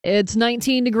It's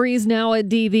 19 degrees now at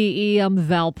DVE. I'm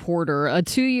Val Porter. A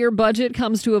 2-year budget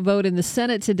comes to a vote in the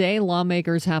Senate today.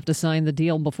 Lawmakers have to sign the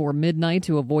deal before midnight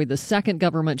to avoid the second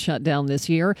government shutdown this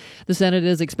year. The Senate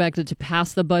is expected to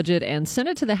pass the budget and send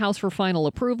it to the House for final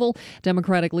approval.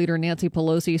 Democratic leader Nancy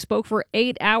Pelosi spoke for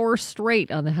 8 hours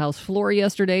straight on the House floor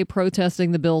yesterday,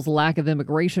 protesting the bill's lack of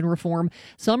immigration reform.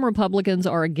 Some Republicans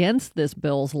are against this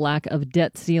bill's lack of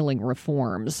debt ceiling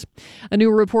reforms. A new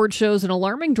report shows an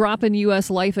alarming drop in U.S.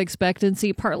 life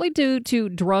expectancy, partly due to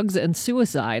drugs and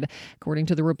suicide. According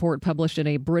to the report published in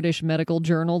a British medical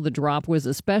journal, the drop was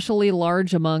especially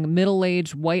large among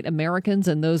middle-aged white Americans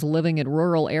and those living in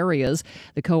rural areas.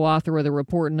 The co-author of the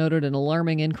report noted an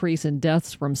alarming increase in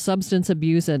deaths from substance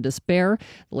abuse and despair.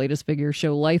 The latest figures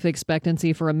show life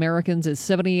expectancy for Americans is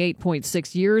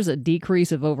 78.6 years, a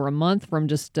decrease of over a month from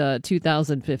just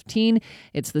 2015.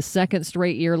 It's the second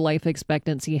straight year life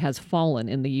expectancy has fallen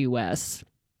in the U.S.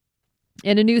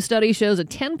 And a new study shows a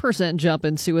 10% jump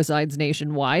in suicides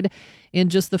nationwide in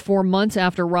just the 4 months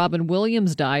after Robin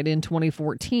Williams died in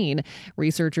 2014.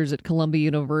 Researchers at Columbia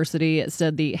University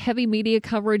said the heavy media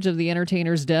coverage of the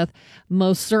entertainer's death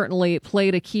most certainly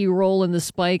played a key role in the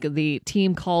spike. The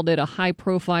team called it a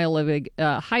high-profile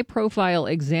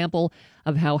example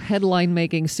of how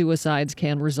headline-making suicides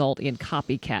can result in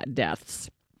copycat deaths.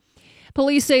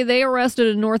 Police say they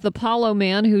arrested a North Apollo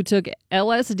man who took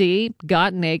LSD,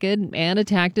 got naked, and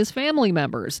attacked his family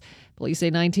members. Police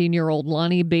say 19-year-old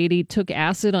Lonnie Beatty took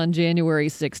acid on January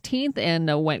 16th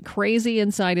and went crazy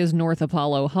inside his North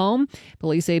Apollo home.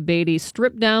 Police say Beatty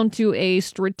stripped down to a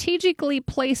strategically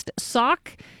placed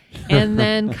sock and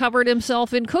then covered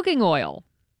himself in cooking oil.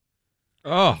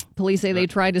 Oh. Police say they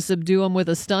tried to subdue him with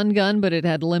a stun gun, but it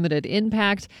had limited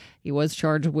impact. He was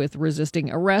charged with resisting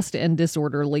arrest and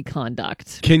disorderly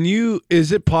conduct.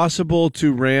 Is it possible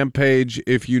to rampage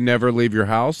if you never leave your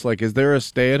house? Like, is there a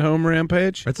stay-at-home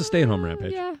rampage? That's a stay-at-home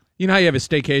rampage. Yeah. You know how you have a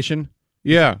staycation?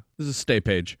 Yeah. This is a stay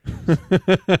page.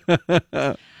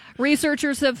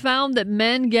 Researchers have found that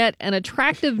men get an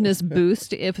attractiveness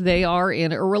boost if they are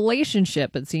in a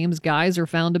relationship. It seems guys are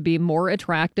found to be more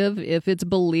attractive if it's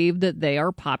believed that they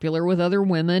are popular with other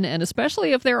women, and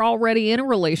especially if they're already in a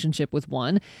relationship with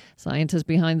one. Scientists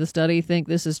behind the study think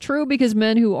this is true because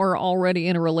men who are already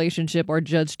in a relationship are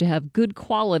judged to have good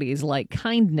qualities like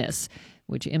kindness,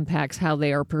 which impacts how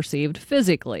they are perceived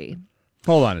physically.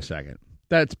 Hold on a second.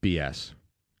 That's BS.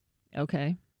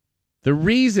 Okay. The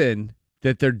reason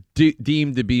that they're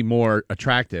deemed to be more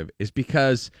attractive is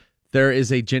because there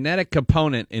is a genetic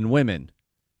component in women,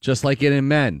 just like it in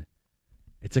men.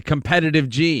 It's a competitive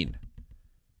gene.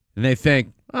 And they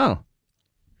think, oh,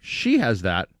 she has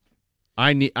that.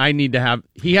 I need to have,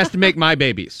 he has to make my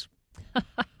babies.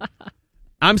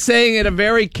 I'm saying at a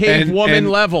very cavewoman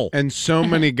level. And so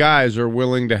many guys are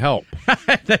willing to help.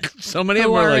 So many of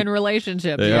Who them are like, in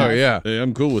relationships. Oh, yes. yeah. hey,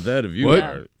 I'm cool with that if you What?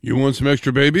 are. You want some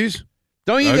extra babies?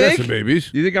 Don't you I think? got some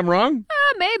babies. You think I'm wrong?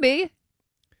 Maybe.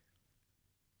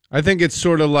 I think it's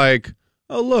sort of like,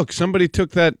 oh, look, somebody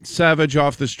took that savage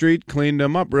off the street, cleaned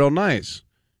him up real nice.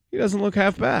 He doesn't look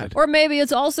half bad. Or maybe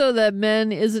it's also that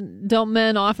don't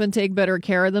men often take better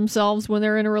care of themselves when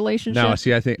they're in a relationship? No,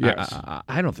 see, I think Yes.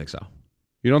 I don't think so.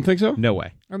 You don't think so? No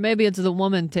way. Or maybe it's the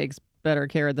woman takes better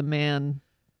care of the man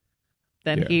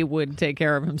than he would take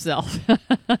care of himself.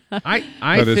 I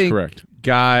That is think correct.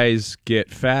 guys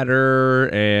get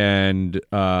fatter and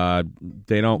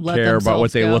they don't Let care about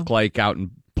what themselves they go. look like out in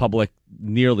public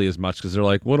nearly as much because they're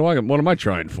like, what am I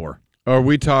trying for? Are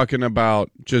we talking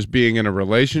about just being in a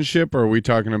relationship, or are we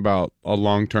talking about a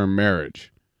long-term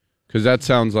marriage? Because that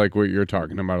sounds like what you're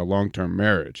talking about, a long-term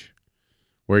marriage,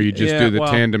 where you just do the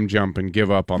tandem jump and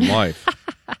give up on life.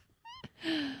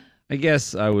 I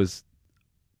guess I was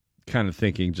kind of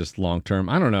thinking just long term.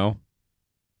 I don't know.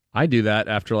 I do that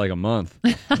after like a month.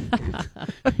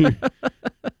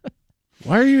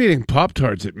 Why are you eating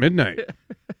Pop-Tarts at midnight?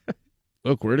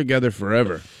 Look, we're together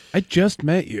forever. I just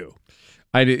met you.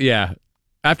 I do, yeah.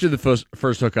 After the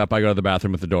first hookup, I go to the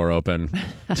bathroom with the door open.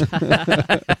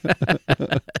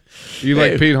 You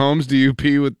like Pete Holmes? Do you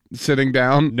pee with sitting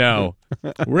down? No.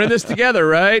 We're in this together,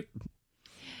 right?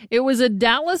 It was a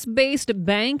Dallas-based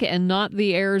bank and not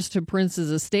the heirs to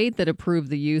Prince's estate that approved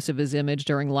the use of his image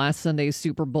during last Sunday's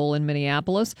Super Bowl in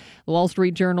Minneapolis. The Wall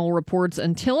Street Journal reports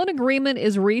until an agreement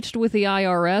is reached with the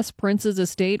IRS, Prince's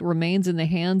estate remains in the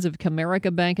hands of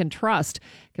Comerica Bank and Trust.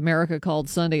 Comerica called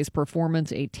Sunday's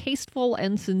performance a tasteful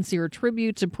and sincere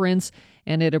tribute to Prince,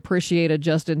 and it appreciated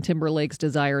Justin Timberlake's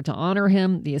desire to honor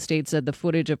him. The estate said the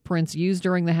footage of Prince used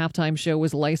during the halftime show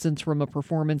was licensed from a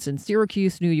performance in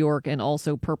Syracuse, New York, and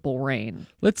also Purple Rain.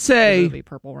 Let's The say movie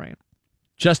Purple Rain.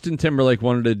 Justin Timberlake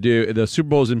wanted to do the Super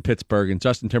Bowl's in Pittsburgh, and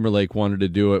Justin Timberlake wanted to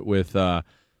do it with,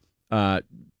 20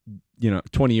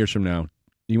 years from now.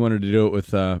 He wanted to do it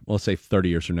with, let's say 30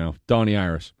 years from now, Donnie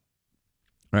Iris,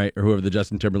 right? Or whoever the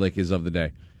Justin Timberlake is of the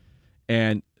day.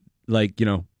 And,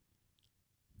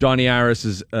 Donnie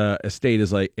Iris's estate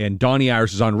is and Donnie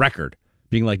Iris is on record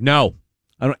being like, no,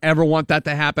 I don't ever want that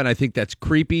to happen. I think that's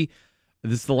creepy.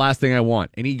 This is the last thing I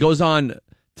want. And he goes on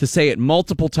to say it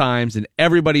multiple times, and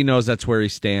everybody knows that's where he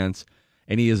stands,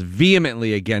 and he is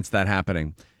vehemently against that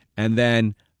happening. And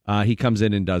then he comes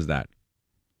in and does that.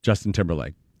 Justin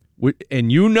Timberlake.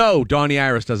 And Donnie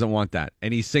Iris doesn't want that.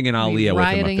 And he's singing Aaliyah with him up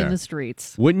there. Rioting in the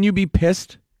streets. Wouldn't you be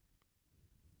pissed?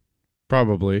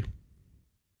 Probably.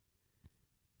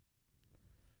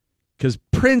 Because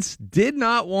Prince did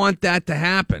not want that to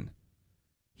happen.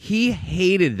 He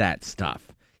hated that stuff.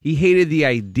 He hated the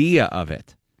idea of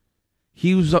it.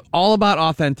 He was all about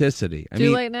authenticity.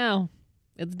 Too late now.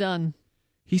 It's done.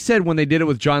 He said when they did it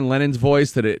with John Lennon's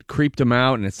voice that it creeped him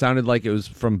out and it sounded like it was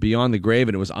from beyond the grave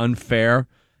and it was unfair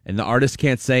and the artist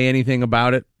can't say anything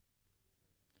about it.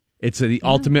 It's the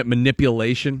ultimate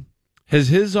manipulation. Has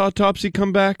his autopsy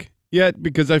come back yet?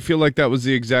 Because I feel like that was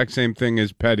the exact same thing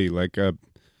as Petty, like a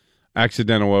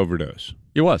accidental overdose.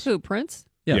 It was. Who, Prince?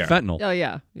 Yeah, fentanyl. Oh,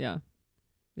 yeah.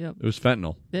 Yep. It was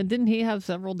fentanyl. Then didn't he have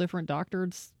several different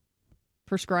doctors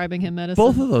prescribing him medicine?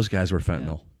 Both of those guys were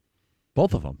fentanyl. Yeah.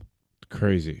 Both of them.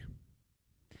 Crazy.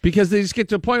 Because they just get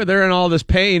to a point where they're in all this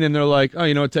pain and they're like,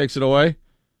 oh, what takes it away?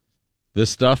 This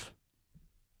stuff.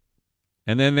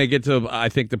 And then they get to, I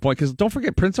think, the point, because don't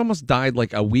forget, Prince almost died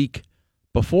like a week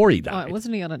before he died.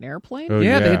 Wasn't he on an airplane? Oh,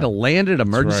 yeah, they had to land at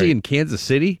emergency in Kansas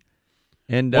City.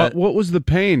 And what was the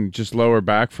pain? Just lower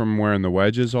back from wearing the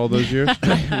wedges all those years?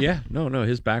 Yeah. No,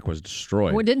 his back was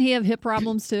destroyed. Well, didn't he have hip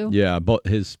problems too? Yeah, but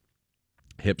his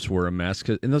hips were a mess.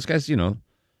 And those guys,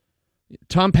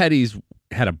 Tom Petty's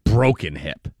had a broken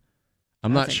hip.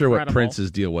 I'm not sure what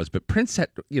Prince's deal was, but Prince had,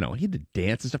 he had to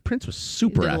dance and stuff. Prince was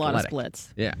super athletic. A lot of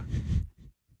splits. Yeah.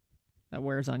 That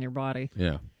wears on your body.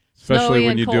 Yeah. Especially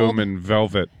when you do them in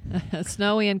velvet.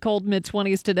 Snowy and cold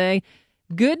mid-20s today.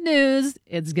 Good news,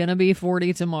 it's going to be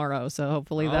 40 tomorrow, so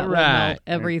hopefully that will melt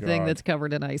everything that's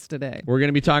covered in ice today. We're going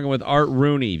to be talking with Art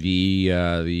Rooney,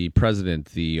 the president,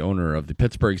 the owner of the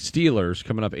Pittsburgh Steelers,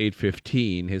 coming up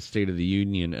 8:15, his State of the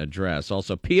Union address.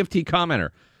 Also, PFT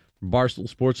commenter from Barstool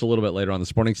Sports a little bit later on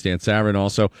this morning, Stan Savran.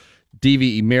 Also,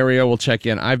 DVE Mario will check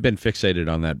in. I've been fixated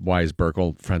on that Wise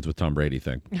Burkle, friends with Tom Brady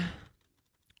thing.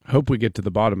 Hope we get to the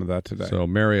bottom of that today. So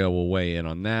Mario will weigh in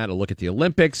on that. A look at the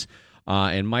Olympics.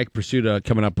 And Mike Pursuta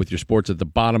coming up with your sports at the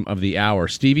bottom of the hour.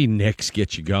 Stevie Nicks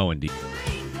gets you going.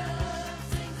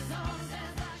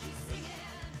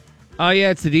 Oh, yeah,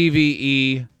 it's the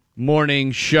DVE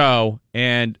morning show.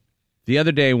 And the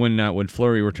other day when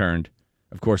Fleury returned,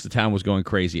 of course, the town was going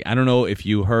crazy. I don't know if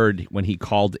you heard when he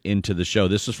called into the show.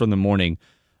 This was from the morning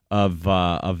of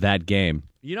that game.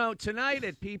 Tonight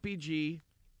at PPG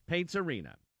Paints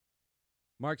Arena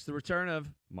marks the return of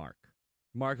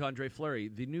Marc-Andre Fleury,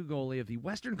 the new goalie of the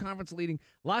Western Conference leading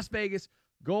Las Vegas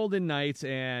Golden Knights.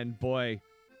 And, boy,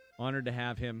 honored to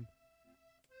have him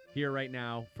here right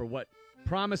now for what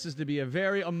promises to be a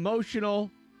very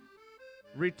emotional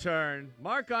return.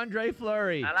 Marc-Andre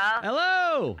Fleury. Hello?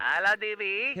 Hello. Hello,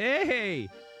 DV. Hey,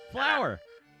 Flower.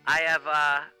 I have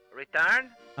returned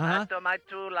to my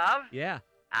true love. Yeah.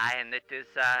 And it is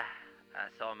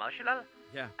so emotional.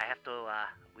 Yeah. I have to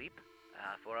weep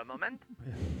for a moment.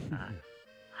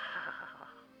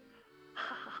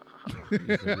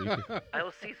 I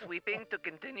will cease weeping to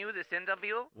continue this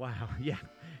interview. Wow, yeah.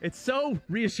 It's so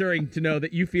reassuring to know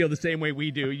that you feel the same way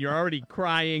we do. You're already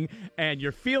crying, and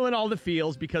you're feeling all the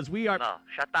feels because we are... No,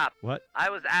 shut up. What? I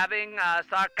was having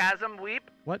sarcasm weep.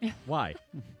 What? Why?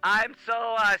 I'm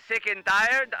so sick and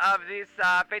tired of this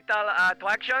fatal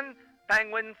attraction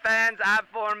Penguin fans have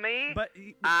for me. But...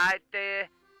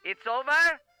 it's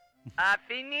over.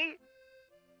 Fini.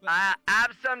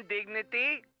 Have some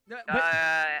dignity.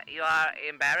 You are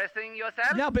embarrassing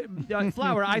yourself. No, but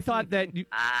Flower, I thought that you...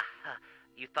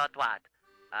 You thought what?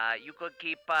 You could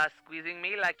keep squeezing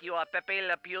me like you are Pepe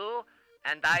Le Pew,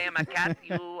 and I am a cat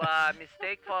you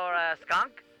mistake for a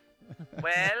skunk?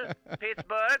 Well,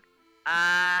 Pittsburgh,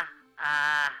 I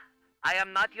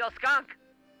am not your skunk.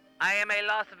 I am a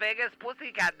Las Vegas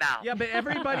pussycat now. Yeah, but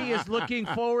everybody is looking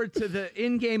forward to the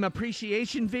in-game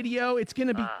appreciation video. It's going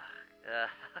to be...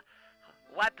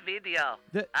 What video?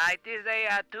 It is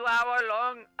a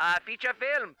 2-hour-long feature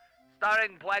film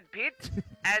starring Brad Pitt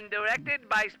and directed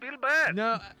by Spielberg.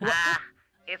 No.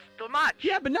 It's too much.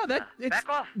 Yeah, but no, back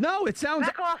off. No, it sounds.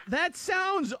 Back off. That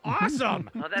sounds awesome.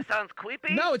 Oh, that sounds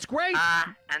creepy. No, it's great.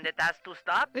 And it has to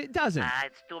stop. It doesn't.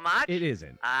 It's too much. It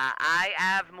isn't. I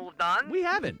have moved on. We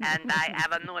haven't. And I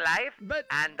have a new life. But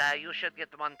you should get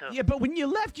one too. yeah, but when you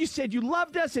left, you said you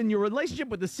loved us and your relationship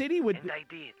with the city would. And I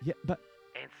did. Yeah, but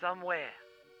And somewhere,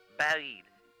 buried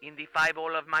in the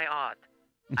fireball of my heart,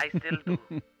 I still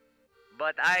do.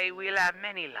 But I will have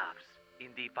many loves in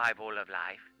the fireball of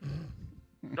life.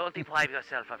 Don't deprive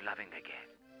yourself of loving again.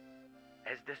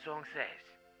 As the song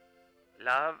says,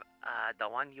 love the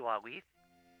one you are with.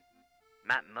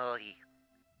 Matt Murray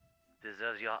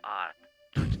deserves your heart.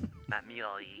 Matt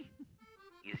Murray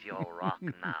is your rock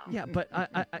now. yeah, but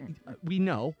we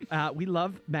know we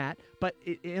love Matt, but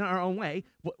in our own way,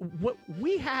 what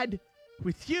we had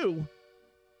with you,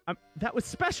 that was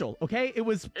special. Okay, it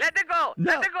was. Let it go.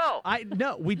 No, Let it go.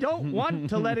 No, we don't want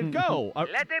to let it go.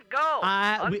 Let it go.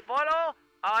 Unfollow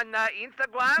on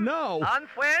Instagram. No.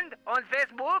 Unfriend on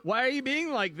Facebook. Why are you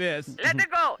being like this? Let it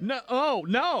go. No. Oh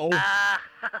no.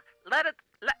 Let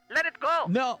it go.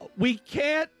 No, we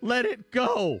can't let it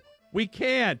go. We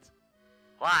can't.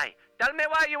 Why? Tell me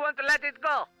why you want to let it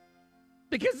go.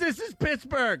 Because this is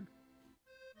Pittsburgh.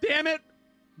 Damn it.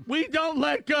 We don't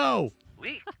let go.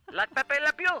 Oui, like Pepe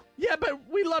Le Pew. Yeah, but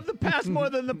we love the past more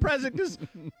than the present because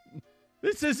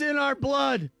this is in our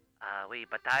blood. Oui,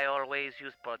 but I always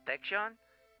use protection,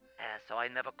 so I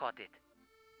never caught it.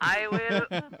 I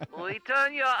will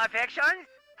return your affections.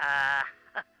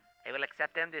 I will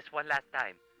accept them this one last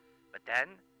time. But then,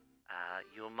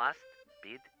 you must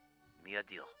bid me a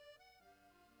deal.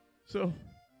 So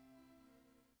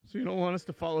you don't want us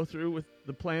to follow through with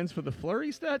the plans for the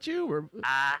Flurry statue? Or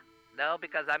no,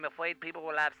 because I'm afraid people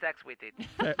will have sex with it.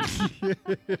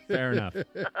 Fair enough.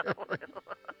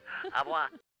 Au revoir.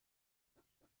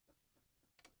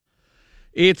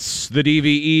 It's the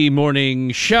DVE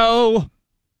Morning Show.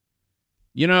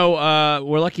 You know,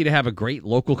 we're lucky to have a great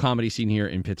local comedy scene here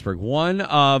in Pittsburgh. One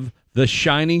of the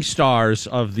shining stars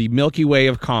of the Milky Way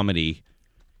of comedy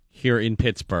here in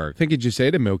Pittsburgh. I think you'd just say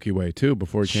the Milky Way, too,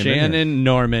 before he came in Shannon here.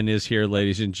 Norman is here,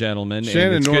 ladies and gentlemen.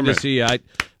 Shannon it's Norman. Good to see you. I'm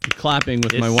clapping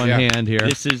with my one hand here.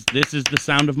 This is the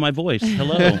sound of my voice.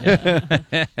 Hello.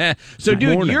 So,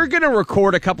 dude, morning. you're going to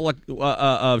record a couple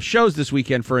of shows this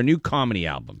weekend for a new comedy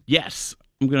album. Yes.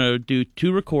 I'm going to do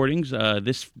 2 recordings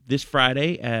this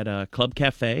Friday at Club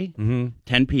Cafe,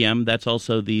 10 p.m. That's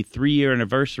also the 3-year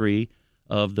anniversary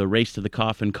of the Race to the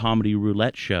Coffin Comedy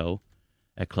Roulette show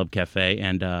at Club Cafe,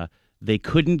 and they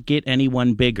couldn't get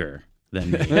anyone bigger than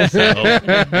me.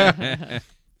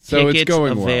 So it's tickets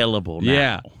going well. available now.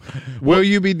 Yeah. Will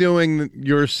you be doing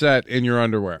your set in your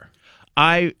underwear?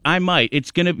 I might.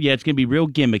 It's gonna be real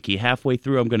gimmicky. Halfway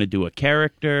through, I'm gonna do a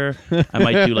character. I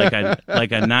might do like a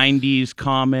 '90s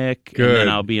comic, Good. and then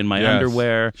I'll be in my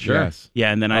underwear. Sure. Yes.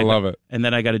 Yeah, and then I love it. And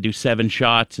then I got to do 7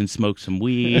 shots and smoke some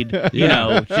weed. You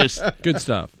know, just Good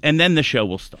stuff. and then the show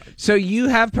will start. So you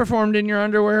have performed in your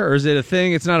underwear, or is it a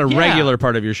thing? It's not a regular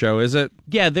part of your show, is it?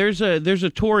 Yeah, there's a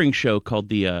touring show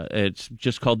called it's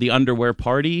just called the Underwear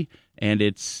Party. And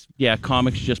it's,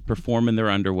 comics just perform in their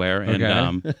underwear. And,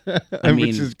 I mean,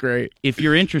 which is great. if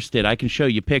you're interested, I can show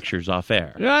you pictures off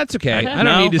air. No, that's okay. I don't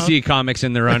No? need to see comics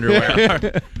in their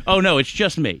underwear. Oh, no, it's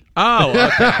just me. Oh,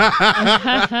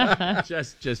 okay.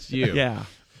 just you. Yeah.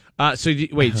 So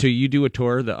you do a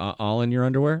tour all in your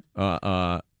underwear?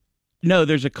 No,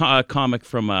 there's a comic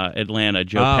from Atlanta,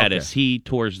 Joe Pettis. Okay. He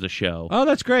tours the show. Oh,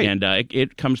 that's great. And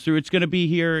it comes through. It's going to be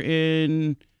here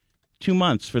in 2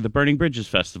 months for the Burning Bridges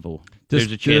Festival. There's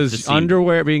a chance to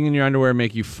see. Being in your underwear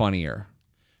make you funnier?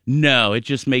 No, it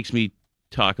just makes me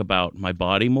talk about my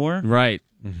body more. Right.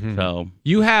 So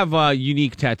You have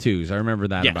unique tattoos. I remember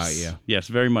that yes, about you. yes,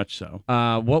 very much so.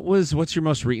 What's your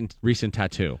most recent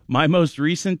tattoo? My most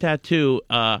recent tattoo,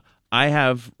 I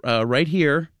have right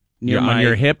here near on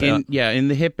your hip. In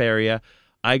the hip area.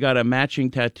 I got a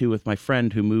matching tattoo with my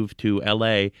friend who moved to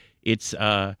L.A. It's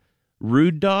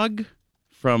Rude Dog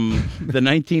from the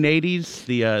 1980s,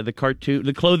 the cartoon,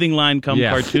 the clothing line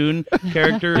cartoon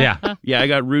character. Yeah, I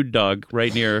got Rude Dog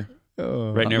right near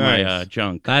my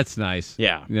junk. That's nice.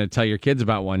 Yeah. You're going to tell your kids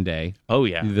about one day. Oh,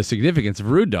 yeah. The significance of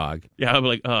Rude Dog. Yeah, I'm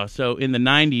like, so in the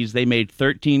 90s, they made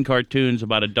 13 cartoons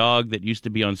about a dog that used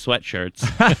to be on sweatshirts.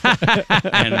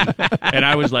 and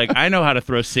I was like, I know how to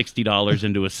throw $60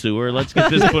 into a sewer. Let's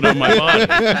get this put on my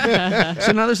body.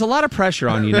 So now there's a lot of pressure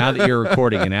on you now that you're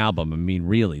recording an album. I mean,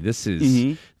 really, this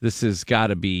has got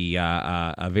to be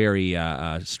a very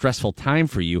stressful time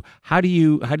for you. How do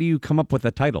you come up with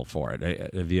a title for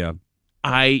it? Have you...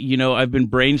 I've been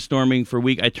brainstorming for a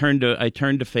week. I turned to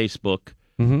Facebook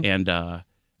and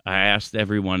I asked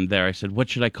everyone there. I said, "What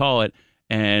should I call it?"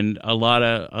 And a lot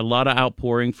of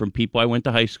outpouring from people I went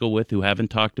to high school with who haven't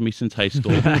talked to me since high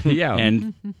school. Yeah.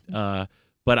 And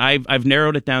but I've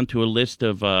narrowed it down to a list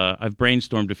of I've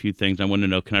brainstormed a few things. I want to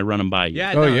know, can I run them by you?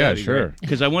 Yeah. Oh, no, yeah, that'd be sure. great.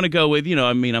 Because I want to go with,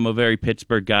 I'm a very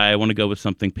Pittsburgh guy. I want to go with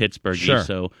something Pittsburghy. Sure.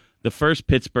 So the first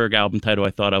Pittsburgh album title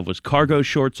I thought of was Cargo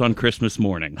Shorts on Christmas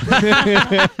Morning.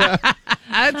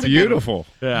 That's Beautiful.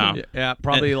 Yeah. Yeah,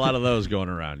 probably a lot of those going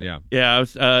around. Yeah. Yeah,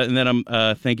 and then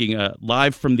I'm thinking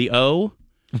Live from the O.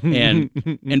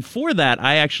 And for that,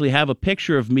 I actually have a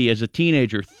picture of me as a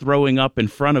teenager throwing up in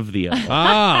front of the O.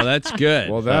 Oh, that's good.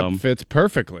 Well, that fits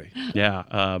perfectly.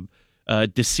 Yeah.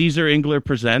 DeCesar Engler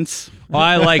Presents. Oh,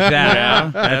 I like that.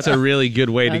 Yeah. That's a really good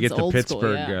way to That's get to old school,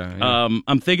 Pittsburgh. yeah.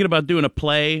 I'm thinking about doing a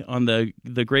play on the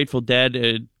Grateful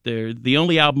Dead. The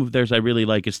only album of theirs I really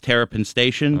like is Terrapin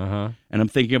Station, and I'm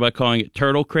thinking about calling it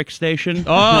Turtle Creek Station.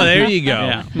 Oh, there you go.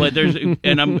 Yeah, but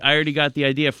I already got the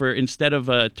idea for, instead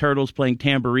of turtles playing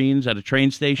tambourines at a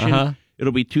train station,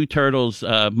 it'll be two turtles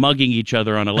mugging each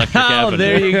other on Electric Oh, Avenue.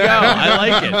 there you go. I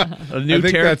like it. A new I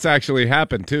think that's actually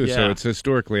happened, too, so Yeah. it's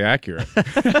historically accurate.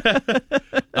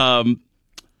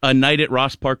 A Night at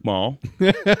Ross Park Mall,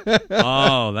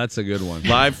 Oh, that's a good one.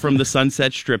 live from the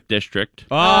Sunset Strip District.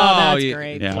 Oh, that's yeah.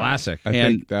 great. Yeah. Classic. I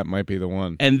think that might be the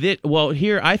one. And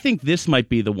here, I think this might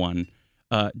be the one.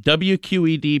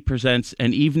 WQED presents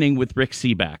An Evening with Rick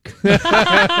Seaback.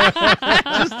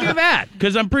 Just do that.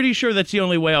 Because I'm pretty sure that's the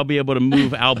only way I'll be able to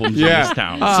move albums in this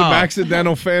town. Some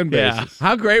accidental fan Yeah. bases.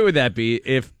 How great would that be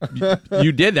if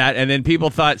you did that and then people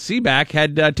thought Seaback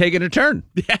had taken a turn?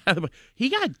 Yeah, he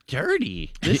got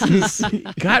dirty. This is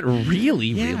Got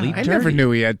really, really I dirty. never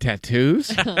knew he had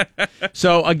tattoos.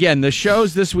 So, again, the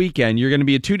shows this weekend, you're going to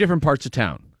be at two different parts of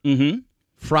town. Mm-hmm.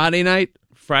 Friday night.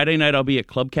 Friday night. I'll be at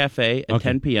Club Cafe at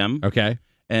 10 p.m. Okay.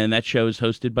 And that show is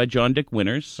hosted by John Dick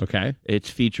Winters. Okay. It's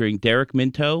featuring Derek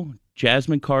Minto,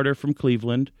 Jasmine Carter from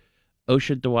Cleveland,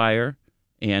 Osha Dwyer,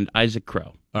 and Isaac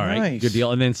Crow. All right. Nice. Good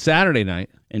deal. And then Saturday night.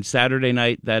 And Saturday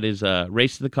night, that is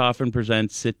Race to the Coffin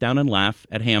presents Sit Down and Laugh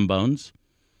at Ham Bones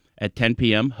at 10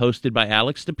 p.m., hosted by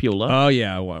Alex DePula. Oh,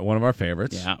 yeah. One of our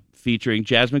favorites. Yeah, featuring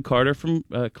Jasmine Carter from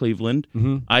Cleveland,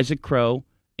 Isaac Crow,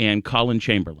 and Colin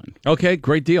Chamberlain. Okay,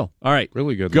 great deal. All right.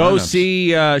 Really good Go lineups.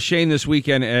 see Shane this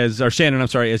weekend Shannon,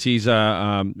 as he's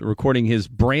recording his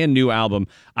brand new album.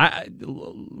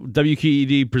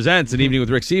 WQED presents An Evening with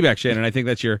Rick Seaback, Shannon. I think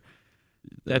that's your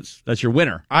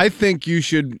winner. I think you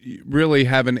should really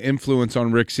have an influence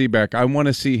on Rick Seaback. I want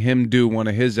to see him do one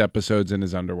of his episodes in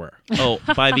his underwear. Oh,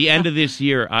 by the end of this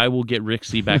year, I will get Rick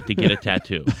Seaback to get a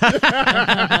tattoo.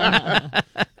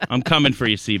 I'm coming for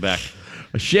you, Seaback.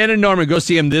 Shannon Norman, go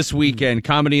see him this weekend.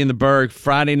 Comedy in the Berg,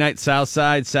 Friday night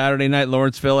Southside, Saturday night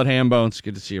Lawrenceville at Ham Bones.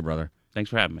 Good to see you, brother. Thanks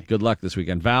for having me. Good luck this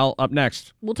weekend. Val, up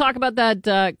next. We'll talk about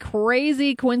that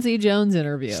crazy Quincy Jones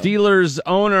interview. Steelers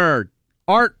owner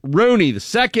Art Rooney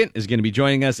II is going to be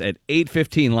joining us at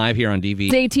 8:15 live here on DVE.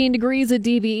 It's 18 degrees at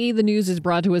DVE. The news is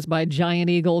brought to us by Giant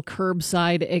Eagle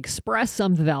Curbside Express.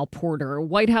 I'm Val Porter.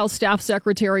 White House Staff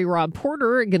Secretary Rob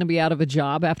Porter going to be out of a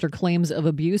job after claims of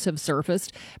abuse have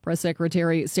surfaced. Press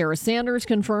Secretary Sarah Sanders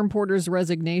confirmed Porter's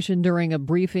resignation during a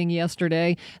briefing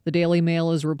yesterday. The Daily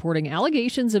Mail is reporting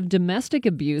allegations of domestic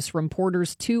abuse from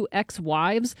Porter's two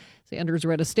ex-wives. Sanders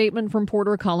read a statement from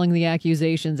Porter calling the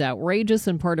accusations outrageous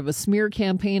and part of a smear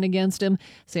campaign against him.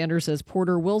 Sanders says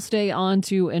Porter will stay on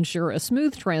to ensure a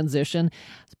smooth transition.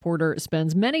 Porter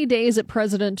spends many days at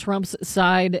President Trump's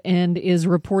side and is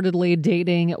reportedly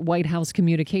dating White House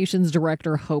Communications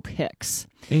Director Hope Hicks.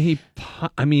 And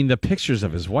the pictures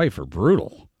of his wife are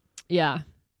brutal. Yeah.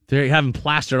 They have him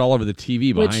plastered all over the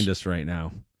TV behind us right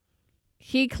now.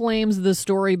 He claims the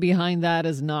story behind that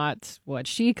is not what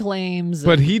she claims.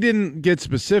 But he didn't get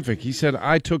specific. He said,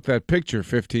 I took that picture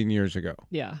 15 years ago.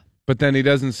 Yeah. But then he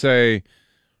doesn't say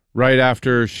right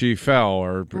after she fell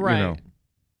or, Right.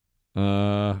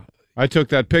 I took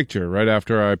that picture right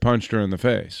after I punched her in the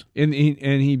face. And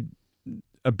he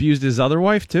abused his other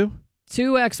wife, too?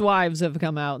 Two ex-wives have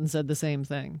come out and said the same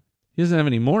thing. He doesn't have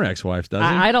any more ex-wives, does he?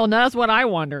 I don't know. That's what I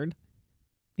wondered.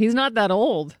 He's not that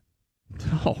old.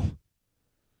 No.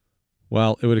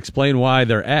 Well, it would explain why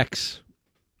they're ex.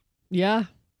 Yeah.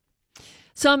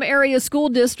 Some area school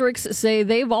districts say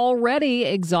they've already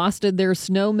exhausted their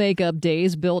snow makeup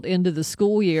days built into the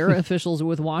school year. Officials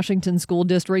with Washington school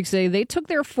districts say they took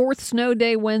their fourth snow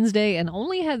day Wednesday and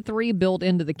only had 3 built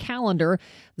into the calendar.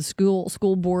 The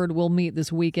school board will meet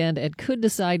this weekend and could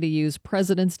decide to use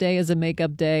President's Day as a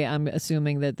makeup day. I'm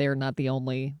assuming that they're not the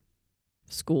only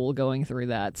school going through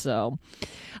that. So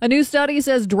a new study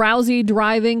says drowsy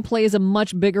driving plays a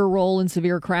much bigger role in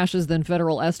severe crashes than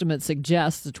federal estimates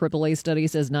suggest. The AAA study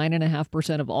says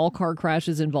 9.5% of all car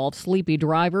crashes involve sleepy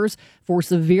drivers. For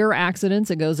severe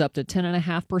accidents, it goes up to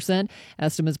 10.5%.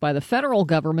 Estimates by the federal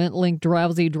government link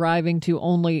drowsy driving to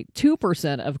only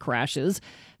 2% of crashes.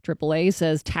 AAA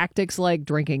says tactics like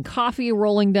drinking coffee,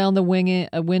 rolling down the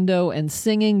window, and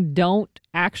singing don't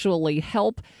actually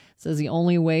help. Says the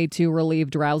only way to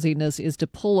relieve drowsiness is to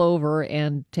pull over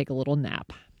and take a little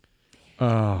nap.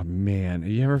 Oh, man.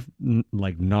 Have you ever,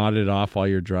 nodded off while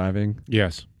you're driving?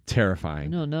 Yes. Terrifying.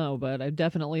 No, but I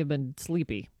definitely have been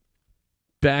sleepy.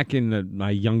 Back in my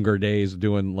younger days,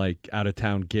 doing,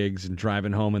 out-of-town gigs and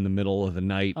driving home in the middle of the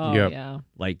night. Oh, Yep. yeah.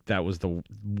 That was the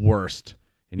worst.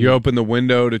 And You open the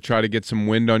window to try to get some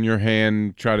wind on your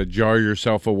hand, try to jar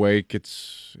yourself awake.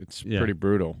 It's pretty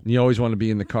brutal. You always want to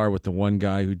be in the car with the one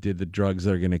guy who did the drugs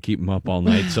that are going to keep him up all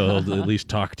night, so he'll at least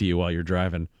talk to you while you're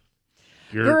driving.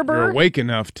 You're awake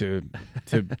enough to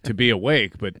be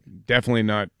awake, but definitely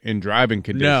not in driving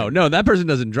condition. No, that person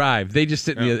doesn't drive. They just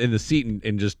sit in the seat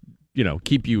and just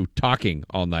keep you talking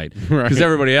all night. Because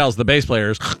everybody else, the bass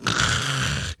players,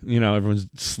 everyone's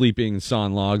sleeping and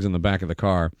sawing logs in the back of the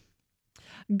car.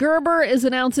 Gerber is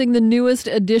announcing the newest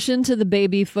addition to the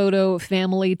baby photo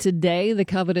family today. The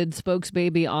coveted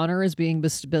spokesbaby honor is being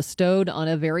bestowed on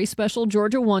a very special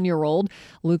Georgia 1-year-old.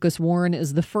 Lucas Warren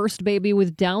is the first baby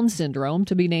with Down syndrome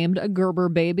to be named a Gerber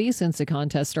baby since the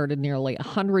contest started nearly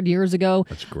 100 years ago.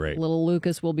 That's great. Little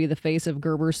Lucas will be the face of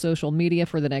Gerber's social media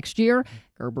for the next year.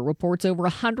 Gerber reports over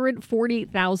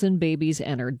 140,000 babies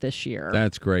entered this year.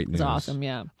 That's great news. It's awesome,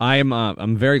 yeah.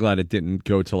 I'm very glad it didn't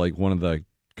go to one of the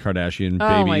Kardashian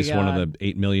babies, one of the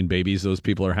 8 million babies those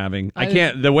people are having.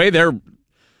 The way they're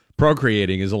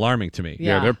procreating is alarming to me.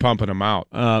 Yeah, they're pumping them out.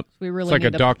 We really it's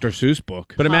like a Dr. Seuss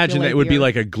book. But imagine that it would be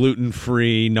like a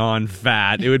gluten-free,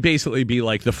 non-fat. It would basically be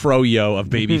like the Froyo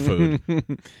of baby food.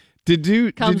 Did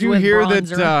you hear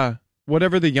bronzer. that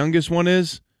whatever the youngest one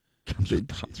is,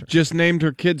 just named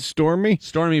her kid Stormy?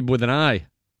 Stormy with an I.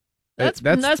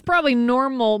 That's probably more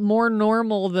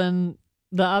normal than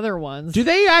the other ones. Do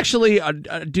they actually,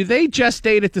 do they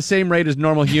gestate at the same rate as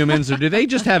normal humans, or do they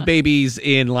just have babies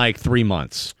in 3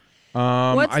 months?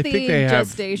 What's I the think they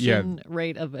gestation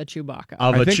rate of a Chewbacca?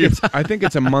 I think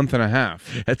it's a month and a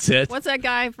half. That's it. What's that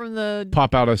guy from the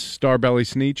Pop out a Starbelly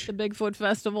Sneetch. the Bigfoot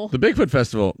Festival? The Bigfoot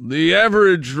Festival. The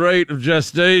average rate of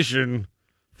gestation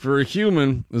for a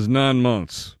human is 9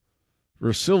 months. For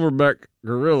a silverback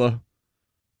gorilla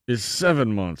is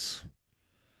 7 months.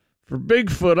 For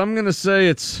Bigfoot, I'm going to say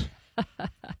it's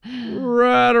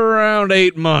right around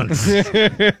 8 months.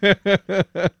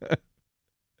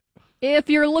 If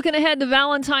you're looking ahead to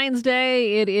Valentine's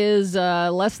Day, it is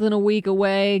less than a week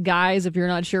away. Guys, if you're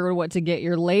not sure what to get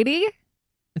your lady,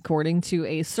 according to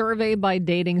a survey by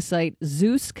dating site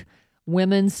Zoosk,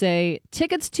 women say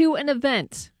tickets to an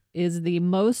event is the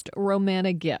most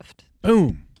romantic gift.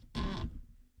 Boom.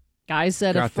 Guys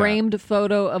said Got a framed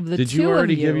photo of the two of you. Did you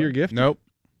already give your gift? Nope.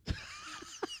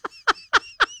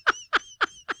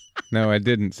 No, I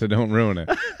didn't, so don't ruin it.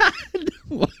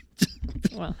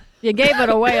 Well, you gave it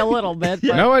away a little bit.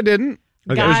 But No, I didn't.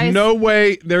 Guys- There's no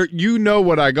way you know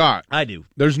what I got. I do.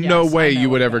 There's no Yes, way I know you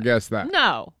would what ever that- guess that.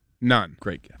 No. None.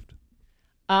 Great gift.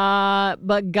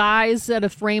 But guys said a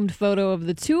framed photo of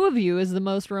the two of you is the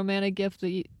most romantic gift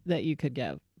that you could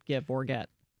give or get.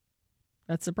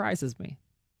 That surprises me.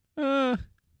 I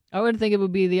would think it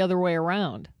would be the other way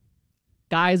around.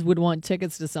 Guys would want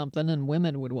tickets to something and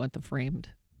women would want the framed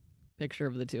picture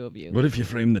of the two of you. What if you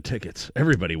frame the tickets?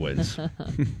 Everybody wins.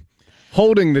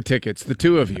 Holding the tickets, the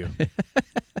two of you.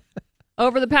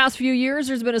 Over the past few years,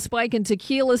 there's been a spike in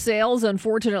tequila sales.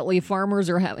 Unfortunately, farmers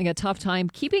are having a tough time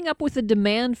keeping up with the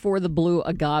demand for the blue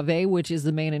agave, which is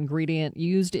the main ingredient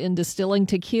used in distilling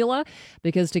tequila.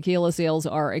 Because tequila sales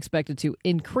are expected to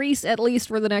increase at least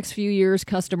for the next few years,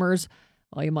 customers,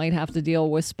 well, you might have to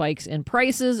deal with spikes in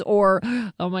prices or,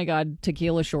 oh my God,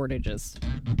 tequila shortages.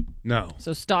 No.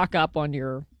 So stock up on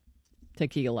your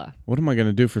tequila. What am I going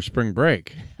to do for spring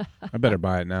break? I better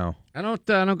buy it now. I don't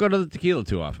go to the tequila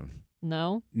too often.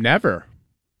 No? Never.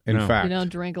 In No. fact. You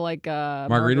don't drink like Margaritas?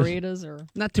 margaritas or...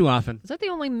 Not too often. Is that the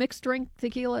only mixed drink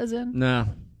tequila is in? No.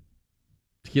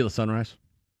 Tequila sunrise.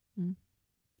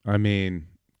 I mean,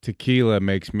 tequila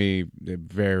makes me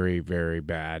very, very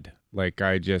bad. Like,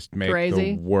 I just make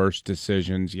Crazy? the worst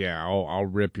decisions. Yeah, I'll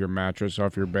rip your mattress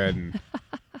off your bed and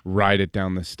ride it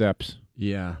down the steps.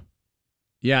 Yeah.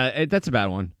 Yeah, that's a bad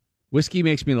one. Whiskey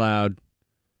makes me loud.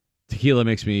 Tequila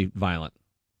makes me violent.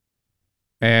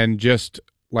 And just,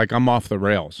 like, I'm off the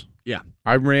rails. Yeah.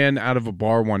 I ran out of a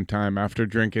bar one time after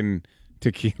drinking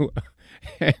tequila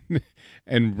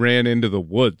and ran into the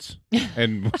woods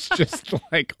and was just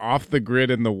like off the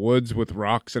grid in the woods with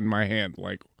rocks in my hand.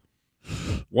 Like,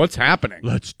 what's happening?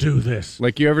 Let's do this.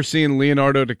 Like, you ever seen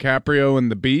Leonardo DiCaprio in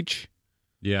The Beach?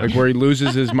 Yeah. Like where he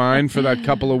loses his mind for that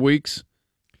couple of weeks?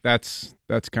 That's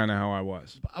kind of how I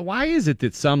was. Why is it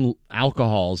that some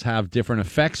alcohols have different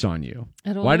effects on you?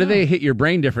 I don't Why do know. they hit your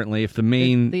brain differently if the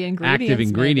main The active ingredients,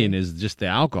 ingredient maybe. is just the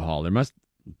alcohol? There must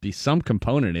be some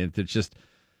component in it that just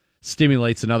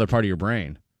stimulates another part of your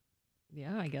brain.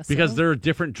 Yeah, I guess Because so. there are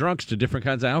different drunks to different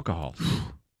kinds of alcohol.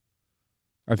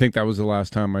 I think that was the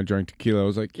last time I drank tequila. I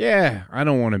was like, yeah, I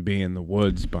don't want to be in the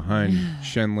woods behind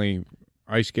Shenley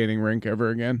ice skating rink ever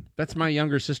again. That's my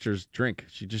younger sister's drink.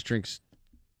 She just drinks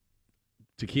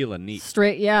tequila neat.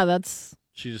 Straight, yeah, that's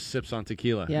She just sips on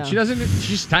tequila. Yeah. She doesn't.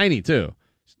 She's tiny too,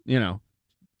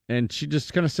 and she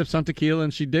just kind of sips on tequila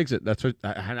and she digs it. That's what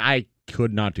I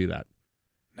could not do that.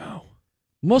 No.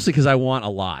 Mostly because I want a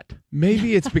lot.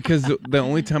 Maybe it's because the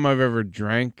only time I've ever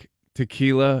drank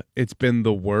tequila, it's been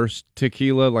the worst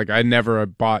tequila. Like, I never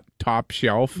bought top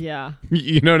shelf. yeah.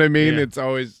 You know what I mean? Yeah. It's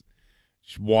always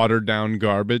just watered down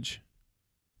garbage.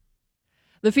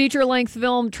 The feature-length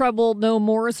film Trouble No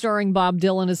More, starring Bob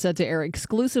Dylan, is set to air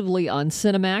exclusively on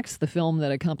Cinemax. The film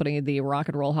that accompanied the Rock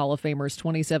and Roll Hall of Famer's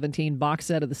 2017 box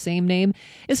set of the same name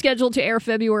is scheduled to air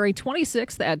February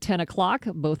 26th at 10 o'clock.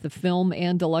 Both the film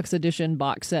and deluxe edition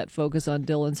box set focus on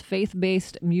Dylan's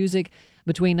faith-based music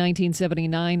between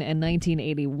 1979 and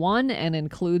 1981 and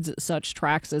includes such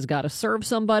tracks as Gotta Serve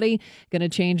Somebody, Gonna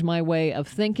Change My Way of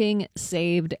Thinking,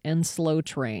 Saved, and Slow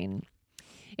Train.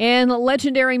 And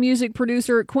legendary music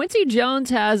producer Quincy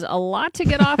Jones has a lot to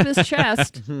get off his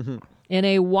chest in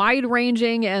a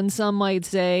wide-ranging and some might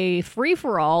say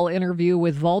free-for-all interview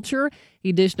with Vulture.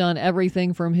 He dished on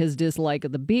everything from his dislike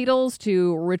of the Beatles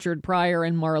to Richard Pryor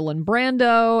and Marlon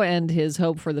Brando and his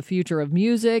hope for the future of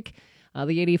music.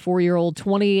 The 84-year-old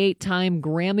 28-time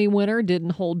Grammy winner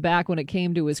didn't hold back when it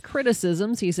came to his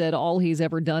criticisms. He said all he's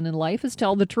ever done in life is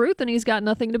tell the truth and he's got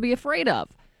nothing to be afraid of.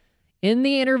 In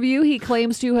the interview, he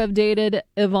claims to have dated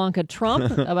Ivanka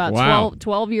Trump about Wow.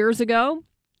 12 years ago.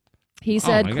 He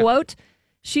said, my God. quote,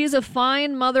 "She's a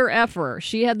fine mother effer.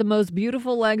 She had the most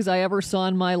beautiful legs I ever saw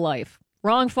in my life.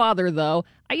 Wrong father, though.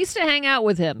 I used to hang out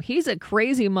with him. He's a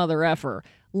crazy mother effer.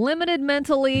 Limited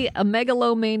mentally, a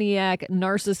megalomaniac,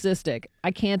 narcissistic.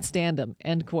 I can't stand him."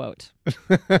 End quote.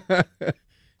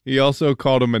 He also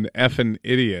called him an effing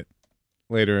idiot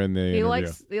later in the He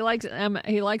interview. likes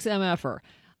MFer.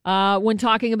 When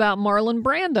talking about Marlon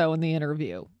Brando in the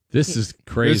interview. This is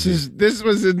crazy. This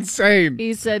was insane.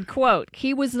 He said, quote,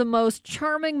 "He was the most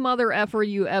charming mother effer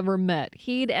you ever met.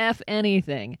 He'd F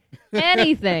anything.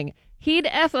 Anything. He'd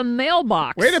F a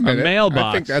mailbox." Wait a minute. mailbox.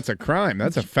 I think that's a crime.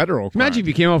 That's a federal crime. Imagine if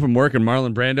you came home from work and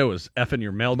Marlon Brando was effing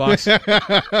your mailbox.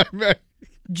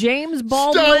 James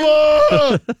Baldwin,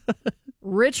 Stella!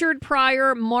 Richard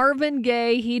Pryor, Marvin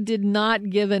Gaye, he did not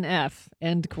give an F.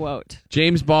 End quote.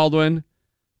 James Baldwin,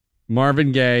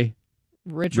 Marvin Gaye.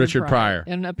 Richard Pryor.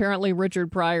 And apparently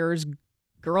Richard Pryor's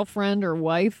girlfriend or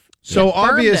wife. So confirmed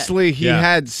it. obviously he Yeah.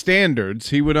 had standards.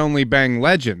 He would only bang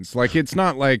legends. Like, it's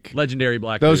not like Legendary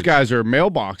black those dudes. guys are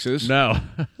mailboxes. No.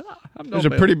 There's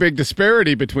a pretty big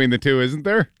disparity between the two, isn't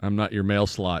there? I'm not your mail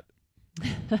slot.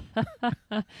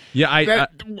 Yeah,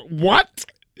 What?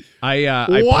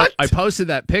 What? I posted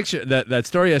that picture, that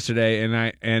story yesterday,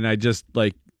 and I just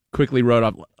like quickly wrote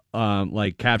up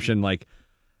like caption like,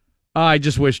 I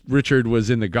just wish Richard was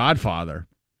in The Godfather,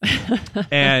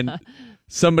 and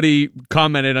somebody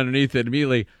commented underneath it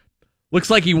immediately, looks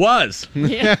like he was.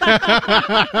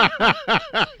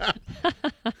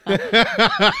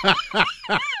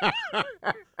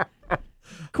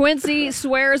 Quincy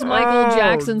swears Michael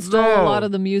Jackson stole a lot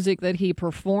of the music that he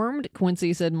performed.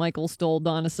 Quincy said Michael stole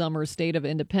Donna Summer's State of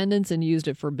Independence and used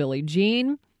it for Billie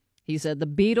Jean. He said the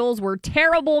Beatles were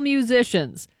terrible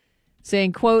musicians,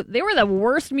 saying, quote, "They were the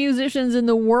worst musicians in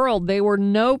the world. They were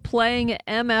no-playing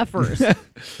MFers.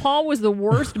 Paul was the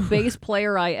worst bass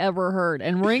player I ever heard.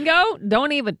 And Ringo,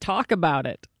 don't even talk about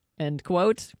it." End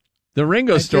quote. The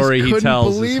Ringo story he couldn't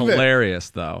tells is believe it. hilarious,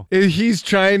 though. He's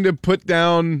trying to put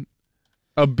down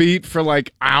a beat for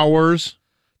like hours.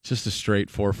 Just a straight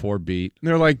 4/4 beat. And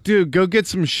they're like, dude, go get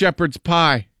some shepherd's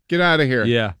pie. Get out of here.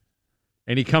 Yeah.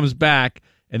 And he comes back,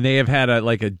 and they have had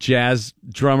a jazz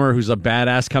drummer who's a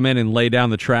badass come in and lay down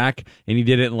the track, and he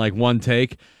did it in like one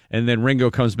take. And then Ringo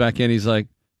comes back in, he's like,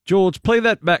 "George, play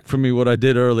that back for me, what I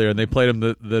did earlier." And they played him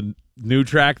the new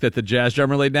track that the jazz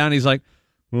drummer laid down. He's like,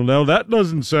 "Well, now that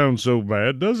doesn't sound so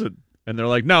bad, does it?" And they're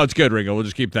like, "No, it's good, Ringo. We'll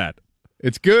just keep that."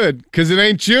 It's good because it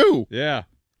ain't you. Yeah.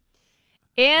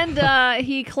 And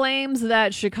he claims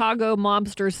that Chicago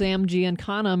mobster Sam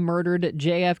Giancana murdered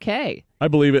JFK. I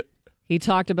believe it. He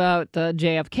talked about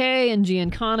JFK and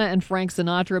Giancana and Frank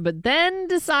Sinatra, but then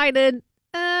decided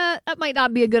that might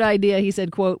not be a good idea. He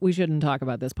said, quote, "We shouldn't talk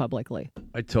about this publicly."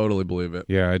 I totally believe it.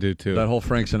 Yeah, I do too. That whole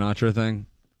Frank Sinatra thing,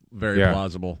 very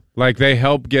plausible. Like they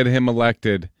helped get him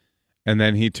elected, and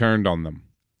then he turned on them.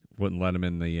 Wouldn't let him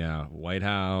in the White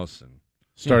House. And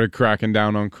started cracking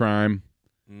down on crime.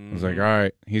 I was like, all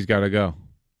right, he's got to go.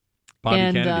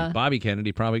 Bobby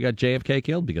Kennedy probably got JFK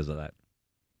killed because of that.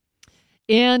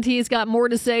 And he's got more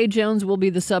to say. Jones will be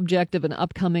the subject of an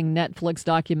upcoming Netflix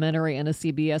documentary and a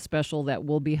CBS special that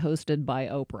will be hosted by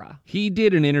Oprah. He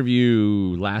did an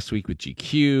interview last week with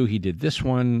GQ. He did this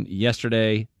one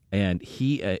yesterday. And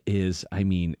he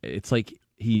it's like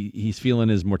he's feeling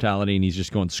his mortality and he's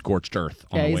just going scorched earth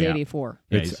on the way out. He's 84.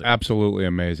 It's absolutely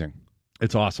amazing.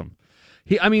 It's awesome.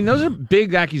 Those are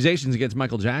big accusations against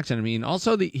Michael Jackson.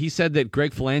 Also, he said that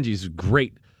Greg Phalange is a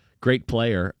great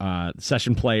player,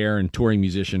 session player and touring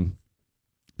musician,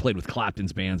 played with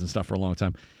Clapton's bands and stuff for a long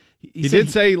time. He did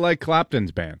say he liked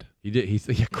Clapton's band. He did.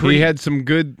 He had some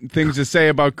good things to say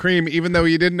about Cream, even though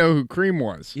he didn't know who Cream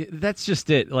was. Yeah, that's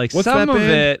just it. Like what's some that of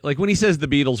band? it, like when he says the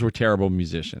Beatles were terrible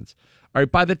musicians. All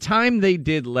right, by the time they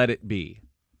did Let It Be,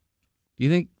 do you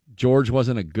think George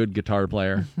wasn't a good guitar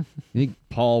player? You think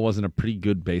Paul wasn't a pretty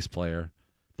good bass player?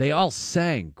 They all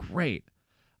sang great.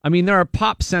 There are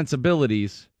pop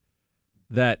sensibilities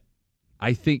that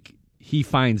I think he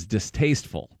finds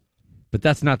distasteful, but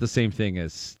that's not the same thing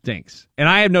as stinks. And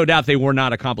I have no doubt they were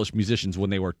not accomplished musicians when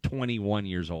they were 21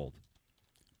 years old.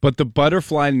 But the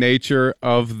butterfly nature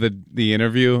of the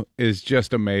interview is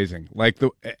just amazing. Like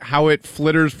how it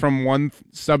flitters from one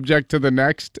subject to the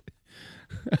next.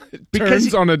 It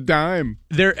turns on a dime.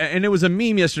 And it was a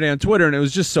meme yesterday on Twitter, and it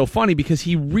was just so funny because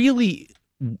he really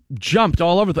jumped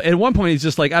all over. At one point, he's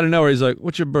just like, I don't know, he's like,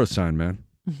 "What's your birth sign, man?"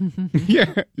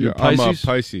 Yeah, I'm a Pisces.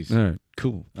 Pisces. All right,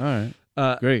 cool. All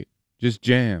right, great. Just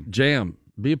jam.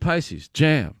 Be a Pisces.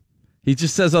 Jam. He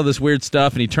just says all this weird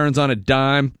stuff, and he turns on a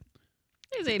dime.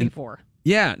 He's 84.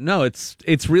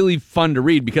 It's really fun to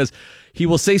read because he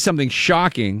will say something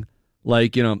shocking,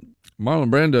 like, Marlon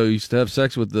Brando used to have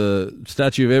sex with the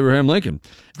statue of Abraham Lincoln.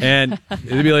 And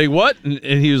it'd be like, what? And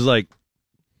he was like,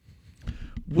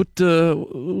 where'd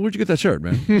you get that shirt,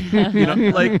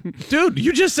 man? Like, dude,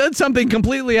 you just said something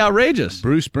completely outrageous.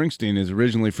 Bruce Springsteen is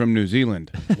originally from New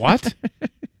Zealand. What?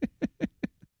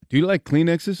 Do you like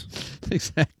Kleenexes?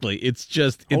 Exactly. It's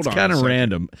kind of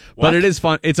random. But it is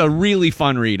fun. It's a really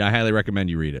fun read. I highly recommend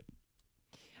you read it.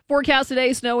 Forecast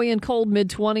today, snowy and cold,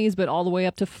 mid-20s, but all the way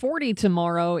up to 40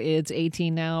 tomorrow. It's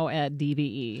 18 now at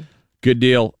DVE. Good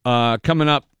deal. Coming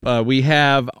up, we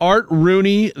have Art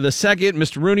Rooney II.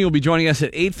 Mr. Rooney will be joining us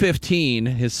at 8:15,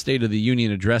 his State of the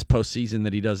Union address postseason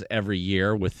that he does every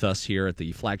year with us here at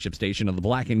the flagship station of the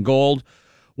Black and Gold,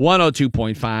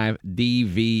 102.5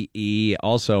 DVE.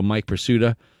 Also, Mike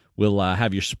Pursuta will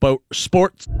have your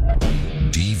sports.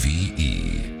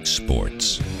 DVE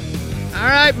Sports. All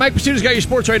right, Mike Pursuita's got your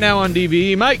sports right now on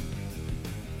DVE. Mike.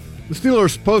 The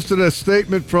Steelers posted a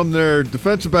statement from their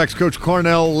defensive backs coach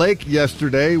Carnell Lake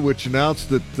yesterday, which announced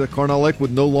that Carnell Lake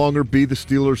would no longer be the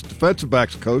Steelers' defensive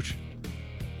backs coach.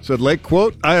 Said Lake,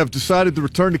 quote, "I have decided to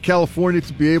return to California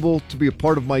to be able to be a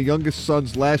part of my youngest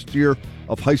son's last year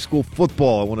of high school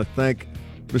football. I want to thank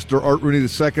Mr. Art Rooney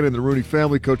II and the Rooney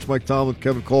family, Coach Mike Tomlin,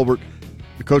 Kevin Colbert,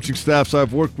 the coaching staffs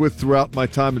I've worked with throughout my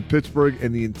time in Pittsburgh,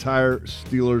 and the entire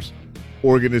Steelers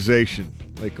organization."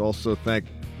 Lake also thanked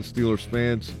the Steelers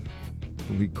fans,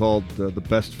 whom he called the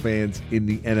best fans in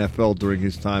the NFL during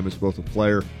his time as both a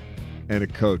player and a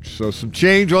coach. So some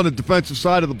change on the defensive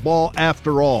side of the ball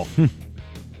after all.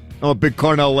 I'm a big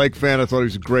Carnell Lake fan. I thought he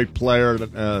was a great player.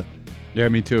 Yeah,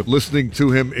 me too. Listening to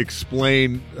him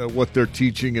explain what they're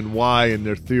teaching and why and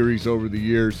their theories over the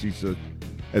years, he's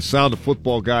as sound a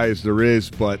football guy as there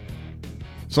is, but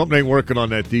something ain't working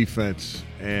on that defense,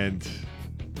 and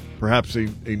perhaps a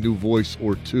new voice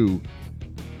or two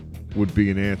would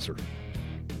be an answer.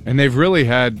 And they've really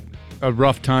had a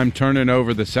rough time turning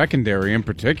over the secondary in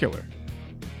particular.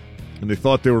 And they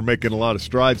thought they were making a lot of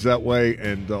strides that way,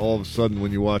 and all of a sudden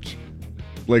when you watch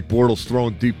Blake Bortles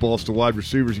throwing deep balls to wide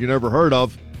receivers you never heard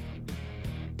of,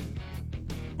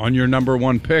 on your number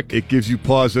one pick, it gives you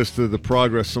pause as to the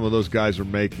progress some of those guys are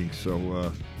making.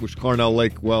 So wish Carnell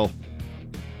Lake well.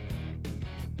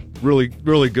 Really,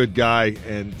 really good guy,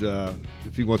 and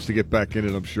if he wants to get back in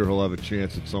it, I'm sure he'll have a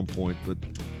chance at some point. But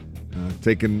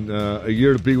taking a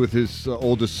year to be with his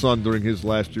oldest son during his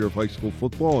last year of high school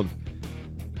football, and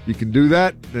you can do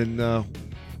that, then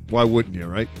why wouldn't you,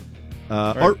 right?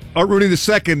 Art Rooney II,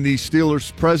 the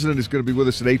Steelers president, is going to be with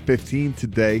us at 8:15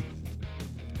 today.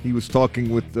 He was talking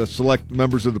with select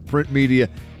members of the print media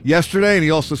yesterday, and he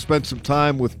also spent some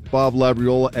time with Bob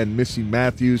Labriola and Missy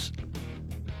Matthews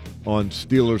on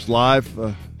Steelers Live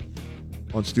on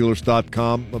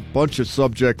Steelers.com. A bunch of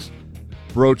subjects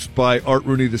broached by Art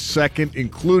Rooney II,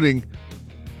 including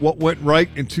what went right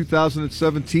in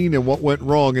 2017 and what went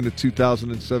wrong in the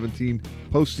 2017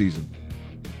 postseason.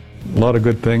 A lot of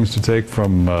good things to take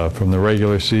from the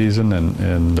regular season,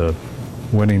 and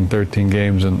winning 13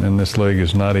 games in this league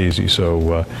is not easy.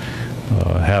 So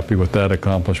happy with that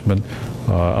accomplishment.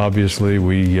 Obviously,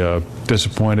 we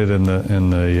disappointed in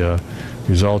the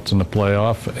results in the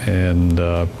playoff, and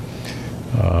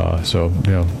so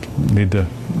need to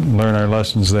learn our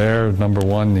lessons there. Number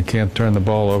one, you can't turn the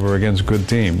ball over against good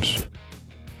teams.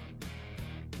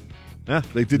 Yeah,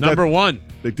 they did number one.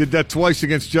 They did that twice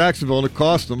against Jacksonville, and it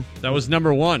cost them. That was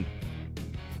number one.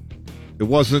 It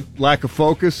wasn't lack of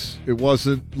focus. It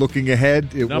wasn't looking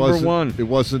ahead. It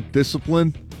wasn't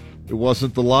discipline. It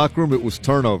wasn't the locker room. It was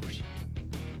turnovers.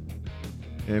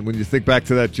 And when you think back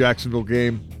to that Jacksonville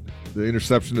game, the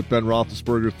interception that Ben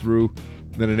Roethlisberger threw,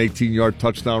 then an 18-yard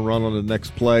touchdown run on the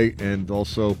next play, and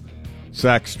also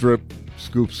sack, strip,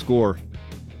 scoop, score.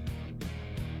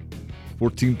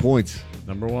 14 points.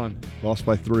 Number one. Lost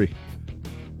by 3.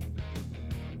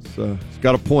 So he's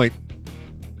got a point.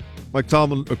 Art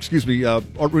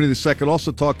Rooney II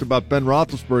also talked about Ben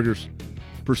Roethlisberger's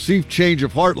perceived change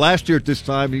of heart. Last year at this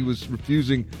time, he was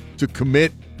refusing to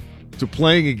commit to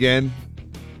playing again.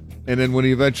 And then when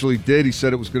he eventually did, he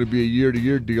said it was going to be a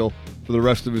year-to-year deal for the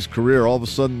rest of his career. All of a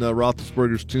sudden,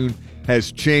 Roethlisberger's tune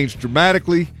has changed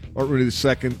dramatically. Art Rooney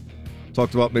II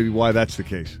talked about maybe why that's the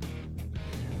case.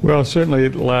 Well, certainly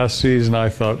last season I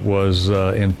thought was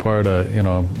in part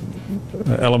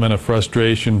element of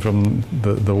frustration from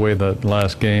the way that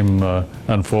last game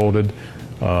unfolded.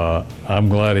 I'm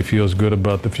glad he feels good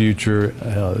about the future.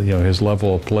 His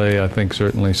level of play, I think,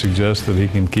 certainly suggests that he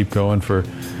can keep going for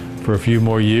a few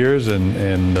more years.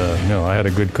 And I had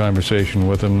a good conversation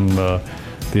with him at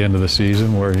the end of the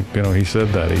season where he said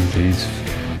that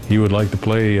he would like to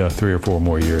play 3 or 4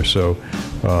 more years. So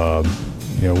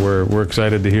we're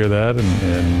excited to hear that,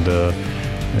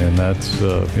 and that's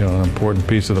an important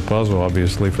piece of the puzzle,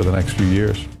 obviously, for the next few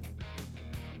years.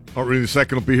 Art Rooney II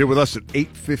will be here with us at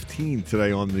 8:15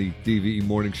 today on the DVE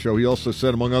Morning Show. He also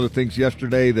said, among other things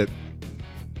yesterday, that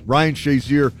Ryan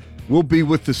Shazier will be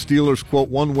with the Steelers, quote,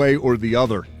 one way or the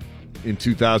other in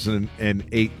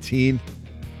 2018.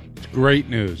 It's great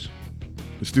news.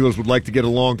 The Steelers would like to get a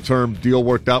long-term deal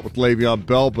worked out with Le'Veon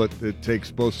Bell, but it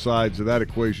takes both sides of that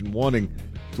equation wanting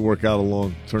to work out a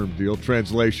long-term deal.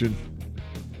 Translation,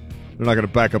 they're not going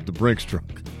to back up the Brinks truck.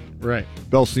 Right.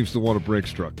 Bell seems to want a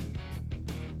Brinks truck.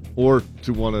 Or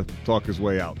to want to talk his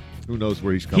way out. Who knows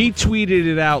where he's coming He tweeted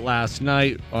it out last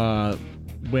night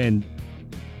when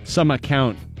some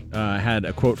account had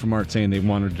a quote from Art saying they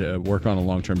wanted to work on a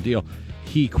long-term deal.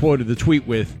 He quoted the tweet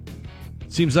with,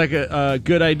 "Seems like a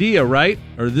good idea, right?"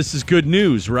 Or "This is good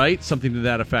news, right?" Something to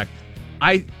that effect.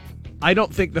 I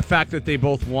don't think the fact that they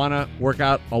both want to work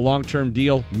out a long-term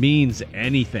deal means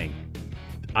anything.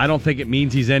 I don't think it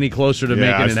means he's any closer to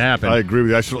making it happen. I agree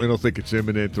with you. I certainly don't think it's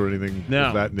imminent or anything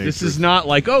of that nature. This is not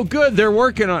like, oh, good, they're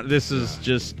working on it. This is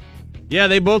just,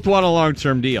 they both want a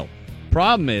long-term deal.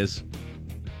 Problem is,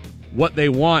 what they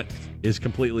want is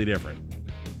completely different.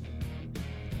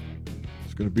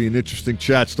 It's going to be an interesting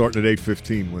chat starting at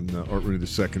 8:15 when Art Rooney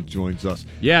II joins us.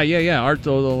 Yeah. Art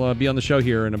will be on the show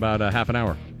here in about half an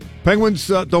hour. Penguins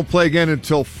don't play again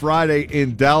until Friday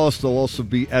in Dallas. They'll also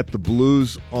be at the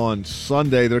Blues on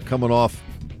Sunday. They're coming off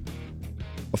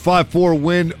a 5-4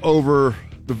 win over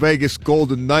the Vegas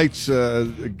Golden Knights, a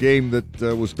game that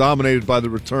was dominated by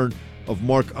the return of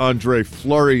Marc-Andre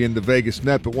Fleury in the Vegas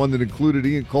net, but one that included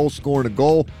Ian Cole scoring a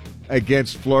goal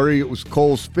against Fleury. It was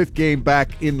Cole's 5th game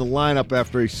back in the lineup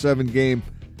after a 7-game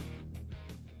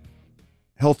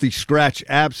healthy scratch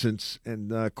absence,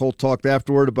 and Cole talked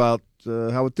afterward about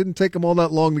how it didn't take him all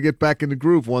that long to get back in the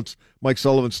groove once Mike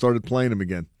Sullivan started playing him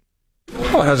again.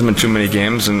 Well, it hasn't been too many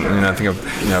games, and I think I've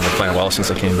been playing well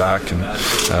since I came back, and I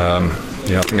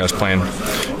think I was playing,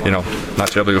 not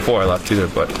terribly before I left either,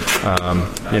 but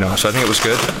so I think it was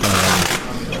good.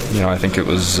 I think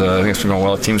it's been going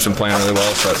well. The team's been playing really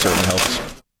well, so that certainly helps.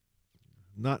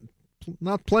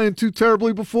 Not playing too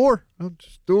terribly before. I'm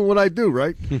just doing what I do,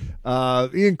 right?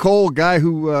 Ian Cole, a guy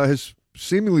who has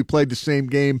seemingly played the same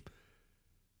game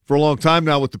for a long time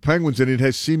now with the Penguins, and it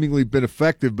has seemingly been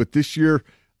effective. But this year,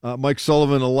 Mike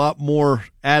Sullivan a lot more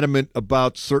adamant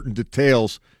about certain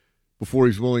details. before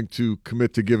he's willing to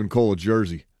commit to giving Cole a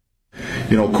jersey.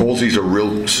 You know, Colsey's a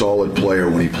real solid player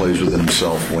when he plays within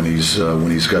himself, when he's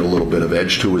got a little bit of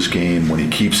edge to his game, when he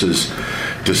keeps his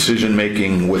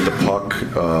decision-making with the puck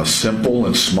simple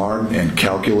and smart and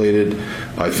calculated.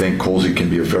 I think Colsey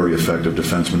can be a very effective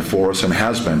defenseman for us and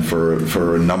has been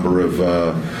for a number of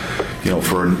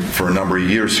for a number of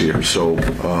years here. So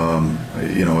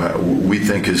we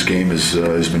think his game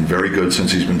has been very good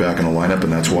since he's been back in the lineup,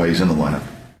 and that's why he's in the lineup.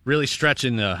 Really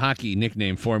stretching the hockey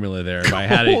nickname formula there by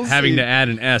having to add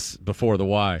an S before the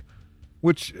Y.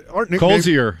 Which aren't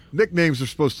Colsier. Nicknames are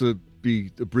supposed to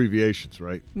be abbreviations,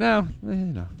 right? No,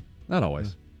 not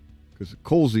always. Because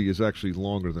Colsey is actually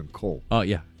longer than Cole. Oh,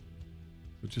 yeah.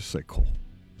 So just say Cole.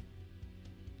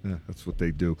 Yeah, that's what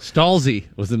they do. Stalzy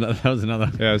was another.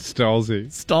 Yeah, Stalzy.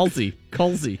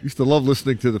 Colsey. Used to love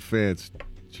listening to the fans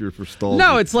cheer for Stalzy.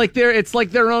 No, it's like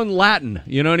their own Latin.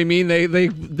 You know what I mean?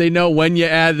 They know when you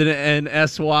add an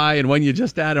SY and when you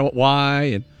just add a Y.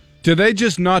 And do they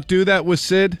just not do that with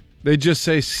Sid? They just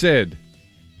say Sid.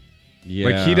 Yeah.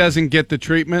 Like he doesn't get the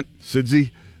treatment.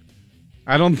 Sidsy.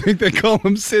 I don't think they call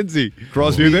him Sidsy.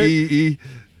 Crosby. Do they?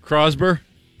 Crosby.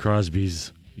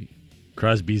 Crosby's.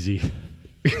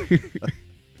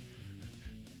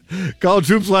 College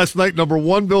hoops last night, number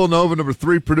 1 Villanova, number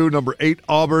 3 Purdue, number 8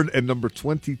 Auburn, and number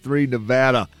 23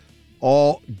 Nevada.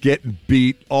 All getting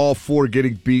beat, all 4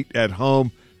 getting beat at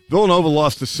home. Villanova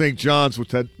lost to St. John's,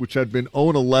 which had been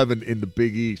 0-11 in the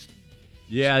Big East.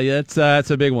 Yeah,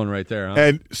 that's a big one right there. Huh?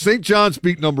 And St. John's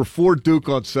beat number 4 Duke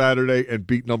on Saturday and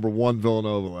beat number 1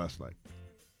 Villanova last night.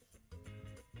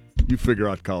 You figure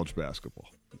out college basketball.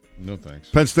 No thanks.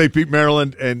 Penn State beat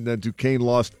Maryland, and Duquesne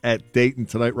lost at Dayton.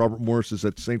 Tonight, Robert Morris is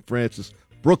at St. Francis,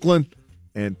 Brooklyn,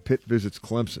 and Pitt visits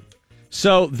Clemson.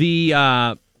 So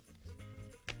the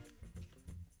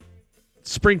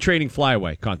spring training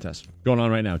flyaway contest going on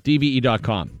right now,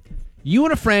 DVE.com. You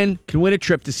and a friend can win a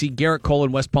trip to see Garrett Cole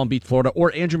in West Palm Beach, Florida,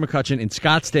 or Andrew McCutchen in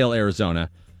Scottsdale,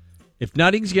 Arizona. If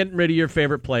Nutting's getting rid of your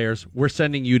favorite players, we're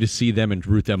sending you to see them and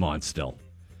root them on still.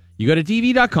 You go to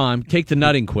DV.com, take the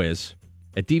Nutting quiz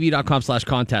at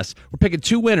DV.com/contest. We're picking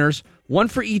 2 winners, 1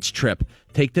 for each trip.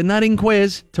 Take the Nutting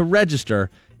quiz to register,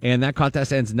 and that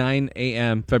contest ends 9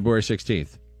 a.m. February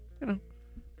 16th. You know,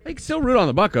 you can still root on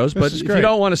the Buccos, but if you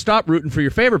don't want to stop rooting for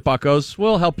your favorite Buccos,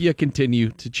 we'll help you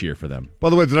continue to cheer for them. By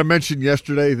the way, did I mention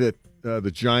yesterday that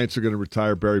the Giants are going to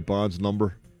retire Barry Bonds'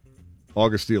 number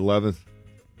August the 11th?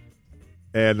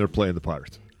 And they're playing the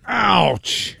Pirates.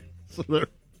 Ouch! So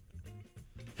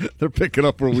they're picking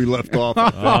up where we left off.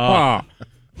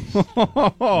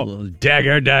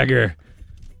 Dagger.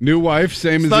 New wife,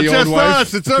 same It's as not the just old wife.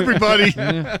 us, it's everybody.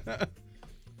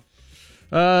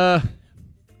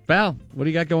 Val, what do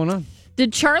you got going on?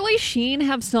 Did Charlie Sheen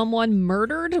have someone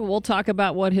murdered? We'll talk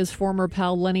about what his former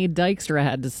pal Lenny Dykstra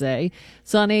had to say.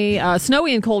 Snowy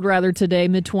and cold today,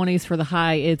 mid-20s for the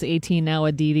high. It's 18 now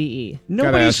at DVE.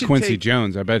 Gotta ask Quincy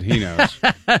Jones. I bet he knows.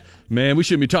 Man, we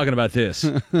shouldn't be talking about this.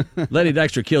 Lenny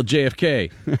Dykstra killed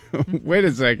JFK. Wait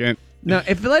a second. Now,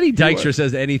 if Lenny Dykstra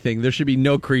says anything, there should be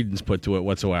no credence put to it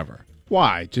whatsoever.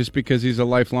 Why? Just because he's a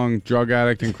lifelong drug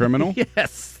addict and criminal?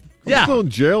 Yes. Yeah. Still in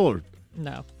jail or?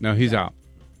 No, he's out.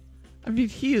 I mean,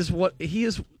 he has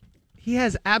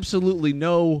absolutely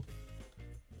no.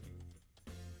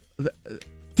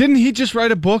 Didn't he just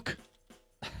write a book?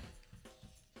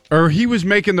 Or he was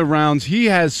making the rounds. He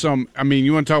has some. I mean,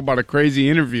 you want to talk about a crazy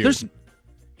interview?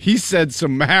 He said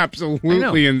some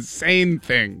absolutely insane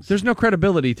things. There's no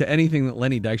credibility to anything that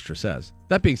Lenny Dykstra says.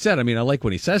 That being said, I mean, I like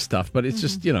when he says stuff, but it's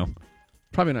just,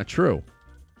 probably not true.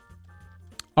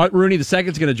 Art Rooney II is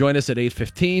going to join us at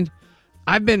 8:15.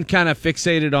 I've been kind of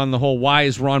fixated on the whole, why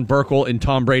is Ron Burkle in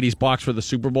Tom Brady's box for the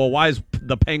Super Bowl? Why is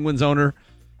the Penguins owner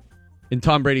in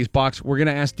Tom Brady's box? We're going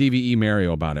to ask DVE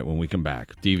Mario about it when we come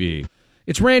back. DVE.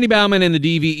 It's Randy Baumann in the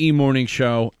DVE Morning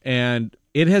Show, and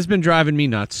it has been driving me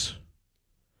nuts.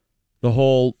 The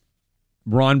whole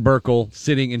Ron Burkle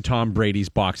sitting in Tom Brady's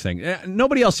box thing.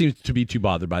 Nobody else seems to be too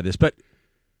bothered by this, but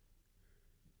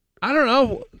I don't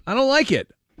know. I don't like it.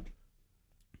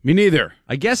 Me neither.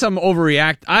 I guess I'm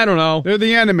overreact. I don't know. They're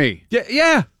the enemy.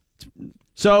 Yeah.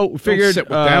 So we figured sit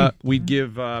with them. We'd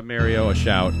give Mario a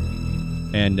shout.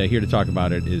 And here to talk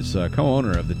about it is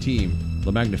co-owner of the team,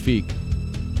 Le Magnifique,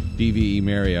 DVE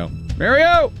Mario.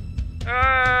 Mario!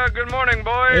 Good morning,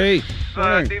 boys. Hey.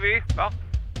 DV. Well,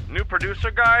 new producer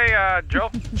guy,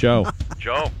 Joe. Joe.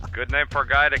 Joe. Good name for a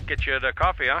guy to get you the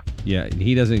coffee, huh? Yeah,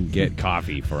 he doesn't get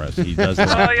coffee for us. He does.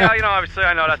 Well, yeah, obviously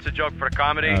I know that's a joke for the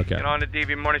comedy. Okay. On the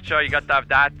DV Morning Show, you got to have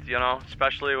that,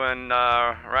 especially when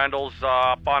Randall's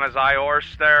up on his high horse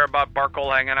there about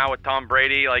Burkle hanging out with Tom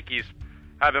Brady like he's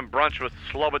having brunch with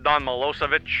Slobodan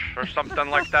Milosevic or something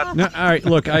like that. No, all right,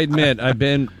 look, I admit I've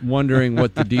been wondering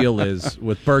what the deal is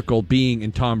with Burkle being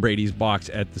in Tom Brady's box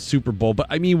at the Super Bowl. But,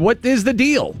 I mean, what is the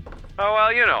deal? Oh,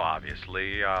 well,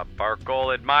 obviously,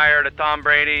 Burkle admired Tom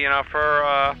Brady, for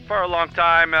a long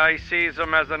time. He sees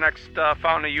him as the next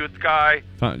Fountain of Youth guy.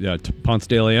 Ponce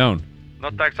de Leon. No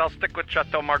thanks, I'll stick with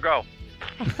Chateau Margaux.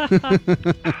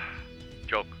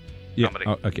 Joke. Yeah.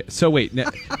 Oh, okay. So wait,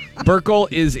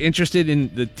 Burkle is interested in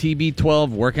the TB12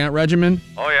 workout regimen?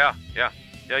 Oh yeah.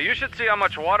 You should see how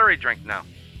much water he drinks now.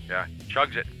 Yeah,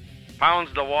 chugs it,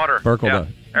 pounds the water. Burkle, yeah.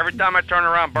 Every time I turn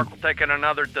around, Burkle taking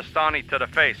another Dasani to the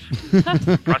face.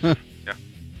 Impressive. Yeah.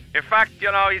 In fact,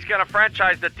 he's gonna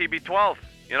franchise the TB12.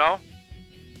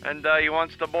 And he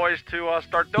wants the boys to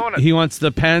start doing it. He wants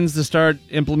the Pens to start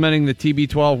implementing the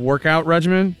TB12 workout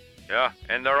regimen? Yeah,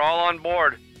 and they're all on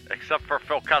board, except for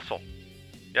Phil Kessel.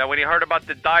 Yeah, when he heard about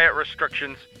the diet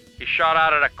restrictions, he shot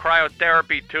out of the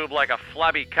cryotherapy tube like a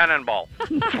flabby cannonball.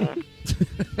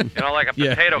 Like a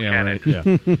potato cannon. Right,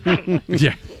 yeah.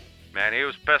 Yeah. Man, he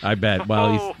was pissed. I bet.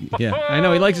 Well, I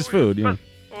know he likes his food. Yeah.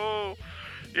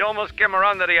 He almost came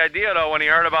around to the idea, though, when he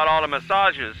heard about all the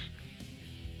massages.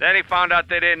 Then he found out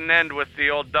they didn't end with the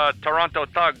old Toronto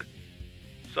Tug.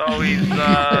 So he's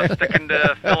sticking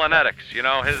to Philanetics,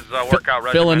 his workout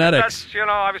regimen. Philanetics. That's,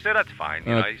 obviously that's fine.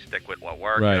 You stick with what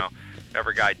works, right.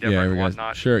 Every guy different and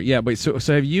whatnot. Sure, yeah. But so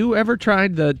have you ever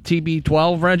tried the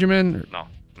TB12 regimen? No,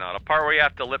 the part where you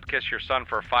have to lip kiss your son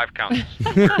for 5 counts.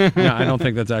 No, I don't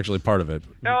think that's actually part of it.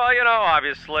 No,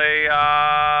 obviously,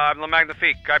 I'm Le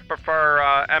Magnifique. I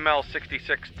prefer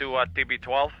ML66 to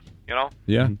TB12,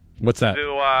 Yeah? What's that?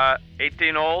 Do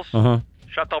 18 holes,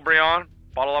 Chateaubriand,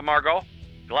 bottle of Margaux,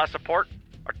 glass of port,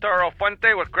 Arturo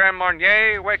Fuente with Grand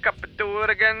Marnier, wake up and do it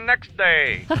again next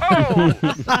day. Oh!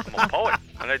 I'm a poet,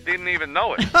 and I didn't even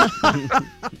know it.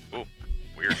 Ooh,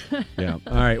 weird. Yeah.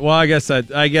 All right. Well, I guess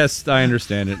I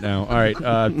understand it now. All right.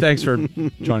 Thanks for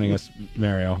joining us,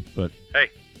 Mario. But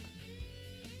hey,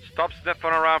 stop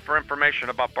sniffing around for information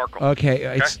about Burkle.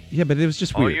 Okay? But it was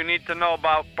just weird. All you need to know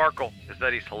about Burkle is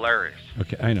that he's hilarious.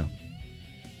 Okay, I know.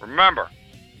 Remember,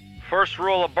 first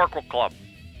rule of Burkle Club.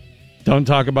 Don't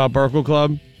talk about Burkle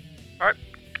Club? All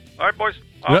right, boys.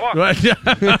 Okay,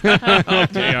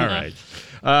 all right.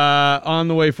 On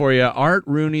the way for you, Art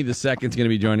Rooney II is going to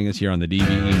be joining us here on the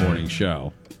DVE Morning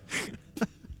Show.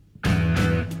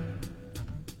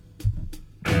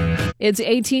 It's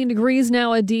 18 degrees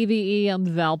now at DVE. I'm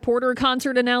Val Porter.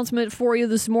 Concert announcement for you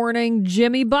this morning.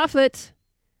 Jimmy Buffett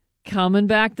coming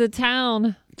back to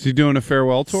town. Is he doing a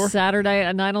farewell tour? Saturday,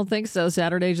 and I don't think so.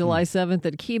 Saturday, July 7th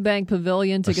at KeyBank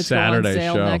Pavilion. Tickets go on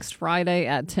sale next Friday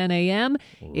at 10 a.m.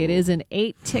 It is an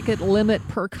 8-ticket limit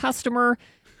per customer.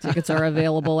 Tickets are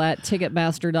available at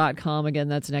Ticketmaster.com. Again,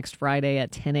 that's next Friday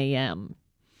at 10 a.m.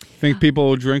 Think people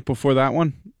will drink before that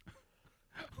one?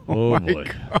 Oh boy.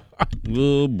 God.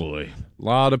 Oh, boy. A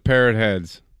lot of parrot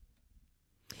heads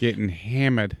getting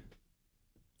hammered.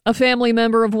 A family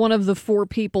member of one of the 4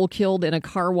 people killed in a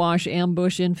car wash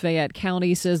ambush in Fayette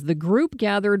County says the group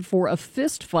gathered for a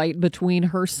fist fight between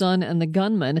her son and the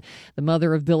gunman. The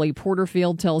mother of Billy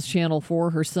Porterfield tells Channel 4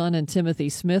 her son and Timothy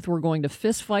Smith were going to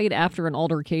fist fight after an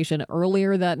altercation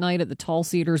earlier that night at the Tall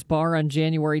Cedars Bar on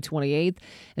January 28th.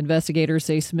 Investigators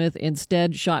say Smith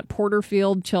instead shot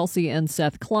Porterfield, Chelsea and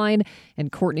Seth Klein,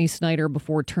 and Courtney Snyder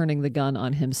before turning the gun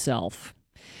on himself.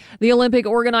 The Olympic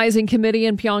Organizing Committee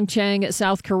in Pyeongchang,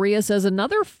 South Korea, says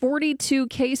another 42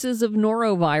 cases of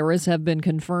norovirus have been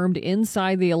confirmed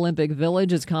inside the Olympic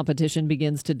Village as competition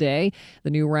begins today. The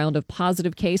new round of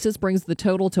positive cases brings the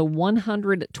total to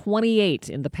 128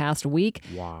 in the past week.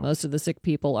 Wow. Most of the sick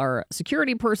people are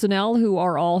security personnel who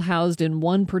are all housed in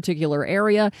one particular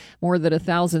area. More than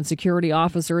 1,000 security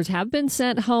officers have been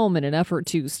sent home in an effort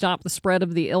to stop the spread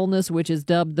of the illness, which is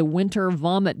dubbed the winter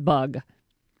vomit bug.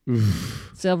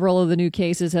 Several of the new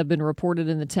cases have been reported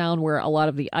in the town where a lot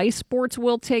of the ice sports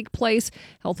will take place.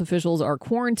 Health officials are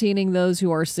quarantining those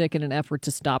who are sick in an effort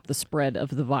to stop the spread of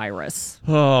the virus.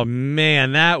 Oh,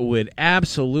 man, that would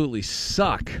absolutely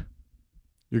suck.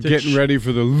 You're getting ready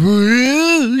for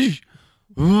the...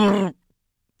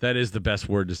 That is the best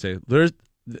word to say. The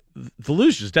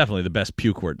luge is definitely the best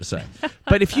puke word to say.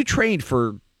 But if you trained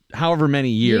for however many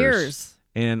years.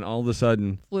 And all of a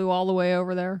sudden... Flew all the way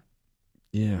over there.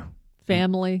 Yeah.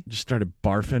 Family. Just started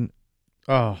barfing.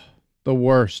 Oh, the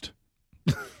worst.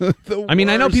 I mean,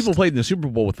 I know people played in the Super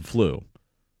Bowl with the flu.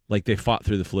 Like, they fought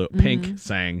through the flu. Mm-hmm. Pink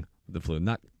sang the flu.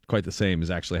 Not quite the same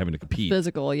as actually having to compete.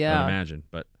 Physical, yeah. I imagine.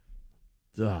 But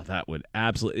that would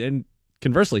absolutely... And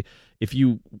conversely, if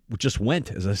you just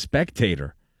went as a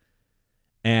spectator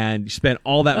and you spent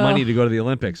all that money to go to the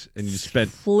Olympics, and you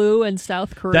flew in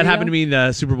South Korea. That happened to me in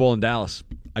the Super Bowl in Dallas.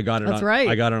 I got it. That's right.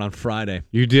 I got it on Friday.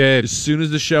 You did. As soon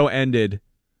as the show ended,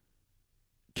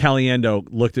 Caliendo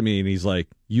looked at me and he's like,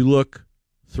 "You look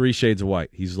 3 shades of white."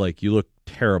 He's like, "You look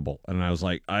terrible." And I was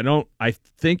like, I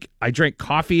think I drank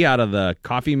coffee out of the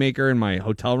coffee maker in my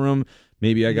hotel room.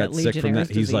 Maybe I got sick from that.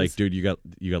 Disease. He's like, "Dude, you got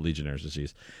Legionnaire's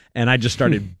disease." And I just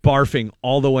started barfing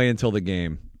all the way until the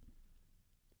game.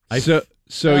 You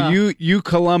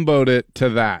Columboed it to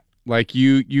that. Like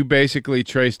you basically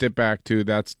traced it back to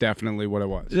that's definitely what it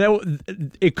was.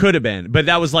 It could have been, but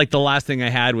that was like the last thing I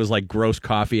had was like gross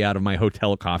coffee out of my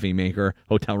hotel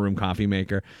room coffee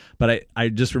maker. But I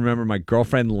just remember my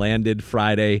girlfriend landed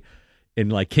Friday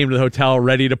and like came to the hotel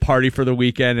ready to party for the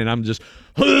weekend, and I'm just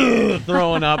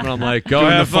throwing up, and I'm like, go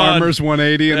doing have the fun. farmer's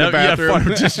 180 in the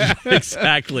bathroom.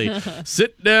 Exactly.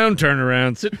 Sit down, turn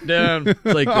around, sit down. It's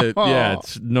like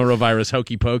it's norovirus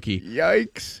hokey pokey.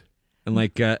 Yikes. And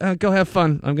like, go have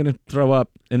fun. I'm going to throw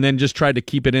up. And then just tried to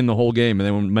keep it in the whole game. And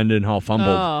then when Mendenhall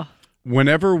fumbled. Oh.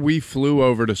 Whenever we flew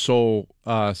over to Seoul,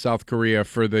 South Korea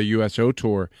for the USO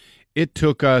tour, it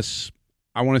took us,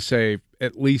 I want to say,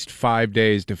 at least 5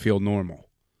 days to feel normal.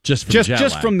 Just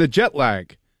from the jet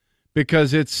lag.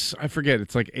 Because it's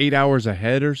like 8 hours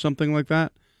ahead or something like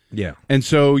that. Yeah. And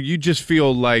so you just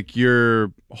feel like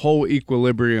your whole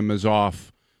equilibrium is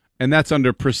off. And that's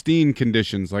under pristine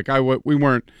conditions. Like we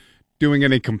weren't doing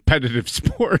any competitive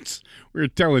sports. We were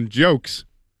telling jokes.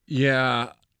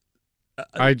 Yeah.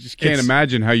 I just can't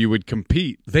imagine how you would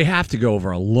compete. They have to go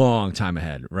over a long time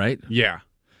ahead, right? Yeah.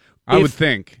 I would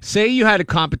think. Say you had a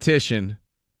competition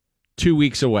 2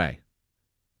 weeks away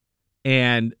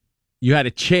and you had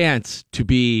a chance to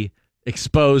be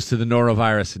exposed to the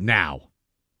norovirus now.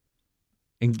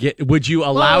 And would you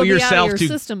allow yourself to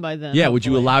system by then? Yeah, would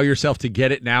you allow yourself to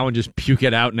get it now and just puke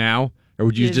it out now? Or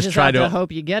would you just try have to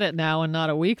hope you get it now and not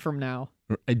a week from now?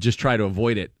 Just try to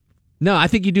avoid it. No, I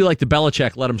think you do like the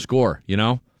Belichick, let him score,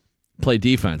 play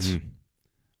defense.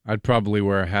 I'd probably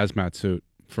wear a hazmat suit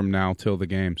from now till the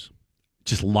games.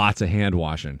 Just lots of hand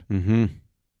washing. Mm-hmm.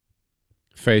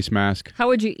 Face mask. How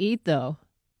would you eat, though?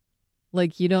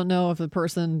 Like, you don't know if the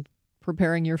person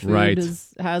preparing your food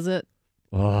has it.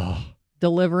 Oh.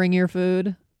 Delivering your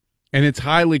food. And it's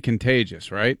highly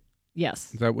contagious, right?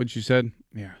 Yes. Is that what you said?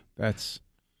 Yeah, it's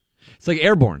like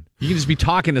airborne. You can just be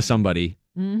talking to somebody.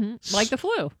 Mm-hmm. Like the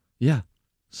flu. Yeah.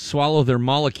 Swallow their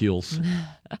molecules.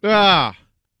 When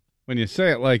you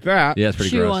say it like that. Yeah, it's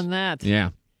pretty gross. Chew on that.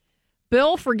 Yeah.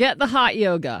 Bill, forget the hot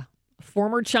yoga.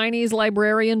 Former Chinese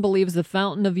librarian believes the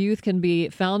fountain of youth can be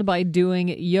found by doing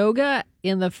yoga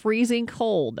in the freezing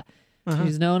cold.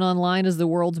 She's known online as the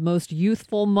world's most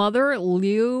youthful mother.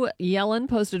 Liu Yellen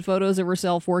posted photos of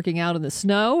herself working out in the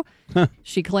snow.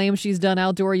 She claims she's done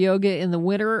outdoor yoga in the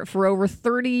winter for over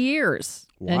 30 years.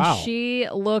 Wow. And she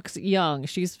looks young.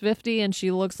 She's 50 and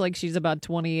she looks like she's about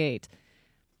 28.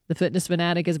 The fitness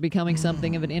fanatic is becoming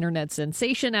something of an internet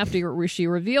sensation after she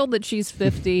revealed that she's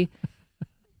 50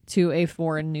 to a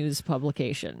foreign news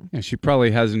publication. Yeah, she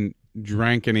probably hasn't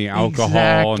drank any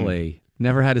alcohol. Exactly.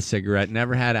 Never had a cigarette,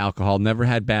 never had alcohol, never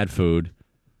had bad food.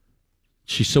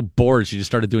 She's so bored, she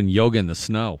just started doing yoga in the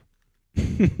snow.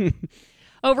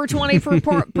 Over 20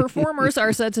 performers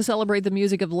are set to celebrate the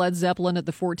music of Led Zeppelin at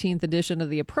the 14th edition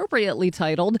of the appropriately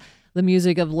titled The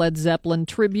Music of Led Zeppelin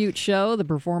Tribute Show. The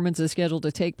performance is scheduled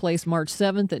to take place March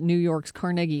 7th at New York's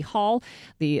Carnegie Hall.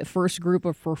 The first group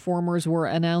of performers were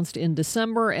announced in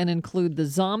December and include the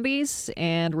Zombies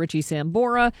and Richie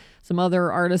Sambora. Some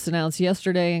other artists announced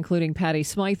yesterday, including Patti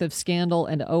Smythe of Scandal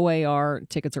and OAR.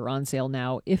 Tickets are on sale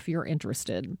now if you're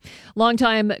interested.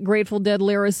 Longtime Grateful Dead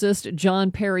lyricist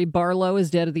John Perry Barlow is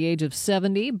dead at the age of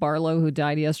 70. Barlow, who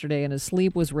died yesterday in his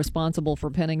sleep, was responsible for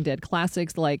penning Dead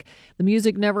classics like The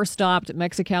Music Never Stopped,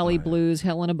 Mexicali Blues,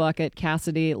 Hell in a Bucket,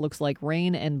 Cassidy, It Looks Like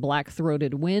Rain, and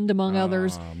Black-Throated Wind, among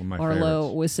others.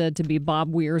 Barlow was said to be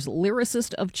Bob Weir's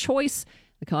lyricist of choice.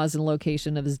 The cause and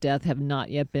location of his death have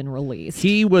not yet been released.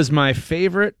 He was my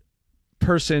favorite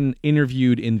person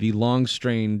interviewed in the Long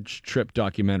Strange Trip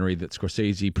documentary that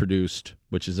Scorsese produced,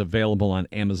 which is available on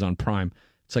Amazon Prime.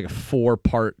 It's like a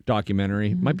 4-part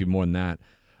documentary. It might be more than that.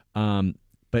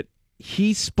 But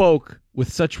he spoke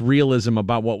with such realism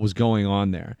about what was going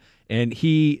on there. And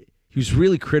he was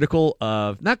really critical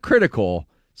of, not critical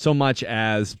so much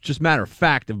as just matter of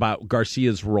fact about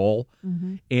Garcia's role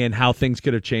and how things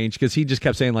could have changed. Because he just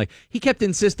kept saying, like, he kept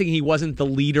insisting he wasn't the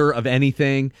leader of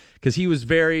anything because he was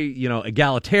very,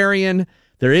 egalitarian.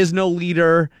 There is no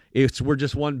leader. We're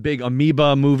just one big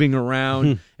amoeba moving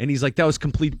around. And he's like, that was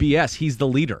complete BS. He's the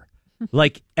leader.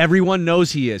 Like, everyone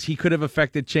knows he is. He could have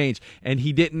affected change. And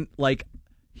he didn't, like,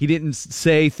 He didn't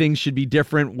say things should be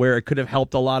different where it could have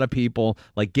helped a lot of people,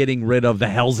 like getting rid of the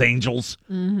Hells Angels.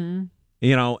 Mm-hmm.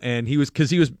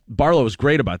 And Barlow was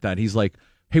great about that. He's like,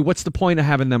 hey, what's the point of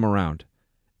having them around?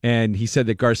 And he said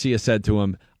that Garcia said to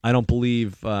him, I don't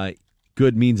believe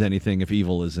good means anything if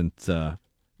evil isn't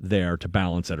there to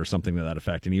balance it or something to that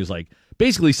effect. And he was like,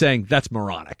 basically saying that's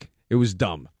moronic. It was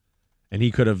dumb. And he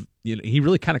could have, he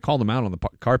really kind of called him out on the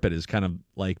carpet as kind of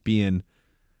like being,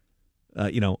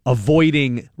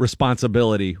 avoiding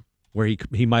responsibility where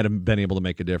he might have been able to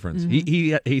make a difference.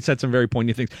 Mm-hmm. He said some very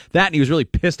poignant things. That, and he was really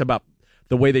pissed about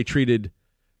the way they treated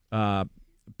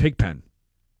Pigpen.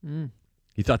 Mm.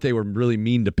 He thought they were really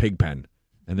mean to Pigpen,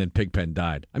 and then Pigpen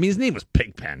died. I mean, his name was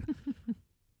Pigpen.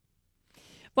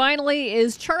 Finally,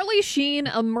 is Charlie Sheen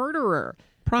a murderer?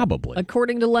 Probably.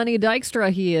 According to Lenny Dykstra,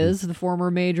 he is, the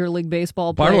former Major League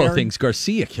Baseball player. Barlow thinks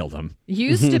Garcia killed him.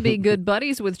 Used to be good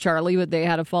buddies with Charlie, but they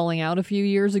had a falling out a few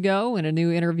years ago. In a new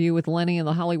interview with Lenny in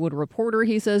The Hollywood Reporter,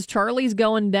 he says Charlie's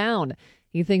going down.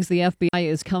 He thinks the FBI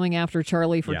is coming after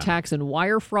Charlie for tax and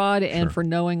wire fraud and for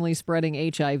knowingly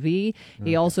spreading HIV.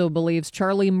 He also believes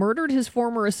Charlie murdered his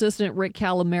former assistant, Rick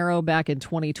Calamero, back in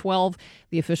 2012.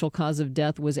 The official cause of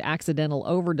death was accidental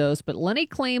overdose, but Lenny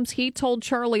claims he told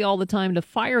Charlie all the time to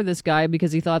fire this guy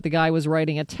because he thought the guy was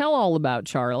writing a tell-all about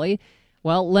Charlie.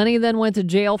 Well, Lenny then went to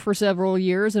jail for several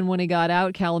years, and when he got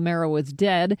out, Calamero was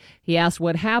dead. He asked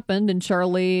what happened, and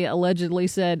Charlie allegedly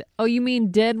said, "Oh, you mean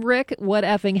dead, Rick? What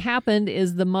effing happened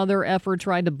is the mother effer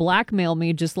tried to blackmail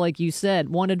me, just like you said.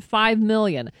 Wanted $5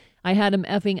 million. I had him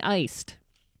effing iced."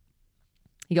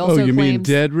 He also mean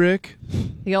dead, Rick?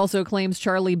 He also claims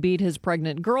Charlie beat his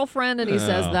pregnant girlfriend, and he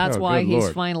says that's why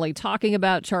he's finally talking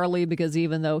about Charlie, because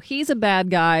even though he's a bad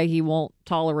guy, he won't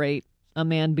tolerate a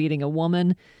man beating a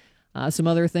woman. Some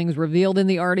other things revealed in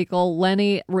the article.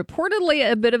 Lenny, reportedly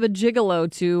a bit of a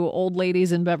gigolo to old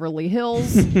ladies in Beverly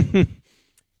Hills.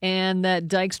 And that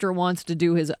Dykstra wants to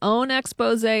do his own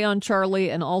expose on Charlie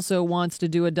and also wants to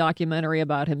do a documentary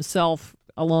about himself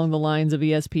along the lines of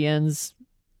ESPN's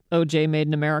OJ Made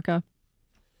in America,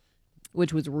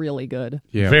 which was really good.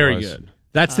 Yeah, very good.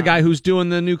 That's the guy who's doing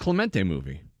the new Clemente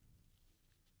movie.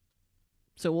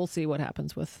 So we'll see what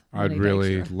happens with Lenny I'd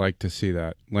really Dykstra. like to see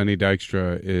that. Lenny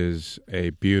Dykstra is a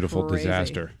beautiful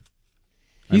disaster.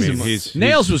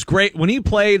 Nails was great. When he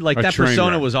played, like that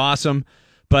persona was awesome,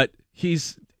 but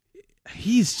he's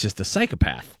just a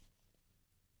psychopath.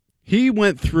 He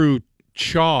went through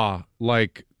Chaw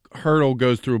like Hurdle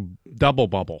goes through Double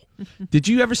Bubble. Did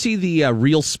you ever see the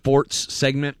Real Sports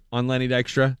segment on Lenny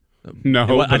Dykstra?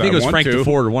 No, I think it was Frank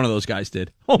DeFord or one of those guys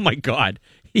did. Oh, my God.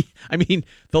 The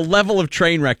level of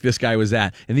train wreck this guy was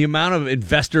at and the amount of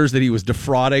investors that he was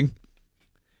defrauding.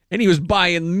 And he was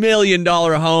buying $1 million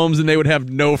homes and they would have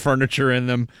no furniture in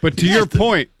them. But to your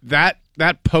point, that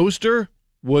poster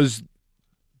was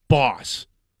boss.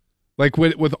 Like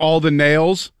with all the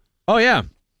nails. Oh, yeah.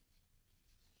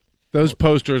 Those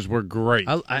posters were great.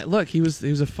 Look, he was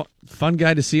a fun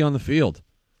guy to see on the field.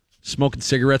 Smoking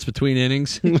cigarettes between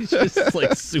innings. He's just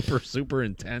like super, super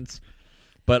intense.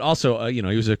 But also, he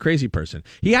was a crazy person.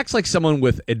 He acts like someone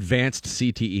with advanced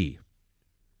CTE.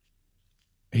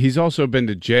 He's also been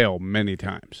to jail many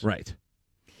times. Right.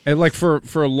 And like for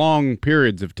long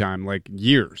periods of time, like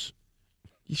years.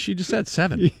 She just said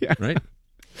 7, right?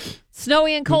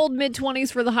 Snowy and cold,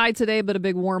 mid-20s for the high today, but a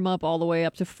big warm-up all the way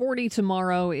up to 40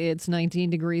 tomorrow. It's 19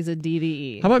 degrees at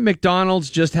DVE. How about McDonald's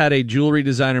just had a jewelry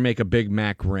designer make a Big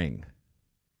Mac ring?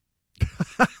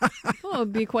 Oh,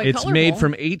 it'd be quite It's colorful. made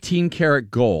from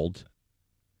 18-karat gold.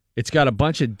 It's got a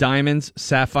bunch of diamonds,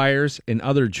 sapphires, and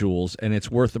other jewels, and it's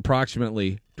worth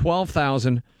approximately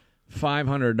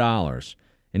 $12,500.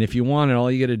 And if you want it,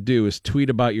 all you got to do is tweet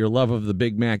about your love of the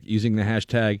Big Mac using the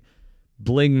hashtag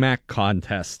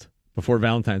BlingMacContest before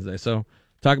Valentine's Day. So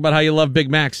talk about how you love Big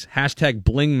Macs, hashtag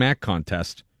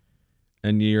BlingMacContest,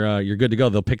 and you're good to go.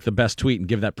 They'll pick the best tweet and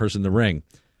give that person the ring.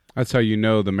 That's how you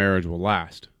know the marriage will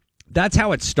last. That's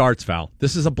how it starts, Val.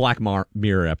 This is a Black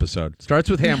Mirror episode. It starts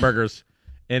with hamburgers,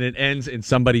 and it ends in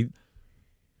somebody.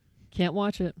 Can't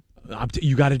watch it.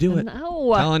 You got to do it.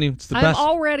 No. I'm telling you, it's the I'm best.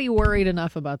 already worried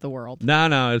enough about the world.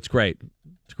 No, it's great.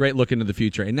 It's a great look into the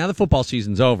future. And now the football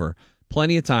season's over.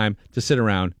 Plenty of time to sit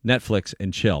around, Netflix,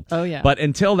 and chill. Oh, yeah. But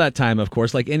until that time, of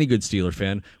course, like any good Steeler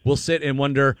fan, we'll sit and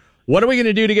wonder, what are we going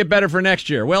to do to get better for next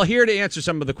year? Well, here to answer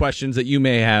some of the questions that you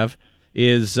may have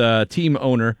is team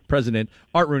owner, President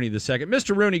Art Rooney II.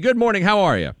 Mr. Rooney, good morning. How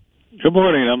are you? Good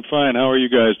morning. I'm fine. How are you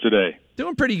guys today?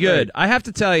 Doing pretty good. I have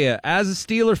to tell you, as a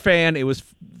Steeler fan, it was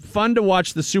fun to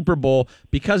watch the Super Bowl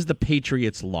because the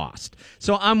Patriots lost.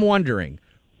 So I'm wondering,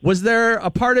 was there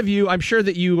a part of you, I'm sure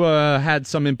that you had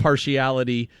some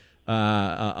impartiality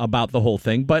about the whole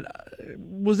thing. But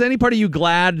was any part of you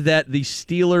glad that the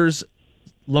Steelers'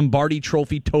 Lombardi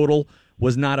Trophy total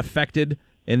was not affected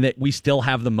and that we still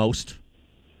have the most?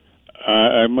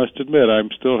 I must admit, I'm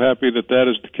still happy that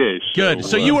is the case. Good.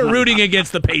 So you were rooting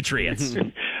against the Patriots.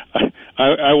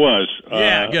 I was.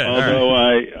 Yeah, good. Although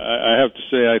I have to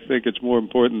say, I think it's more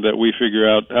important that we figure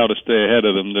out how to stay ahead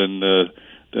of them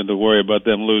than to worry about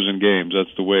them losing games.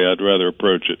 That's the way I'd rather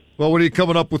approach it. Well, what are you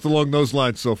coming up with along those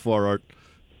lines so far, Art?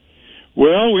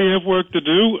 Well, we have work to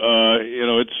do.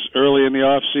 It's early in the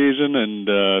off season, and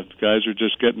guys are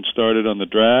just getting started on the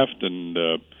draft,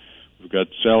 and we've got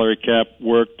salary cap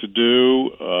work to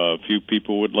do. A few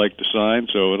people would like to sign,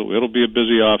 so it'll be a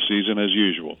busy off season as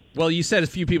usual. Well, you said a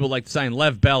few people like to sign.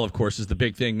 Lev Bell, of course, is the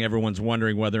big thing. Everyone's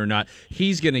wondering whether or not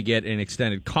he's going to get an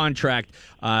extended contract.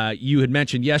 You had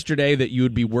mentioned yesterday that you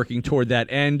would be working toward that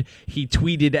end. He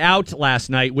tweeted out last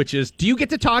night, which is, do you get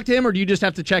to talk to him, or do you just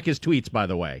have to check his tweets, by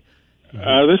the way?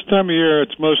 This time of year,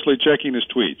 it's mostly checking his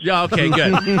tweets. Yeah, okay,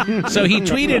 good. So he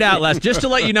tweeted out just to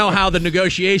let you know how the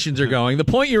negotiations are going. The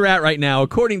point you're at right now,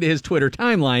 according to his Twitter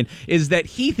timeline, is that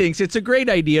he thinks it's a great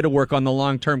idea to work on the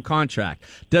long-term contract.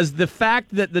 Does the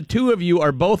fact that the two of you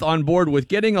are both on board with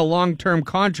getting a long-term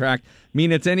contract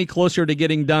mean it's any closer to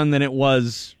getting done than it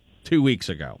was 2 weeks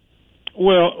ago?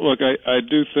 Well, look, I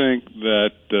do think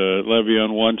that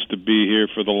Le'Veon wants to be here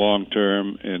for the long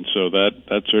term, and so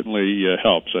that certainly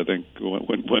helps. I think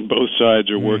when both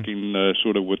sides are working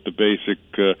sort of with the basic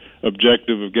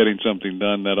objective of getting something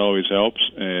done, that always helps.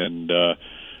 And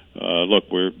look,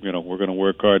 we're going to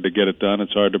work hard to get it done.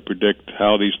 It's hard to predict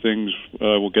how these things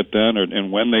will get done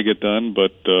and when they get done,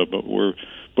 but we're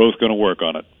both going to work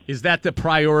on it. Is that the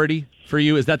priority for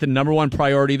you? Is that the number one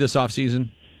priority this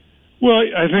offseason? Well,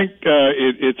 I think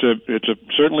it's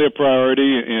certainly a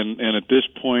priority, and at this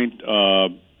point,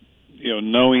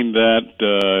 knowing that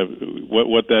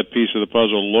what that piece of the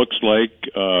puzzle looks like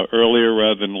earlier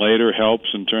rather than later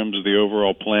helps in terms of the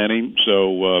overall planning.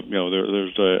 So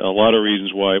there's a lot of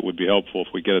reasons why it would be helpful if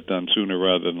we get it done sooner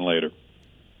rather than later.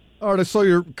 All right, I saw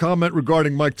your comment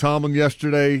regarding Mike Tomlin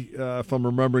yesterday. If I'm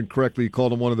remembering correctly, you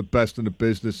called him one of the best in the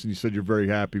business, and you said you're very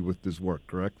happy with his work,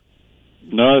 correct?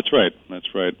 No, that's right.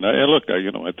 That's right. And look, I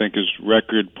think his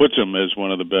record puts him as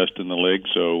one of the best in the league.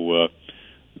 So,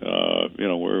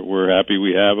 we're happy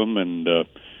we have him. And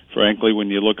frankly, when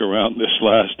you look around this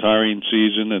last hiring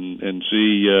season and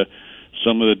see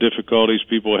some of the difficulties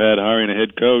people had hiring a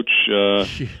head coach,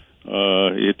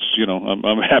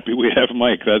 I'm happy we have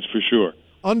Mike. That's for sure.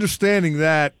 Understanding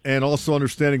that, and also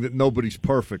understanding that nobody's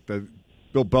perfect.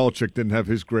 Bill Belichick didn't have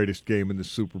his greatest game in the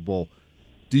Super Bowl.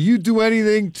 Do you do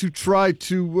anything to try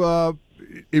to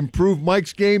improve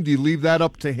Mike's game? Do you leave that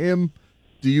up to him?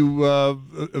 Do you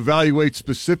evaluate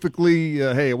specifically,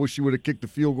 hey, I wish you would have kicked the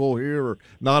field goal here or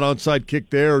not onside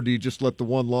kick there, or do you just let the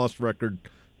one-loss record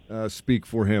speak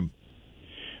for him?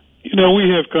 We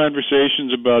have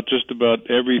conversations about just about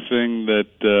everything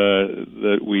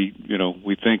that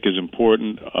we think is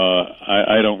important.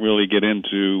 I don't really get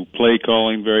into play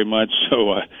calling very much,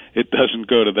 so it doesn't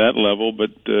go to that level. But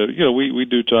we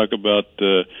do talk about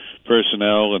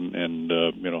personnel and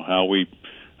how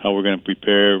we're going to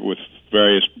prepare with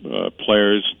various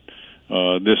players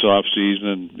this off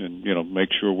season, and make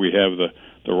sure we have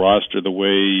the roster the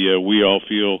way we all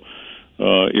feel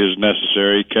is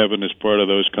necessary. Kevin is part of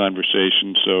those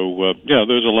conversations. So,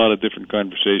 there's a lot of different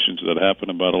conversations that happen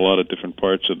about a lot of different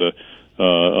parts of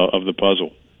the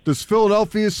puzzle. Does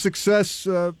Philadelphia's success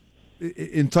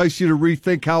entice you to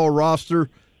rethink how a roster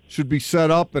should be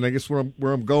set up? And I guess where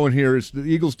I'm going here is the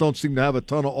Eagles don't seem to have a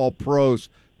ton of all-pros,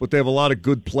 but they have a lot of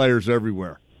good players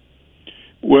everywhere.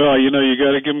 Well, you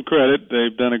got to give them credit.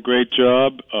 They've done a great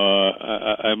job.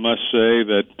 I must say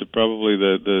that probably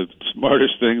the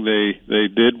smartest thing they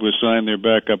did was sign their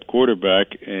backup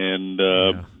quarterback, and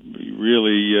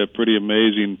really pretty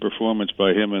amazing performance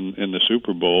by him in the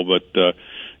Super Bowl. But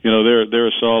they're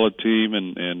a solid team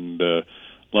and a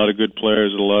lot of good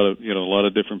players, a lot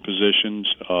of different positions.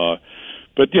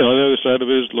 But the other side of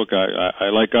it is, look, I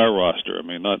like our roster. I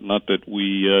mean, not that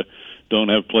we don't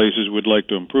have places we'd like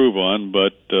to improve on,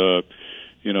 but I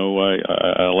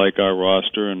like our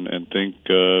roster and think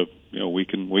we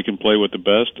can play with the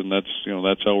best, and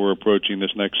that's how we're approaching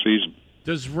this next season.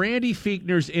 Does Randy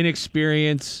Fichtner's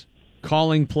inexperience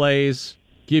calling plays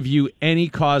give you any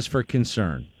cause for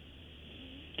concern?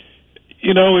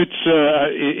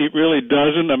 It really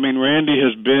doesn't. I mean, Randy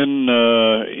has been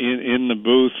in the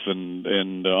booth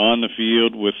and on the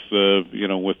field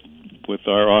with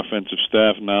our offensive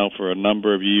staff now now for a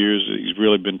number of years. He's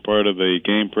really been part of the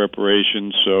game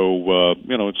preparation. So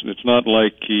it's not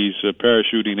like he's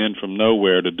parachuting in from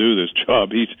nowhere to do this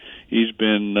job. He's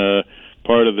been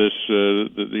part of this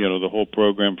the whole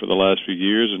program for the last few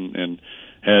years, and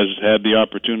has had the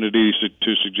opportunity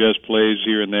to suggest plays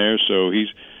here and there. So he's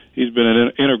been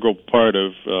an integral part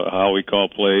of how we call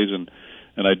plays, and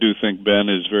I do think Ben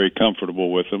is very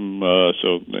comfortable with him.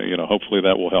 So hopefully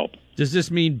that will help. Does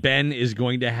this mean Ben is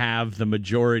going to have the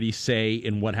majority say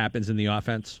in what happens in the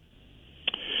offense?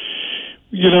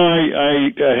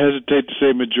 I hesitate to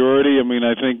say majority. I mean,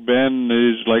 I think Ben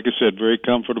is, like I said, very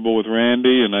comfortable with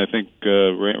Randy, and I think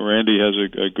Randy has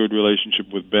a good relationship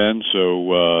with Ben.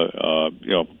 So,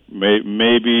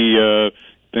 maybe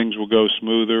things will go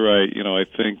smoother. I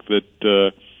think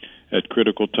that at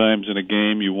critical times in a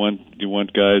game, you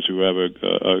want guys who have a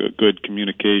good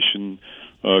communication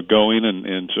going,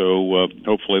 and so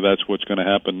hopefully that's what's going to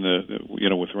happen.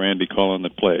 With Randy calling the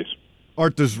plays.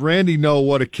 Art, does Randy know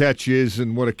what a catch is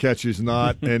and what a catch is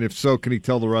not? And if so, can he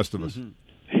tell the rest of us?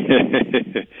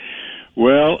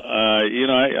 Well,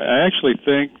 I actually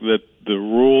think that the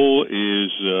rule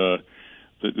is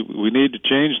that we need to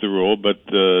change the rule, but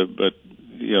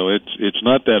it's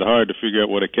not that hard to figure out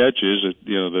what a catch is.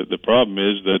 The problem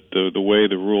is that the way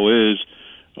the rule is,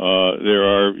 there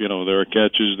are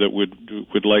catches that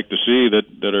would like to see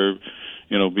that are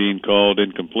being called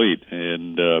incomplete,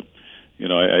 and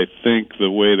I think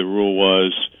the way the rule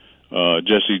was,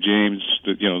 Jesse James,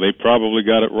 they probably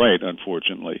got it right,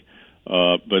 unfortunately.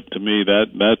 But to me,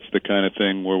 that's the kind of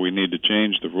thing where we need to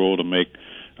change the rule to make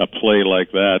a play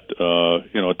like that,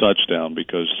 a touchdown.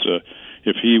 Because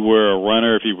if he were a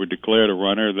runner, if he were declared a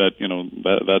runner,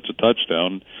 that's a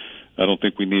touchdown. I don't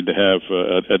think we need to have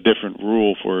a different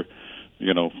rule for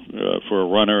a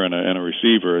runner and a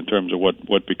receiver in terms of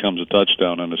what becomes a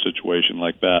touchdown in a situation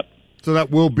like that. So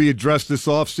that will be addressed this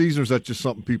offseason, or is that just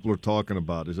something people are talking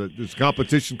about? Is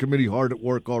competition committee hard at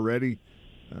work already?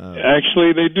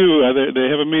 Actually, they do. They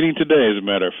have a meeting today, as a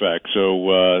matter of fact. So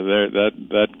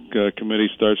that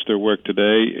committee starts their work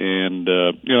today, and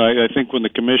I think when the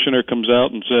commissioner comes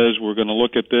out and says we're going to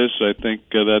look at this, I think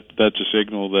that's a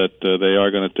signal that they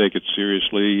are going to take it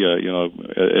seriously.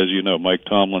 As you know, Mike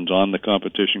Tomlin's on the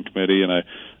competition committee, and I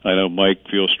know Mike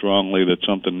feels strongly that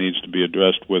something needs to be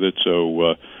addressed with it.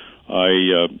 So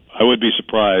I would be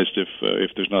surprised if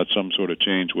there's not some sort of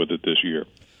change with it this year.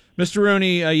 Mr.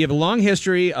 Rooney, you have a long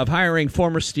history of hiring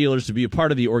former Steelers to be a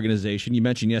part of the organization. You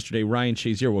mentioned yesterday Ryan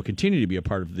Shazier will continue to be a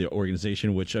part of the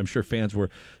organization, which I'm sure fans were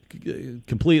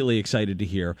completely excited to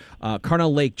hear.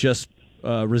 Carnell Lake just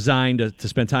resigned to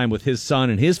spend time with his son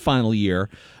in his final year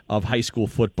of high school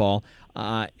football.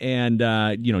 And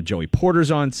Joey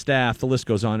Porter's on staff. The list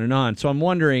goes on and on. So I'm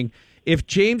wondering if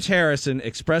James Harrison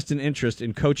expressed an interest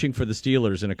in coaching for the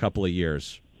Steelers in a couple of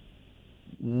years,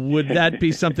 would that be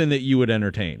something that you would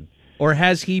entertain? Or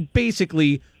has he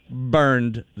basically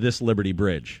burned this Liberty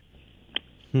Bridge?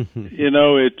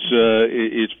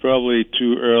 It's probably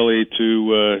too early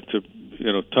to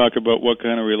talk about what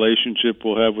kind of relationship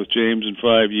we'll have with James in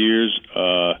 5 years.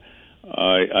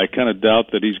 I kind of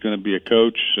doubt that he's going to be a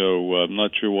coach, so I'm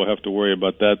not sure we'll have to worry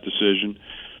about that decision.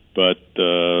 But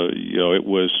it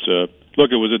was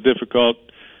a difficult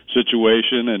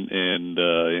situation, and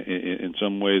in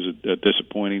some ways a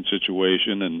disappointing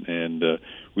situation, and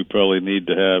we probably need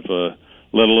to have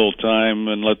let a little time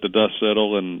and let the dust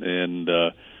settle, and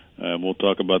we'll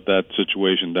talk about that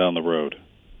situation down the road.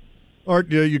 Art,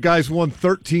 you guys won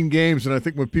 13 games, and I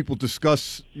think when people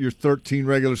discuss your 13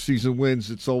 regular season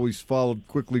wins, it's always followed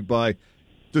quickly by,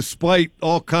 despite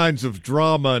all kinds of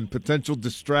drama and potential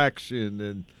distraction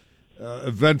and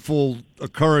eventful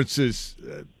occurrences.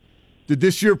 Did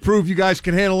this year prove you guys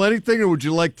can handle anything, or would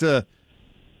you like to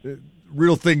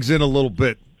reel things in a little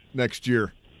bit next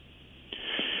year?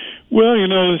 Well,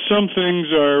 some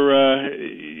things are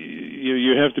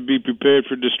you have to be prepared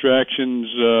for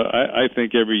distractions. I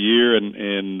think every year,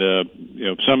 and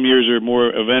some years are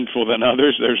more eventful than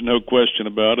others. There's no question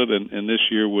about it, and this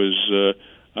year was,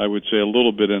 I would say, a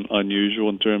little bit unusual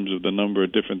in terms of the number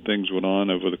of different things went on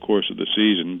over the course of the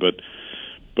season,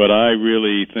 But I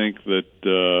really think that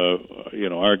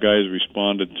our guys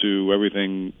responded to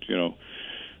everything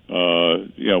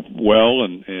well,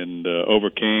 and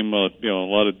overcame a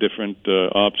lot of different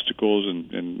obstacles,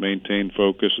 and maintained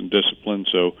focus and discipline.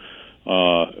 So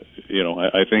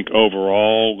I think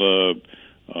overall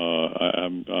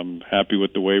I'm happy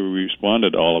with the way we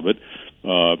responded to all of it.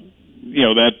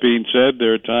 That being said,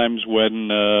 there are times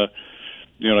when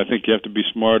I think you have to be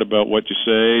smart about what you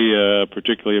say,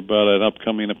 particularly about an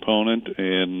upcoming opponent.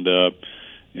 And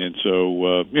And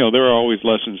so, there are always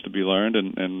lessons to be learned,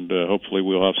 and hopefully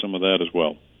we'll have some of that as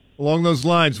well. Along those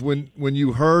lines, when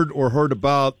you heard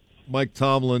about Mike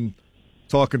Tomlin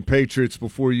talking Patriots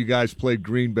before you guys played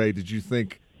Green Bay, did you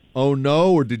think, oh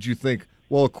no, or did you think,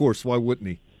 well, of course, why wouldn't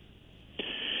he?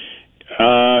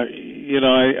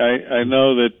 I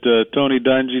know that Tony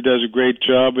Dungy does a great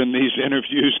job in these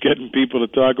interviews getting people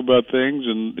to talk about things,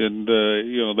 and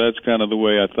that's kind of the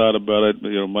way I thought about it.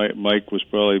 Mike was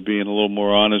probably being a little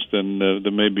more honest than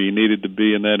maybe he needed to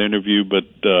be in that interview, but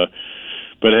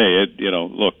hey,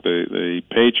 look, the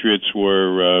Patriots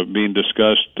were being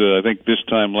discussed. I think this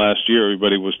time last year,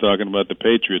 everybody was talking about the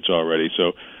Patriots already.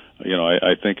 So,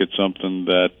 I think it's something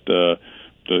that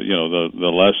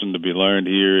the lesson to be learned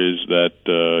here is that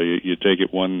you take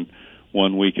it one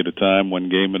week at a time, one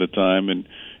game at a time, and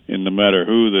no matter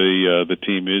who the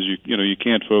team is, you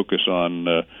can't focus on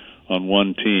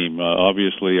one team.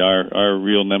 Obviously, our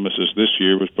real nemesis this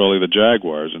year was probably the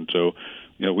Jaguars, and so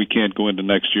we can't go into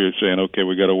next year saying, okay,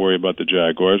 we got to worry about the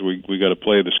Jaguars. We got to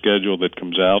play the schedule that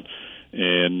comes out,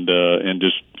 and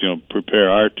just prepare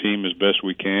our team as best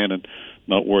we can, and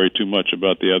not worry too much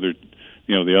about the other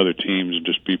teams, and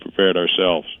just be prepared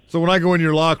ourselves. So when I go in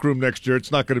your locker room next year,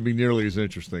 it's not going to be nearly as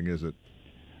interesting, is it?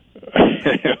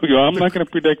 I'm not going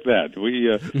to predict that.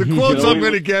 The quotes I'm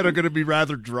going to get are going to be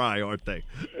rather dry, aren't they?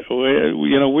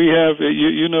 We have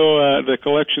the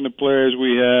collection of players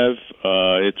we have.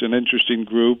 It's an interesting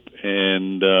group,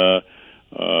 and they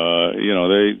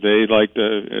like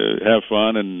to have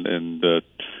fun and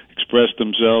express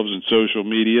themselves in social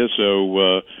media.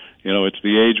 So it's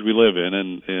the age we live in,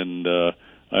 and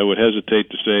I would hesitate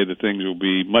to say that things will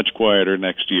be much quieter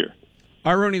next year.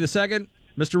 Art Rooney II.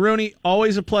 Mr. Rooney,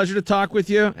 always a pleasure to talk with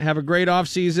you. Have a great off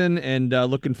season, and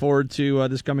looking forward to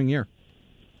this coming year.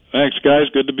 Thanks, guys.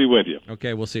 Good to be with you.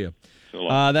 Okay, we'll see you. So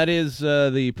that is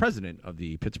the president of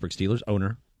the Pittsburgh Steelers,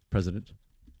 president,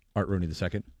 Art Rooney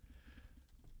II.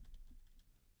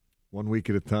 1 week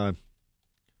at a time.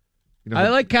 I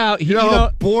like how how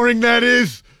boring that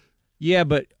is. Yeah,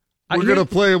 but we're going to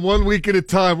play 1 week at a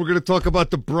time. We're going to talk about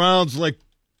the Browns like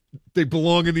they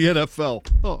belong in the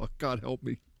NFL. Oh, God help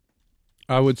me.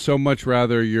 I would so much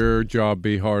rather your job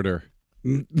be harder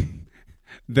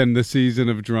than the season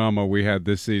of drama we had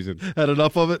this season. Had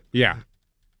enough of it? Yeah.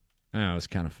 Oh, it was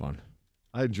kind of fun.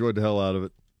 I enjoyed the hell out of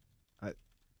it.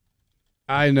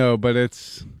 I know, but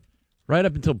it's... Right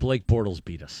up until Blake Bortles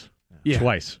beat us. Yeah.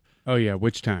 Twice. Oh, yeah.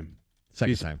 Which time?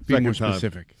 Second time. Be more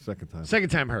specific. Second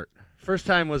time hurt. First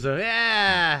time was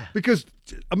Because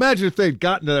imagine if they'd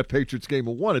gotten to that Patriots game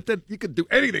and won it, then you could do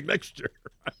anything next year.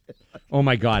 Oh,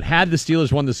 my God. Had the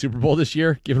Steelers won the Super Bowl this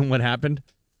year, given what happened,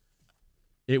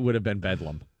 it would have been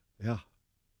bedlam. Yeah.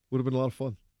 Would have been a lot of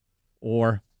fun.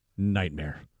 Or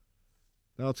nightmare.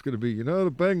 Now it's going to be,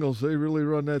 the Bengals, they really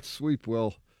run that sweep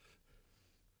well.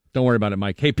 Don't worry about it,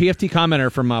 Mike. Hey, PFT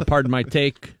commenter from Pardon My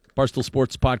Take, Barstool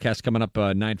Sports podcast coming up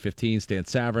 9:15. Stan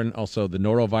Savran, also the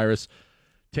norovirus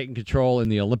taking control in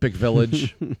the Olympic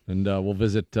Village, and we'll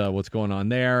visit what's going on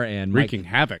there. And wreaking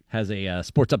havoc. Has a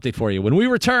sports update for you when we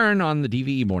return on the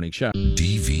DVE Morning Show.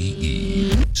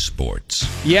 DVE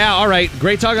Sports. Yeah, all right.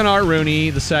 Great talking to Art Rooney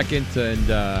II,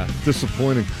 and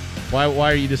disappointing. Why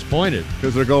are you disappointed?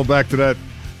 Because they're going back to that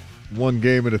one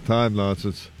game at a time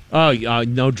nonsense. Oh,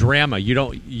 no drama. You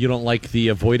don't like the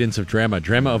avoidance of drama.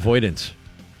 Drama avoidance.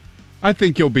 I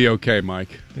think you'll be okay,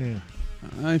 Mike. Yeah.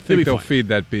 I think they'll feed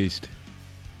that beast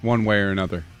one way or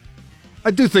another.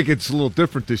 I do think it's a little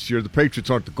different this year. The Patriots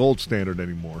aren't the gold standard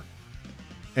anymore.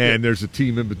 And there's a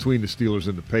team in between the Steelers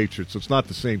and the Patriots, so it's not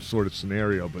the same sort of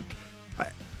scenario. But,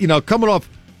 coming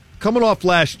off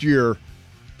last year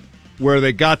where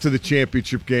they got to the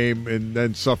championship game and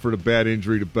then suffered a bad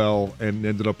injury to Bell and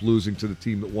ended up losing to the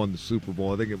team that won the Super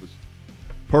Bowl, I think it was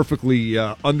perfectly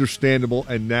understandable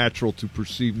and natural to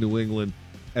perceive New England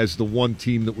as the one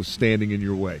team that was standing in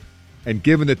your way. And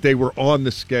given that they were on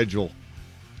the schedule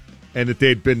and that they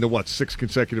had been to, 6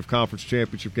 consecutive conference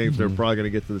championship games, they're probably going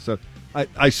to get to the seventh.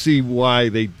 I see why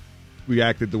they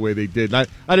reacted the way they did. And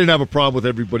I didn't have a problem with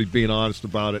everybody being honest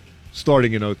about it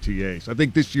starting in OTAs. I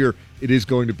think this year it is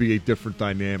going to be a different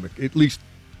dynamic. At least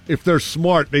if they're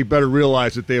smart, they better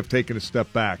realize that they have taken a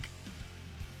step back.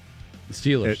 The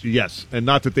Steelers. Yes, and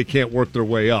not that they can't work their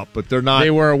way up, but they're not.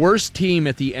 They were a worse team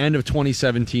at the end of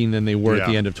 2017 than they were at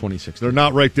the end of 2016. They're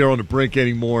not right there on the brink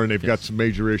anymore, and they've got some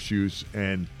major issues.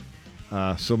 And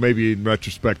so maybe in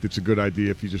retrospect, it's a good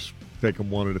idea if you just take them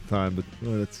one at a time. But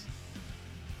it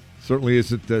certainly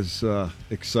isn't as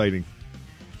exciting.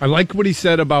 I like what he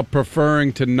said about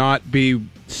preferring to not be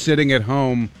sitting at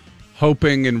home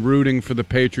hoping and rooting for the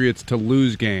Patriots to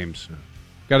lose games.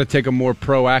 Got to take a more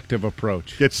proactive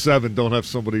approach. Get 7. Don't have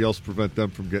somebody else prevent them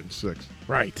from getting 6.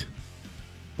 Right.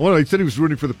 Well, he said he was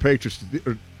rooting for the Patriots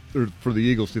or for the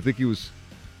Eagles. Do you think he was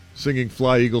singing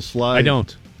 "Fly Eagles Fly"? I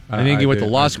don't. I think he went to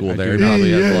law school there. He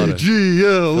probably has a lot of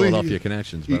Philadelphia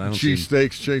connections, but I don't see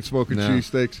cheesesteaks, chain smoking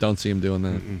cheesesteaks. Don't see him doing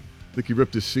that. Think he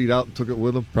ripped his seat out and took it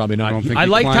with him? Probably not. I don't think he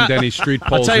climbed any street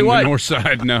poles in the north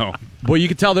side, no. Boy, you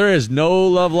can tell there is no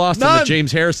love lost in the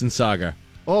James Harrison saga.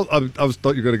 Oh, I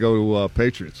thought you were going to go to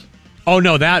Patriots. Oh,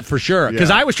 no, that for sure. Because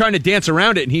Yeah. I was trying to dance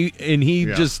around it, and he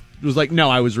just was like, no,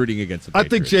 I was rooting against the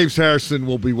Patriots. I think James Harrison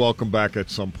will be welcome back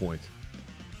at some point.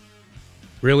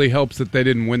 Really helps that they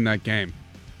didn't win that game.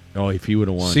 Oh, if he would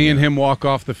have won. Seeing him walk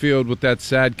off the field with that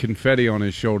sad confetti on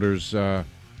his shoulders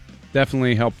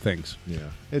definitely helped things. Yeah.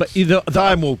 But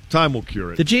time will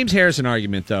cure it. The James Harrison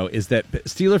argument, though, is that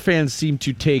Steeler fans seem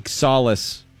to take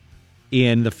solace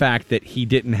in the fact that he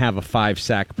didn't have a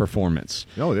 5-sack performance.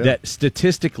 Oh, yeah. That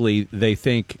statistically they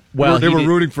think, well, they were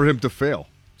rooting for him to fail,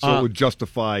 so it would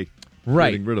justify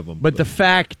right. getting rid of him. But the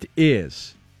fact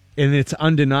is, and it's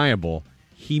undeniable,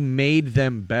 he made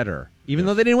them better, even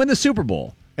though they didn't win the Super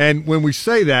Bowl. And when we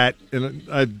say that, and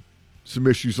I had some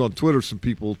issues on Twitter, some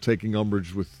people taking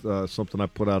umbrage with something I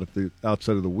put out at the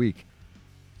outset of the week.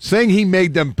 Saying he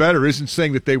made them better isn't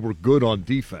saying that they were good on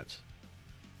defense.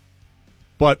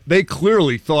 But they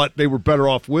clearly thought they were better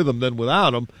off with him than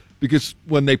without him, because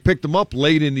when they picked him up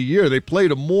late in the year, they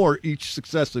played him more each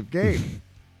successive game.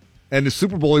 And the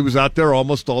Super Bowl, he was out there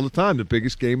almost all the time, the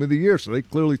biggest game of the year. So they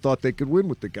clearly thought they could win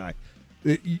with the guy.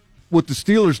 What the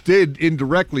Steelers did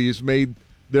indirectly is made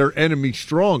their enemy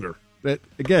stronger. That,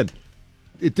 again,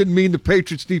 it didn't mean the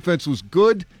Patriots' defense was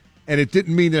good, and it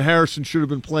didn't mean that Harrison should have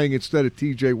been playing instead of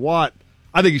T.J. Watt.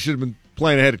 I think he should have been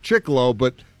playing ahead of Chickalo,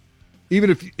 but even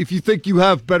if you think you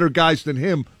have better guys than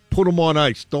him, put him on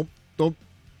ice. Don't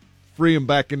free him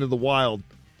back into the wild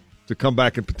to come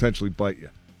back and potentially bite you.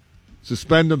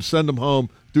 Suspend him, send him home,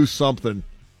 do something.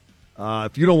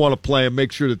 If you don't want to play him,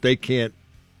 make sure that they can't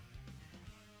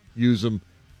use him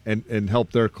and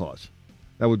help their cause.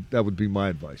 That would be my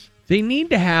advice. They need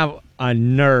to have a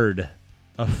nerd,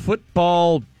 a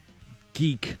football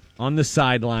geek on the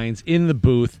sidelines in the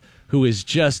booth who is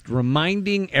just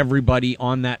reminding everybody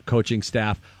on that coaching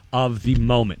staff of the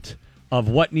moment, of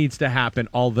what needs to happen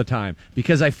all the time.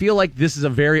 Because I feel like this is a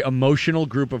very emotional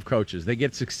group of coaches. They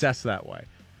get success that way.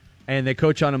 And they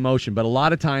coach on emotion. But a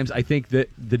lot of times I think that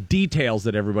the details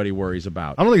that everybody worries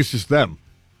about. I don't think it's just them.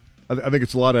 I think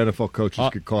it's a lot of NFL coaches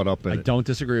get caught up in it. I don't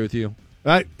disagree with you.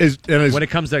 When it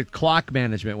comes to clock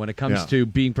management, when it comes to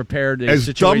being prepared, as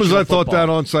dumb as I thought football. that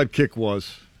onside kick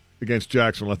was against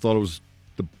Jacksonville, I thought it was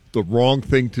the wrong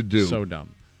thing to do. So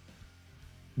dumb.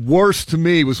 Worse to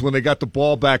me was when they got the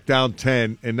ball back down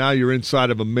 10, and now you're inside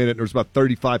of a minute, and there's about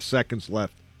 35 seconds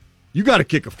left. You got to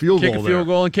kick a field goal there. Kick a field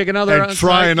goal and kick another and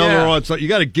try another onside. You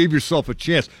got to give yourself a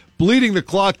chance. Bleeding the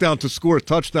clock down to score a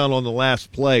touchdown on the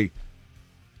last play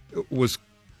was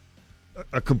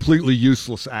a completely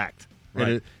useless act.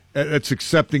 Right. And it's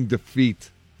accepting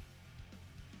defeat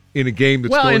in a game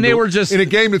that's in a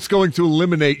game that's going to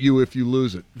eliminate you if you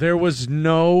lose it. There was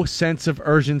no sense of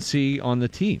urgency on the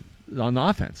team, on the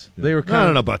offense. Yeah. They were I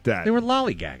don't know about that. They were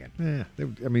lollygagging. Yeah,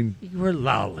 you were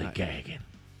lollygagging.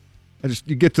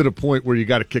 You get to the point where you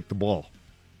got to kick the ball.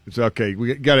 It's okay.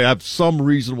 We got to have some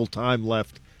reasonable time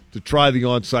left to try the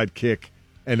onside kick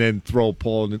and then throw a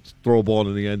ball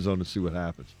into the end zone and see what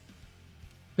happens.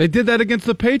 They did that against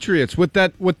the Patriots with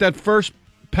that first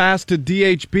pass to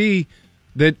DHB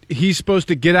that he's supposed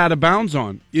to get out of bounds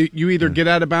on. You either get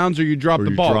out of bounds or you drop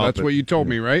the ball. That's what you told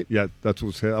me, right? Yeah, that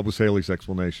was Haley's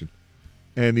explanation.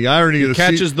 And the irony of the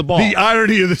catches the ball. The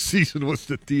irony of the season was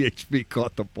that DHB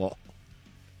caught the ball.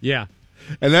 Yeah.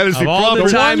 And that is the proper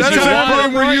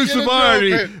use of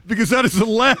irony, because that is the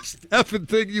last effing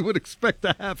thing you would expect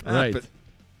to have happen. Right.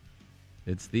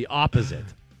 It's the opposite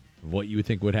of what you would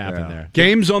think would happen there.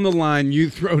 Game's on the line, you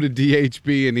throw to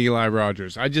DHB and Eli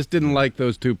Rogers. I just didn't like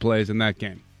those two plays in that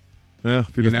game. Yeah,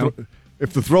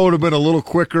 if the throw would have been a little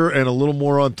quicker and a little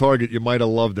more on target, you might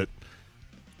have loved it.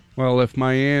 Well, if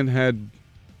my aunt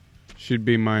she'd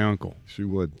be my uncle. She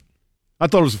would. I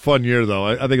thought it was a fun year, though.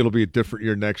 I think it'll be a different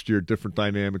year next year, different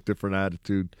dynamic, different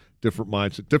attitude, different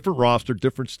mindset, different roster,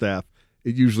 different staff.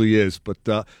 It usually is,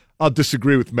 but I'll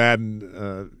disagree with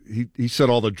Madden. He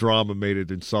said all the drama made it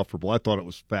insufferable. I thought it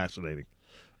was fascinating.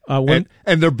 And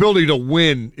their ability to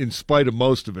win in spite of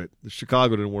most of it.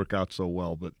 Chicago didn't work out so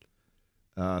well, but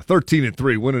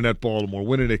 13-3, winning at Baltimore,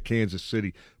 winning at Kansas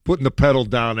City, putting the pedal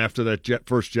down after that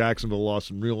first Jacksonville loss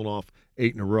and reeling off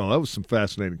 8 in a row. That was some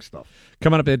fascinating stuff.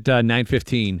 Coming up at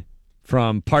 9:15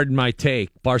 from Pardon My Take,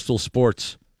 Barstool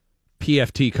Sports.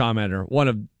 PFT commenter, one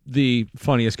of the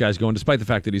funniest guys going, despite the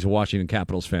fact that he's a Washington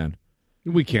Capitals fan.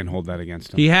 We can't hold that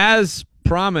against him. He has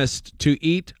promised to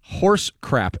eat horse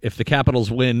crap if the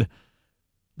Capitals win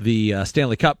the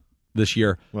Stanley Cup this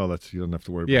year. Well, you don't have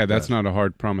to worry about Yeah, that. that's not a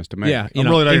hard promise to make. Yeah, I'm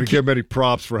really not going to give him any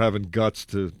props for having guts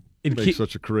to make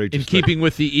such a courageous In keeping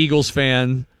with the Eagles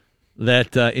fan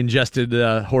that ingested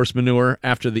horse manure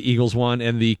after the Eagles won,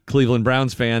 and the Cleveland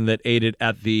Browns fan that ate it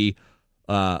at the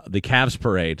Cavs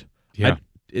parade. Yeah.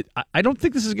 I don't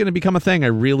think this is going to become a thing. I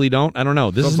really don't. I don't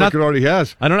know. This Sounds is like not. it already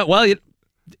has. I don't know. Well,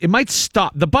 it might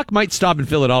stop. The buck might stop in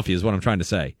Philadelphia, is what I'm trying to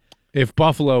say. If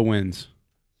Buffalo wins,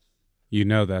 you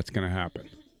know that's going to happen.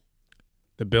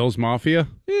 The Bills Mafia?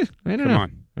 I don't know. Come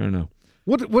on. I don't know.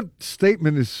 What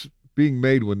statement is being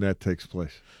made when that takes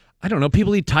place? I don't know.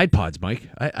 People eat Tide Pods, Mike.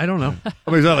 I don't know. I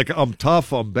mean, is that like, I'm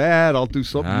tough, I'm bad, I'll do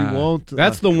something you won't?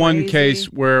 That's the one case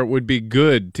where it would be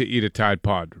good to eat a Tide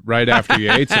Pod right after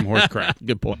you ate some horse crap.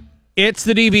 Good point. It's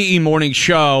the DVE Morning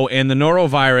Show, and the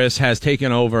norovirus has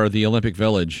taken over the Olympic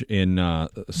Village in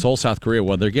Seoul, South Korea.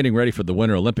 Well, they're getting ready for the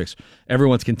Winter Olympics.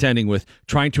 Everyone's contending with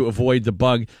trying to avoid the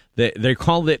bug. They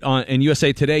called it in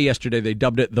USA Today yesterday. They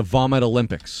dubbed it the Vomit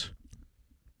Olympics.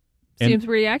 Seems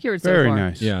pretty accurate so far. Very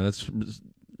nice. Yeah, that's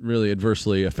really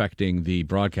adversely affecting the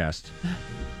broadcast.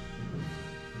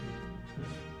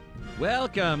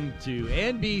 Welcome to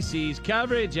NBC's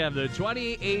coverage of the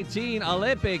 2018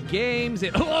 Olympic Games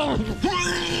in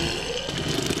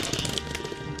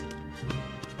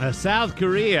South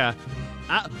Korea.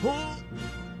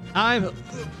 I'm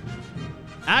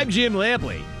Jim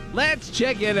Lampley. Let's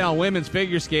check in on women's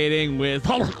figure skating with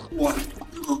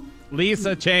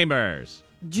Lisa Chambers.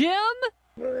 Jim?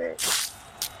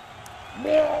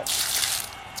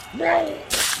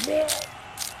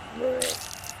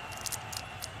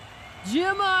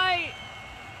 Jim,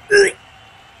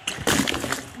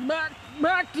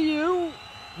 back to you.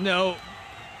 No.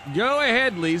 Go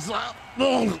ahead, Lisa.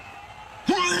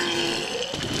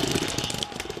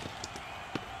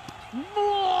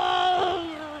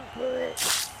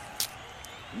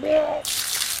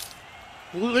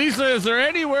 Lisa, is there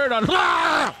any word on...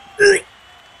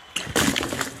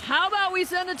 How about we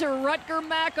send it to Rutger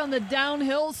Mack on the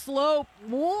downhill slope?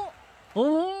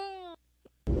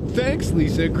 Thanks,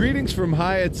 Lisa. Greetings from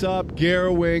high atop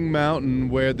Garrowing Mountain,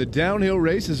 where the downhill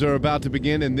races are about to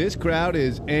begin, and this crowd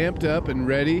is amped up and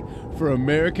ready for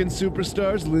American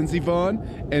superstars Lindsey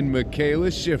Vonn and Michaela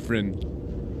Schifrin.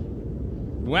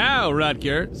 Wow,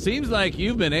 Rutger. Seems like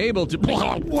you've been able to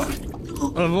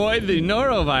avoid the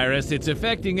norovirus. It's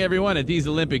affecting everyone at these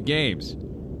Olympic Games.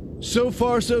 So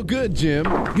far, so good, Jim.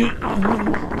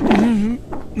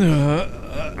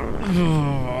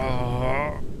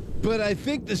 But I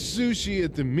think the sushi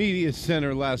at the media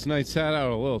center last night sat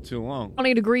out a little too long.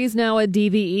 20 degrees now at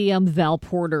DVE. I'm Val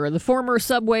Porter. The former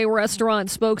Subway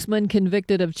restaurant spokesman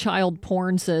convicted of child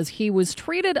porn says he was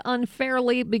treated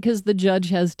unfairly because the judge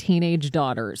has teenage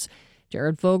daughters.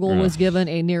 Jared Fogle was given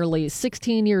a nearly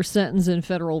 16-year sentence in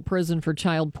federal prison for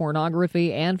child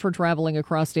pornography and for traveling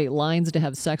across state lines to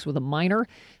have sex with a minor.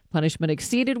 Punishment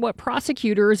exceeded what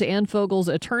prosecutors and Fogle's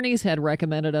attorneys had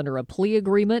recommended under a plea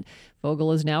agreement.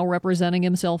 Fogle is now representing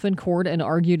himself in court and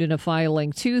argued in a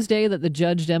filing Tuesday that the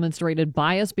judge demonstrated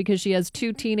bias because she has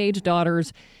two teenage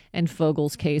daughters, and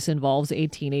Fogle's case involves a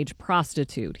teenage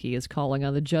prostitute. He is calling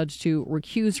on the judge to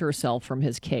recuse herself from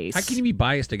his case. How can you be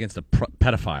biased against a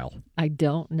pedophile? I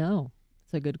don't know.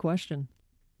 It's a good question.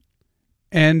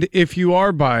 And if you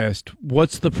are biased,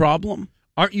 what's the problem?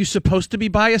 Aren't you supposed to be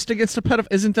biased against a pedophile?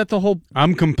 Isn't that the whole...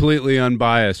 I'm completely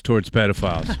unbiased towards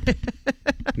pedophiles.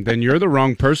 Then you're the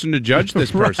wrong person to judge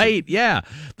this person. Right, yeah.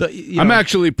 I'm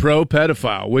actually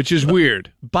pro-pedophile, which is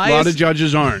weird. A lot of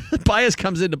judges aren't. Bias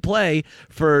comes into play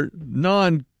for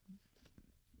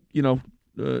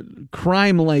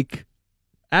crime-like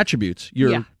attributes.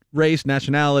 Your race,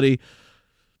 nationality,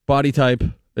 body type,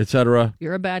 etc.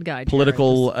 You're a bad guy, Jared.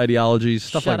 Political ideologies,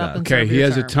 stuff like that. Okay, he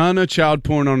has a ton of child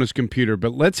porn on his computer,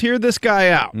 but let's hear this guy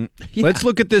out. Yeah. Let's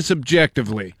look at this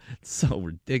objectively. It's so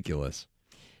ridiculous.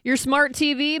 Your smart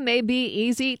TV may be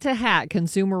easy to hack.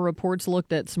 Consumer Reports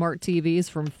looked at smart TVs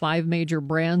from 5 major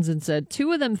brands and said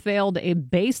 2 of them failed a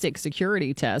basic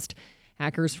security test.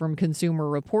 Hackers from Consumer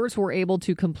Reports were able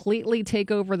to completely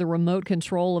take over the remote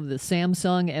control of the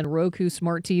Samsung and Roku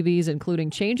smart TVs,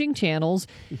 including changing channels,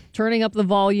 turning up the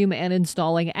volume, and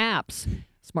installing apps.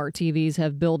 Smart TVs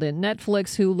have built-in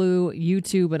Netflix, Hulu,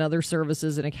 YouTube, and other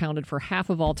services and accounted for half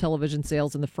of all television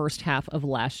sales in the first half of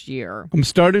last year. I'm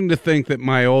starting to think that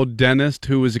my old dentist,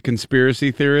 who was a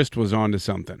conspiracy theorist, was onto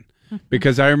something.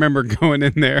 Because I remember going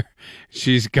in there,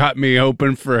 she's got me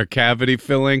open for a cavity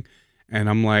filling, and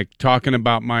I'm like talking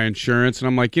about my insurance, and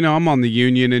I'm like, I'm on the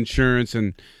union insurance,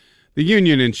 and the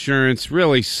union insurance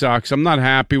really sucks. I'm not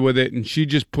happy with it. And she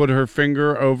just put her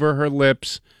finger over her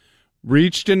lips,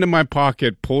 reached into my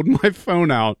pocket, pulled my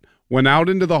phone out, went out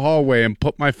into the hallway and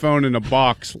put my phone in a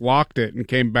box, locked it, and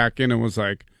came back in and was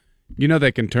like,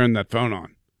 they can turn that phone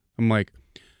on. I'm like,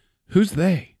 who's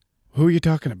they? Who are you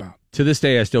talking about? To this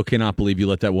day, I still cannot believe you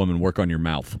let that woman work on your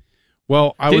mouth.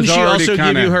 Well, Didn't she also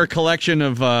give you her collection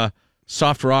of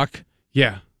soft rock?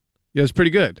 Yeah. Yeah, it's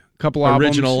pretty good. A couple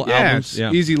original albums.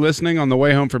 Yeah, easy listening. On the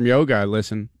way home from yoga, I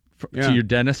listen. To your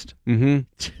dentist? Mm-hmm.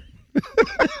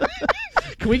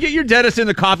 Can we get your dentist in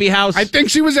the coffee house? I think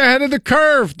she was ahead of the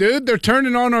curve, dude. They're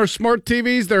turning on our smart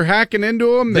TVs. They're hacking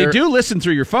into them. They do listen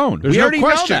through your phone. There's no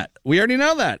question. Know that. We already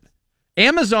know that.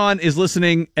 Amazon is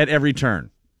listening at every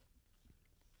turn.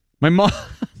 My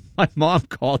mom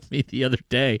called me the other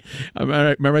day.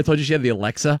 Remember I told you she had the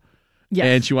Alexa? Yes.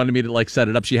 And she wanted me to set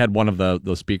it up. She had one of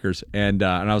those speakers, and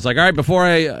I was like, all right, before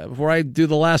I do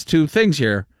the last two things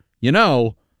here,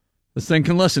 this thing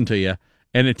can listen to you.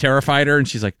 And it terrified her, and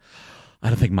she's like, I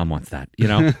don't think Mom wants that,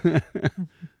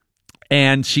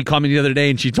 And she called me the other day,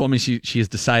 and she told me she has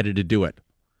decided to do it.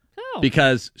 Oh.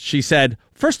 Because she said,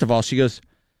 first of all, she goes,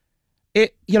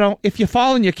 if you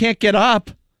fall and you can't get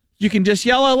up, you can just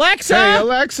yell, Alexa! Hey,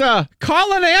 Alexa!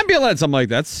 Call an ambulance! I'm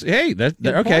like,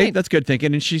 okay, that's good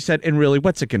thinking. And she said, and really,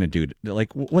 what's it going to do?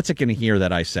 Like, what's it going to hear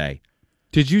that I say?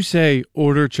 Did you say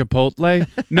order Chipotle?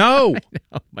 No!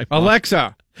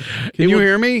 Alexa, can you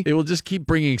hear me? It will just keep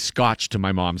bringing scotch to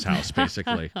my mom's house,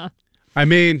 basically. I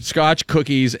mean, scotch,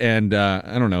 cookies, and,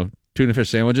 I don't know, tuna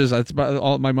fish sandwiches. That's about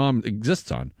all my mom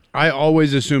exists on. I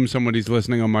always assume somebody's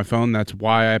listening on my phone. That's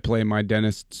why I play my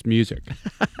dentist's music.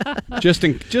 just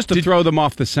to throw them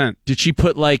off the scent. Did she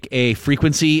put like a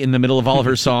frequency in the middle of all of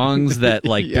her songs that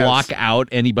Yes. block out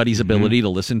anybody's ability to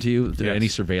listen to you? Any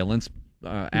surveillance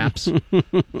apps?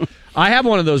 I have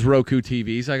one of those Roku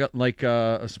TVs. I got like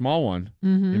a small one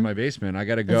in my basement. I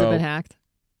got to go. Has it been hacked?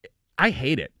 I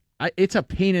hate it. It's a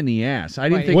pain in the ass. I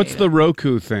didn't think. What's the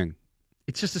Roku thing?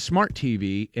 It's just a smart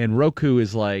TV, and Roku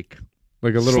is like a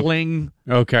little Sling.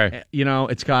 Okay.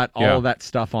 It's got all of that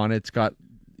stuff on it. It's got,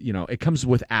 it comes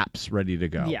with apps ready to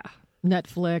go. Yeah.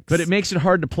 Netflix. But it makes it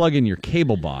hard to plug in your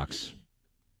cable box.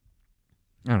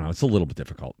 I don't know. It's a little bit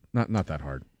difficult. Not that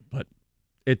hard, but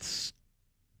it's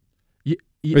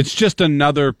it's just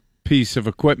another piece of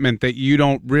equipment that you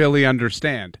don't really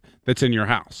understand that's in your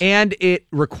house. And it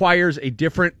requires a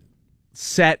different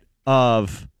set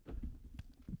of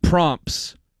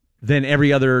prompts than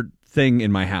every other thing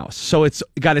in my house. So it's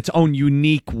got its own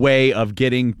unique way of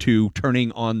getting to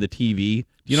turning on the TV.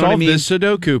 You know what I mean? Solve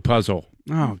this Sudoku puzzle.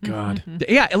 Oh, God.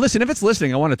 Yeah, listen, if it's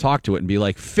listening, I want to talk to it and be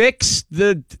like,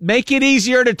 make it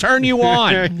easier to turn you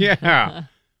on. Yeah.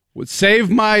 Save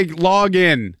my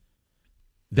login.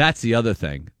 That's the other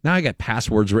thing. Now I got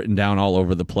passwords written down all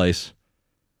over the place.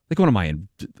 Like, what am I in?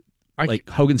 Like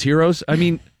Hogan's Heroes? I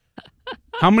mean,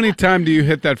 how many times do you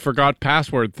hit that forgot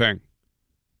password thing?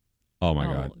 Oh, my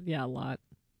God. Yeah, a lot.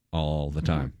 All the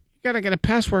time. You got to get a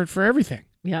password for everything.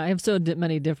 Yeah, I have so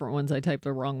many different ones. I typed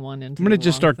the wrong one into. I'm going to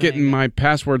just start getting my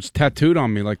passwords tattooed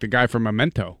on me like the guy from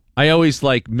Memento. I always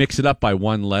mix it up by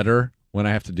one letter when I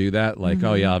have to do that. Like,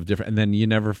 oh, yeah, I have different. And then you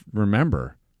never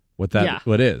remember what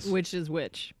is. Which is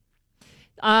which.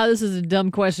 This is a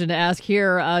dumb question to ask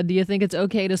here. Do you think it's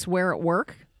okay to swear at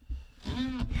work?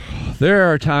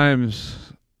 There are times.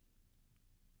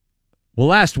 Well,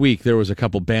 last week there was a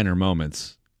couple banner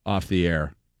moments off the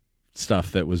air,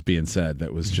 stuff that was being said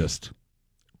that was just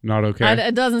not okay.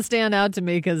 It doesn't stand out to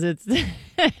me because it's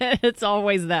it's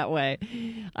always that way.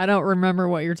 I don't remember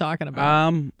what you're talking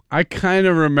about. I kind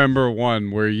of remember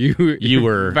one where you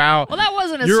were well, that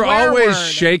wasn't a you're swear always word.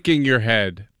 shaking your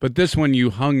head, but this one you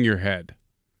hung your head.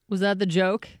 Was that the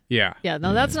joke? Yeah. Yeah.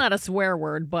 No, that's not a swear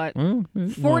word, but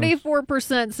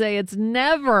 44% say it's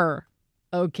never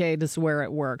okay to swear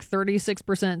at work.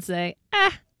 36% say,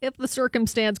 if the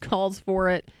circumstance calls for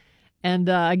it. And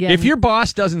again, if your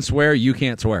boss doesn't swear, you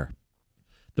can't swear.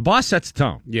 The boss sets the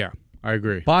tone. Yeah, I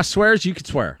agree. Boss swears, you can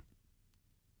swear.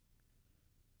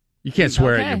 You can't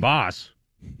swear at your boss.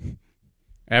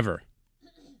 Ever.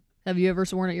 Have you ever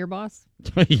sworn at your boss?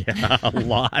 Yeah, a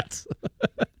lot.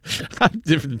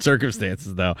 Different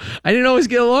circumstances, though. I didn't always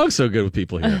get along so good with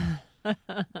people here.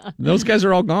 Those guys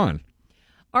are all gone.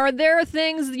 Are there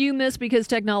things you miss because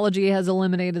technology has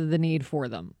eliminated the need for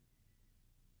them?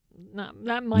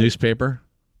 Not much. Newspaper.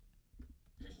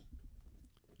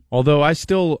 Although I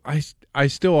still always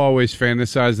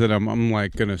fantasize that I'm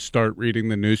like going to start reading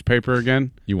the newspaper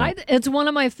again. You won't. It's one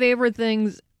of my favorite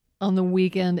things on the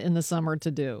weekend in the summer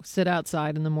to do. Sit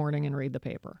outside in the morning and read the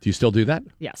paper. Do you still do that?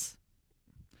 Yes.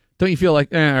 Don't you feel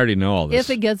like, I already know all this?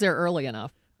 If it gets there early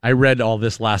enough. I read all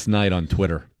this last night on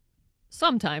Twitter.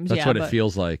 Sometimes, That's what it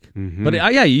feels like. Mm-hmm. But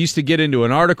you used to get into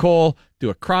an article, do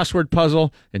a crossword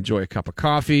puzzle, enjoy a cup of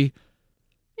coffee.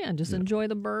 Yeah, just enjoy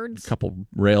the birds. A couple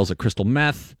rails of crystal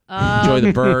meth. Enjoy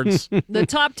the birds. The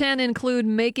top 10 include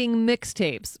making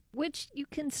mixtapes, which you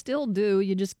can still do.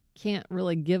 You just can't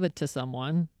really give it to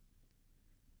someone.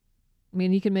 I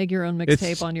mean, you can make your own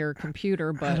mixtape on your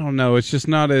computer, but I don't know. It's just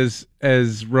not as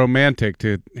romantic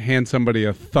to hand somebody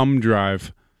a thumb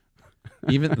drive.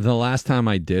 Even the last time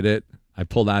I did it, I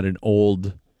pulled out an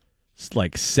old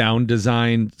sound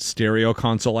design stereo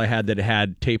console I had that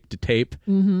had tape to tape,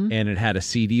 and it had a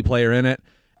CD player in it.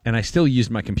 And I still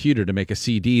used my computer to make a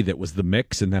CD that was the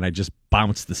mix, and then I just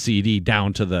bounced the CD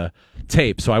down to the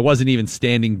tape. So I wasn't even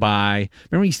standing by.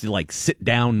 Remember, we used to sit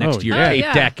down next to your tape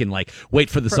deck and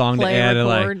wait for the song to end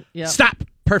and stop.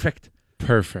 Perfect.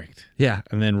 Yeah,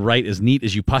 and then write as neat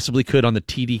as you possibly could on the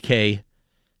TDK.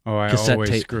 Oh, I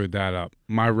always screwed that up.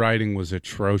 My writing was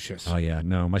atrocious. Oh, yeah.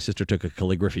 No, my sister took a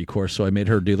calligraphy course, so I made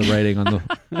her do the writing on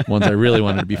the ones I really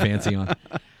wanted to be fancy on.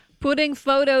 Putting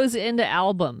photos into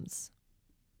albums.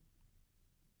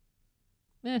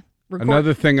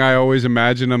 Another thing I always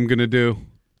imagine I'm going to do.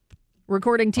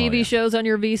 Recording TV shows on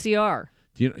your VCR.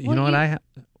 You know what I have?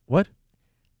 What?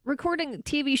 Recording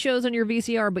TV shows on your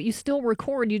VCR, but you still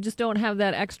record. You just don't have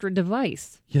that extra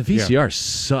device. Yeah, VCR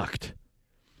sucked.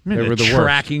 They were the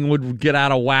tracking would get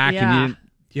out of whack, and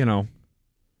you know.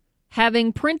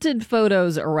 Having printed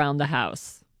photos around the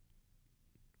house.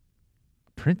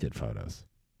 Printed photos.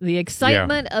 The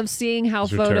excitement of seeing how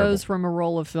photos from a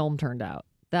roll of film turned out.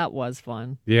 That was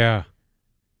fun. Yeah.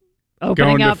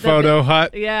 Opening Going up to Photo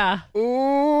Hut. Yeah.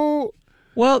 Ooh.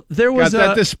 Well, there was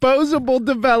that disposable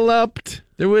developed.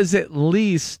 There was at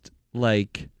least a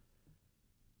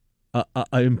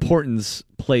importance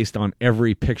placed on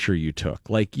every picture you took.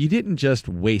 You didn't just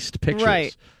waste pictures.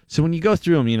 Right. So when you go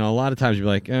through them, a lot of times you're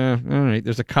like, all right,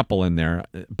 there's a couple in there,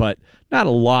 but not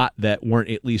a lot that weren't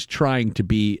at least trying to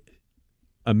be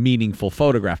a meaningful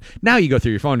photograph. Now you go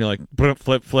through your phone, you're like,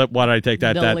 flip, why did I take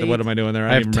that? Delete. What am I doing there?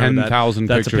 I have 10,000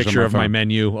 That's pictures a picture on my of my phone.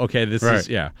 menu. Okay, this is,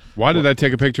 Why did I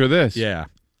take a picture of this? Yeah.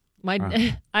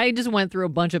 I just went through a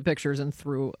bunch of pictures and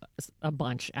threw a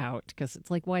bunch out because it's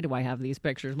like, why do I have these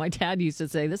pictures? My dad used to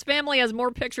say, this family has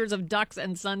more pictures of ducks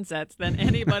and sunsets than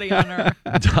anybody on earth.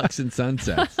 Ducks and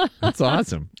sunsets. That's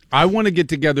awesome. I want to get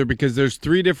together because there's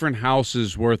 3 different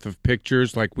houses worth of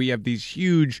pictures. We have these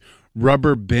huge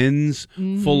rubber bins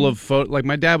full of photos.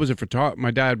 My dad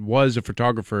was a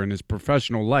photographer in his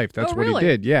professional life. That's what he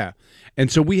did. Yeah.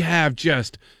 And so we have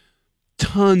just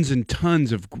tons and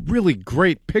tons of really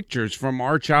great pictures from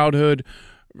our childhood,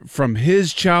 from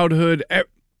his childhood,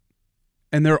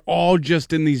 and they're all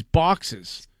just in these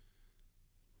boxes.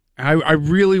 I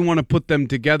really want to put them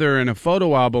together in a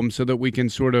photo album so that we can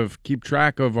sort of keep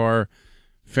track of our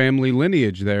family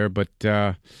lineage there. But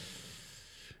then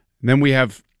we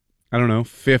have,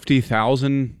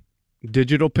 50,000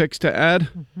 digital pics to add.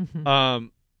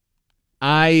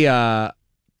 I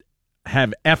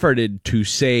have efforted to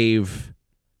save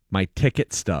my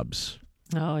ticket stubs.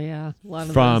 Oh, yeah. A lot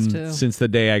of from those, too. Since the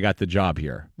day I got the job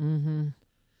here. Mm-hmm.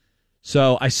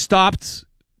 So I stopped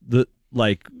the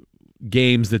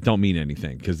games that don't mean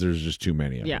anything because there's just too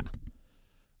many of them.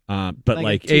 But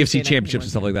AFC championships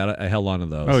and stuff like that, I held on to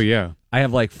those. Oh, yeah. I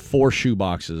have 4 shoe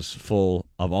boxes full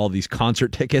of all these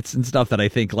concert tickets and stuff that I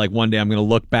think one day I'm going to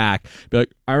look back, be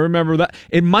like, I remember that.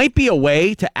 It might be a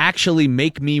way to actually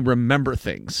make me remember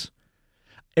things.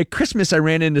 At Christmas, I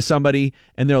ran into somebody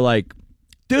and they're like,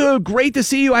 dude, great to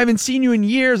see you. I haven't seen you in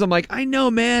years. I'm like, I know,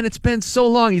 man. It's been so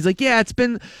long. He's like, yeah, it's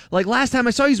been last time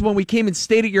I saw you is when we came and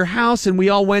stayed at your house and we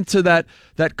all went to that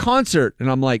concert.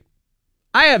 And I'm like,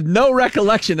 I have no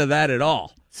recollection of that at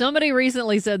all. Somebody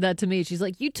recently said that to me. She's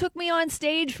like, you took me on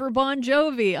stage for Bon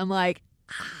Jovi. I'm like,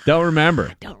 don't remember.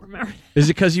 I don't remember. Is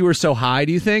it because you were so high,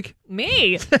 do you think?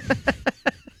 Me?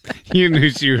 You knew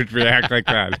she would react like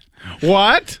that.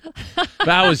 What?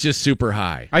 That was just super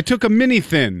high. I took a one mini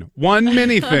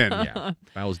thin. Yeah.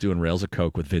 I was doing Rails of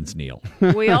Coke with Vince Neil.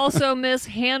 We also miss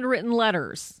handwritten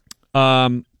letters.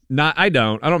 I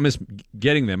don't miss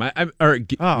getting them.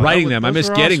 Writing them. I miss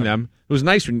getting them. It was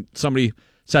nice when somebody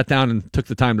sat down and took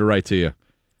the time to write to you.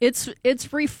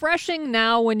 It's refreshing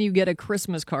now when you get a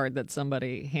Christmas card that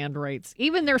somebody handwrites,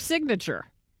 even their signature.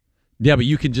 Yeah, but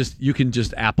you can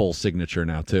just Apple signature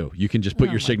now too. You can just put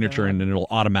your signature in and it'll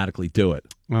automatically do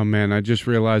it. Oh man, I just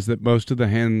realized that most of the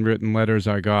handwritten letters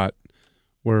I got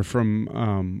were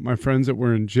from my friends that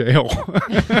were in jail.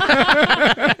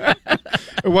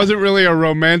 It wasn't really a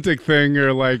romantic thing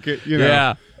or like,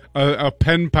 a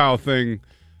pen pal thing.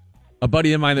 A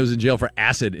buddy of mine that was in jail for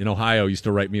acid in Ohio used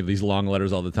to write me these long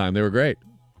letters all the time. They were great.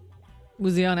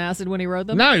 Was he on acid when he wrote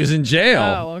them? No, he was in jail.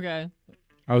 Oh, okay.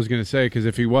 I was going to say, because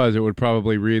if he was, it would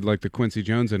probably read like the Quincy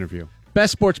Jones interview.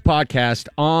 Best sports podcast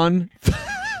on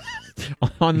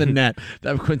the net.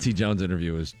 That Quincy Jones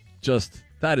interview is just,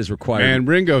 that is required. Man,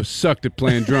 Ringo sucked at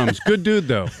playing drums. Good dude,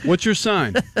 though. What's your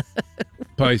sign?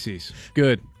 Pisces.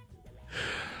 Good.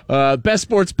 Best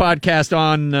sports podcast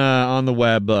on the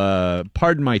web.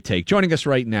 Pardon My Take. Joining us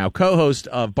right now, co-host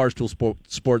of Barstool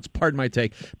Sports. Pardon My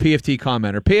Take. PFT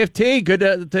commenter. PFT,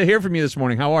 good to hear from you this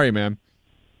morning. How are you, man?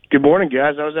 Good morning,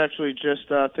 guys. I was actually just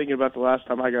thinking about the last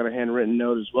time I got a handwritten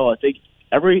note as well. I think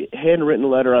every handwritten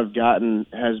letter I've gotten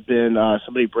has been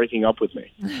somebody breaking up with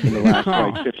me in the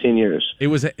last 15 years. It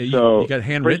was you got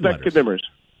handwritten letters. Good memories.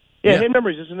 Yeah, hand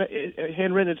memories.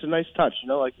 Handwritten. It's a nice touch,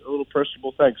 like a little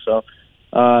personable thing. So.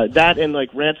 That and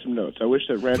like ransom notes. I wish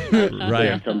that ransom notes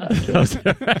right. come back to.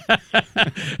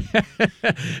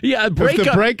 Yeah, if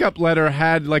the breakup letter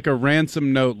had like a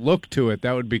ransom note look to it,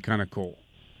 that would be kind of cool.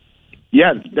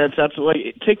 Yeah, that's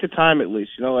absolutely. Take the time at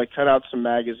least, like cut out some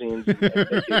magazines, and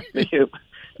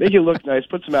make it look nice.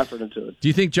 Put some effort into it. Do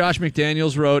you think Josh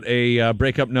McDaniels wrote a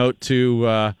breakup note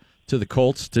to the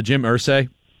Colts, to Jim Irsay?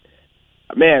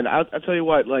 Man, I'll tell you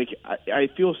what. Like, I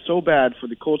feel so bad for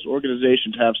the Colts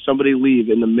organization to have somebody leave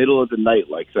in the middle of the night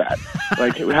like that.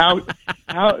 Like,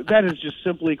 how that is just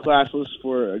simply classless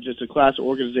for just a class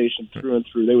organization through and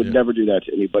through. They would never do that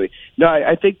to anybody. No,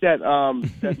 I think that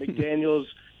that McDaniels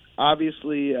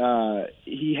obviously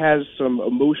he has some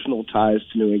emotional ties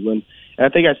to New England, and I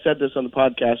think I said this on the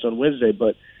podcast on Wednesday.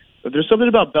 But there's something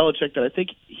about Belichick that I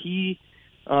think he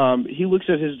looks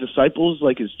at his disciples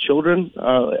like his children,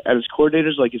 at his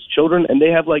coordinators like his children, and they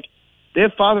have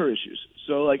father issues.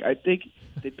 So I think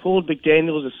they pulled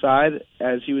McDaniels aside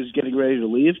as he was getting ready to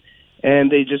leave,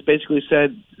 and they just basically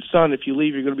said, "Son, if you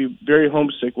leave, you're going to be very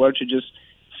homesick. Why don't you just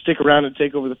stick around and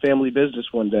take over the family business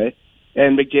one day?"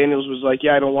 And McDaniels was like,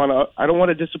 "Yeah, I don't want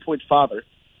to disappoint father,"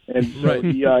 and so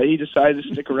he decided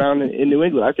to stick around in New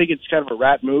England. I think it's kind of a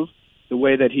rat move the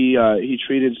way that he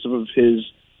treated some of his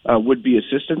would-be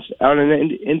assistants out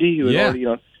in Indy who had already,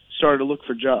 started to look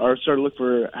for started to look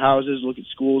for houses, look at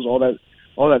schools, all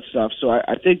that stuff. So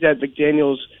I think that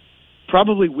McDaniels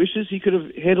probably wishes he could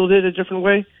have handled it a different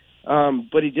way,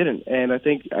 but he didn't. And I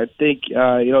think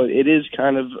it is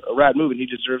kind of a rat move, and he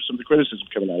deserves some of the criticism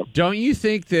coming at him. Don't you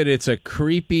think that it's a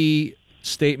creepy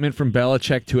statement from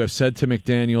Belichick to have said to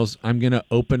McDaniels, "I'm going to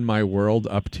open my world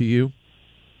up to you"?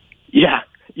 Yeah.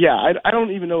 I don't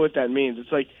even know what that means.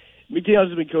 It's like, McDaniels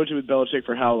has been coaching with Belichick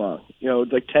for how long?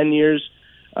 10 years.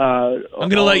 I'm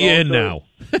going to let you in now.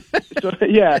 So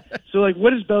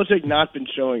what has Belichick not been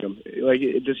showing him?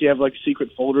 Does he have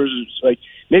secret folders?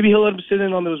 Maybe he'll let him sit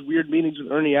in on those weird meetings with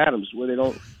Ernie Adams where they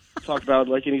don't talk about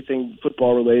anything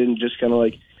football related and just kind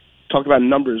of talk about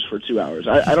numbers for 2 hours.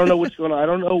 I don't know what's going on. I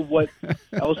don't know what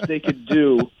else they could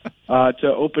do to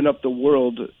open up the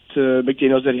world to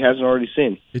McDaniels that he hasn't already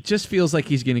seen. It just feels like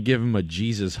he's going to give him a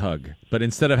Jesus hug. But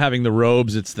instead of having the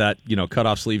robes, it's that,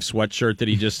 cut-off sleeve sweatshirt that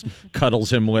he just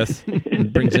cuddles him with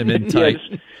and brings him in tight.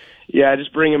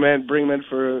 Just bring him in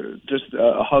for just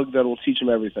a hug that will teach him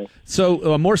everything.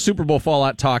 So more Super Bowl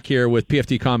fallout talk here with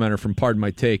PFT commenter from Pardon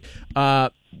My Take.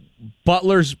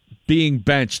 Butler's being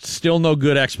benched, still no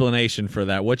good explanation for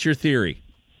that. What's your theory?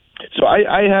 So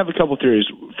I have a couple theories.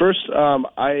 First,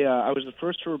 I was the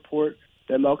first to report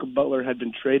that Malcolm Butler had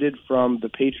been traded from the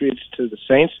Patriots to the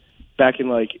Saints back in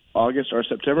August or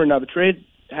September. Now the trade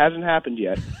hasn't happened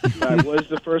yet. I was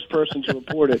the first person to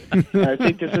report it. And I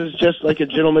think this is just a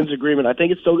gentleman's agreement. I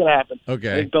think it's still going to happen.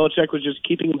 Okay. I think Belichick was just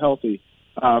keeping him healthy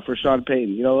for Sean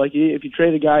Payton. If you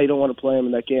trade a guy, you don't want to play him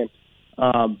in that game.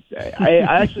 I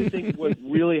actually think what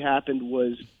really happened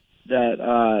was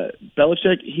that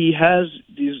Belichick, he has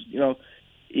these,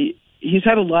 he's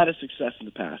had a lot of success in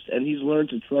the past, and he's learned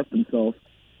to trust himself.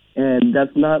 And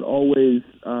that's not always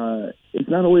it's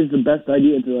not always the best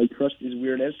idea to trust these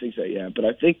weird instincts that you have. But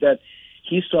I think that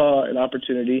he saw an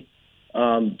opportunity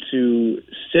to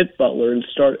sit Butler and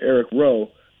start Eric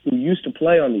Rowe, who used to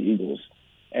play on the Eagles,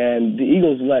 and the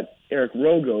Eagles let Eric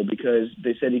Rowe go because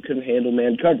they said he couldn't handle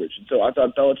man coverage. And so I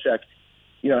thought Belichick,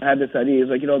 had this idea.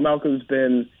 He's Malcolm's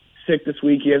been sick this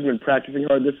week. He hasn't been practicing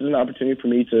hard. This is an opportunity for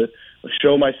me to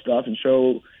show my stuff and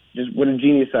show just what a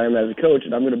genius I am as a coach.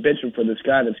 And I'm going to bench him for this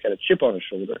guy that's got a chip on his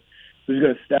shoulder, who's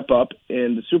going to step up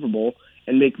in the Super Bowl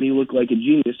and make me look like a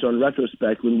genius. So in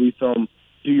retrospect, when we film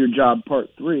Do Your Job Part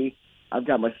 3, I've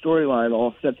got my storyline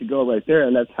all set to go right there,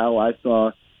 and that's how I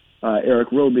saw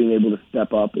Eric Rowe being able to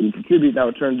step up and contribute. Now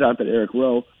it turns out that Eric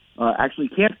Rowe actually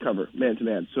can't cover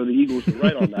man-to-man, so the Eagles were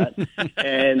right on that,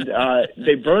 and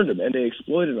they burned him and they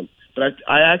exploited him. But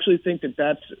I actually think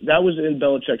that was in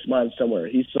Belichick's mind somewhere.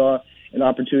 He saw an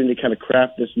opportunity to kind of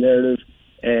craft this narrative,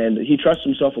 and he trusts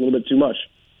himself a little bit too much.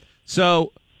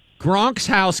 So Gronk's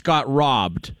house got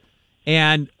robbed,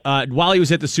 and while he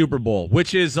was at the Super Bowl,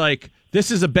 which is like, this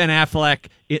is a Ben Affleck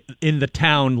in the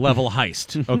town level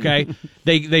heist, okay?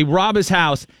 They rob his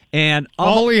house, and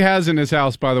all he has in his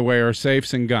house, by the way, are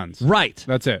safes and guns. Right.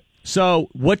 That's it. So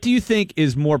what do you think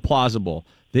is more plausible?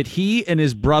 That he and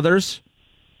his brothers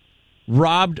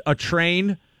robbed a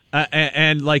train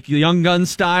and like Young Gun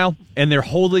style, and they're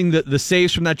holding the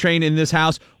safes from that train in this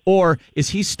house? Or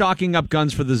is he stocking up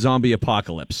guns for the zombie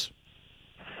apocalypse?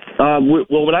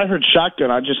 Well, when I heard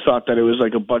shotgun, I just thought that it was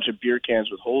like a bunch of beer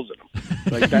cans with holes in them.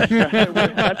 Like that's what I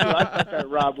thought that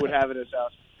Rob would have in his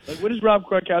house. Like, what is Rob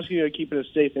Gronkowski going to keep in his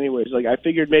safe anyways? Like, I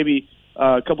figured maybe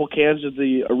a couple cans of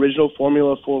the original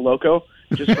Formula 4 Loco,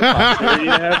 just for posterity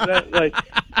to have that. Like,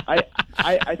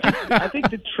 I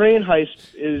think the train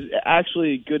heist is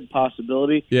actually a good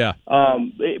possibility. Yeah.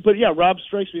 But yeah, Rob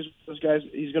strikes me as one of those guys.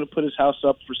 He's going to put his house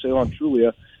up for sale on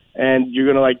Trulia, and you're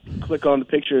going to like click on the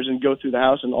pictures and go through the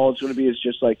house, and all it's going to be is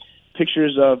just like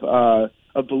pictures of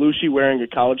Belushi wearing a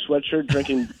college sweatshirt,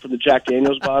 drinking from the Jack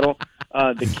Daniels bottle.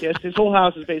 The Kiss. His whole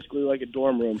house is basically like a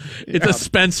dorm room. It's a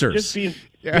Spencer's. Just Spencer's,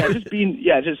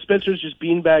 just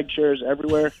beanbag chairs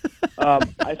everywhere.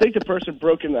 I think the person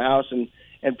broke in the house and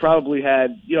probably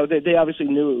had, they obviously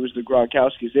knew it was the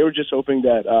Gronkowskis. They were just hoping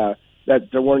that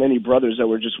there weren't any brothers that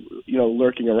were just,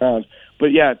 lurking around. But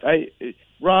yeah,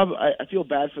 Rob, I feel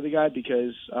bad for the guy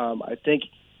because I think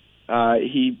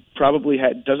he probably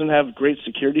doesn't have great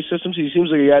security systems. He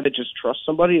seems like a guy that just trusts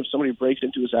somebody. If somebody breaks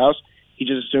into his house, he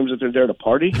just assumes that they're there to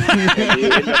party, and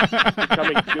they end up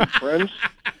becoming good friends.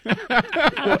 So,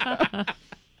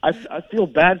 I feel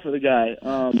bad for the guy,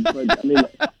 but I mean,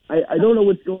 I don't know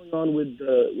what's going on with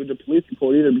the police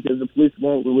report either, because the police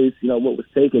won't release, what was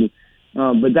taken.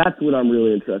 But that's what I'm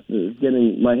really interested in, is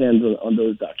getting my hands on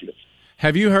those documents.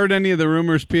 Have you heard any of the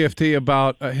rumors, PFT,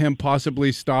 about him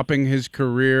possibly stopping his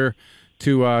career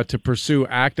to pursue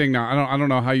acting? Now, I don't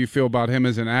know how you feel about him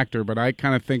as an actor, but I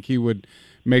kind of think he would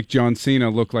make John Cena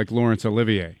look like Laurence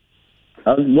Olivier.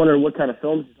 I was wondering what kind of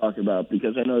films you're talking about,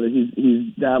 because I know that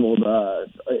he's dabbled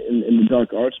in the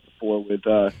dark arts before with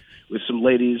some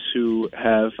ladies who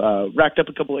have racked up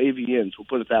a couple of AVNs. We'll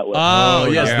put it that way. Oh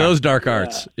yes, yeah. Those dark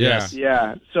arts. Yes.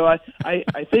 Yeah. So I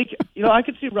think I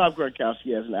could see Rob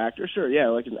Gronkowski as an actor. Sure. Yeah,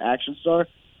 like an action star.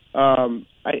 I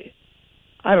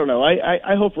don't know.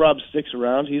 I hope Rob sticks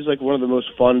around. He's like one of the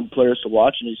most fun players to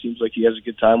watch, and he seems like he has a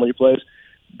good time when he plays.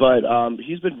 But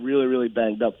he's been really, really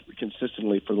banged up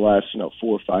consistently for the last 4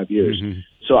 or 5 years. Mm-hmm.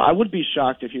 So I would be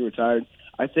shocked if he retired.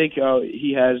 I think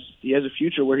he has a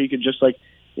future where he could just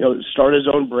start his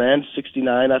own brand,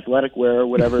 69 athletic wear or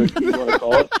whatever you want to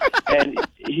call it, and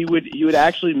he would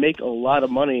actually make a lot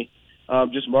of money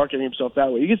just marketing himself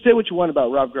that way. You can say what you want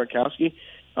about Rob Gronkowski,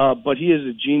 but he is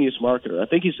a genius marketer. I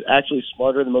think he's actually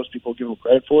smarter than most people give him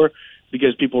credit for,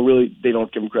 because people they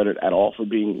don't give him credit at all for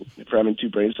having two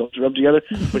brain cells to rub together.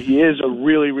 But he is a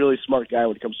really, really smart guy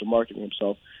when it comes to marketing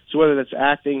himself. So whether that's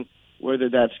acting, whether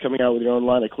that's coming out with your own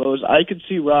line of clothes, I could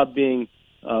see Rob being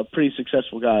a pretty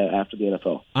successful guy after the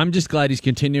NFL. I'm just glad he's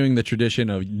continuing the tradition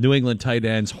of New England tight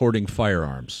ends hoarding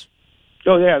firearms.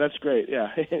 Oh yeah, that's great. Yeah,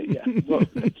 yeah, well,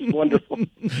 it's wonderful.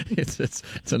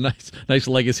 It's a nice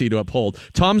legacy to uphold.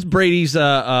 Tom Brady's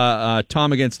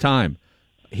Tom against time.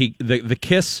 The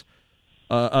kiss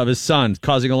of his son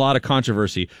causing a lot of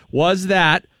controversy. Was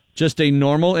that just a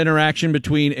normal interaction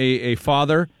between a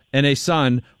father and a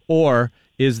son, or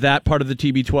is that part of the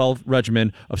TB12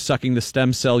 regimen of sucking the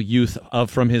stem cell youth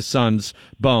from his son's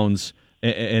bones,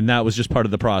 and that was just part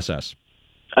of the process?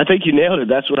 I think you nailed it.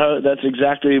 That's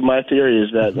exactly my theory,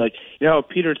 is that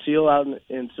Peter Thiel out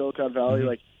in Silicon Valley,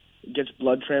 mm-hmm. Gets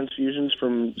blood transfusions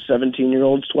from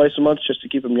 17-year-olds twice a month just to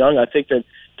keep them young. I think that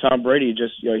Tom Brady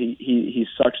just he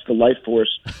sucks the life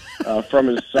force from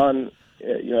his son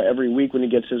every week when he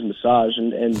gets his massage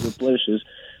and replenishes.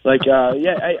 I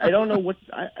don't know what.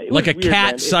 Like a weird,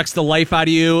 cat sucks the life out of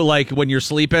you, like when you're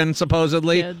sleeping,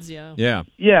 supposedly. Kids, yeah.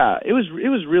 Yeah, it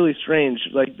was really strange.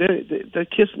 Like the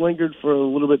kiss lingered for a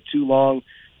little bit too long.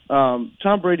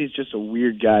 Tom Brady's just a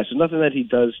weird guy, so nothing that he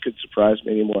does could surprise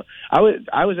me anymore. I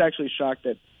was actually shocked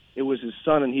that it was his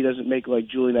son and he doesn't make like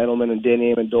Julian Edelman and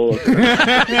Danny Amendola.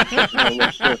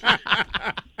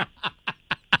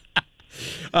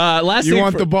 Last you thing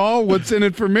want the ball? What's in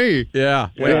it for me? Yeah.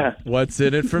 Yeah. What's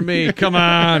in it for me? Come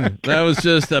on. That was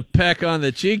just a peck on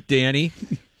the cheek, Danny.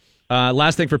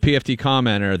 Last thing for PFT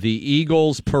commenter. The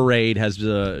Eagles parade has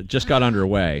just got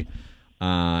underway.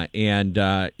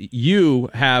 And you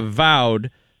have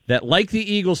vowed that, like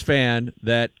the Eagles fan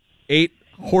that ate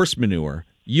horse manure,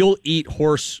 you'll eat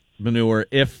horse manure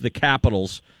if the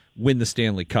Capitals win the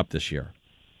Stanley Cup this year.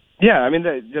 Yeah, I mean,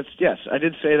 yes, I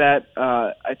did say that.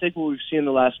 I think what we've seen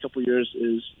the last couple of years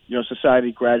is,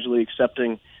 society gradually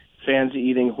accepting fans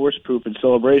eating horse poop in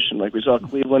celebration. Like we saw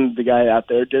Cleveland, the guy out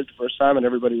there did it the first time, and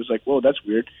everybody was like, whoa, that's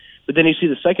weird. But then you see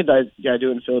the second guy do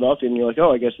it in Philadelphia, and you're like,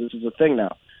 oh, I guess this is a thing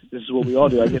now. This is what we all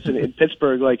do. I guess in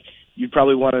Pittsburgh, like, you'd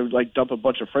probably want to like dump a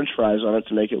bunch of French fries on it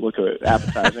to make it look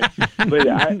appetizing. But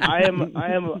I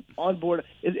am on board.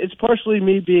 It's partially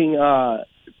me being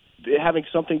having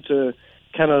something to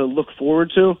kind of look forward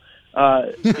to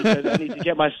because I need to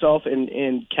get myself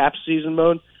in cap season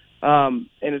mode. And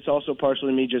it's also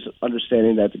partially me just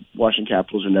understanding that the Washington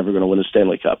Capitals are never going to win a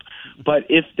Stanley Cup. But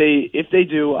if they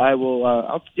do, I will.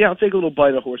 I'll take a little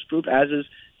bite of horse poop, as is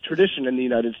tradition in the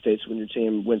United States when your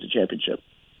team wins a championship.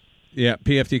 Yeah,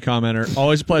 PFT commenter.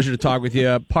 Always a pleasure to talk with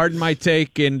you. Pardon my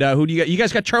take. And who do you got? You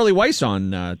guys got Charlie Weiss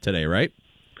on today, right?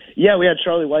 Yeah, we had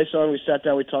Charlie Weiss on. We sat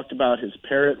down. We talked about his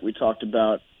parrot. We talked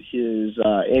about his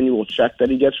annual check that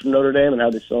he gets from Notre Dame and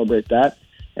how they celebrate that.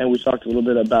 And we talked a little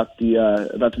bit about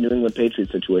the New England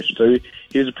Patriots situation. So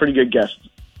he was a pretty good guest.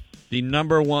 The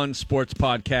number one sports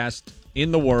podcast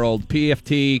in the world,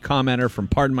 PFT commenter from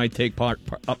Pardon My Take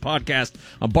podcast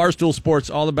on Barstool Sports.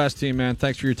 All the best, team, man.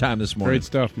 Thanks for your time this morning. Great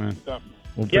stuff, man.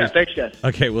 Thanks, guys.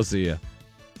 Okay, we'll see you.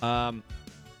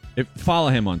 Follow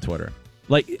him on Twitter.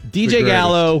 Like DJ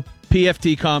Gallo,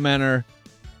 PFT commenter,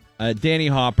 Danny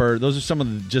Hopper. Those are some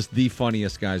of just the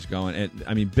funniest guys going. And,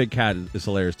 I mean, Big Cat is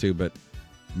hilarious too, but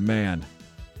man,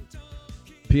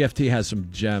 PFT has some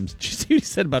gems. Did you see what he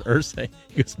said about Irsay?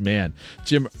 He goes, man,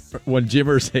 when Jim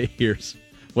Irsay hears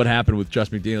what happened with Josh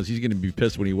McDaniels, he's going to be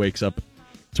pissed when he wakes up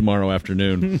tomorrow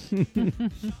afternoon.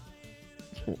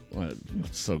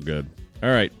 That's so good. All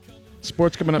right.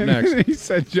 Sports coming up next. He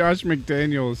said Josh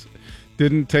McDaniels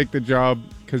didn't take the job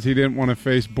because he didn't want to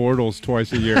face Bortles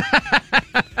twice a year.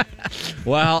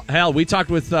 Well, hell, we talked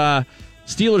with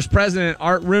Steelers president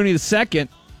Art Rooney II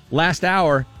last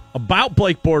hour about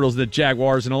Blake Bortles, the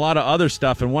Jaguars, and a lot of other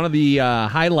stuff. And one of the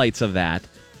highlights of that,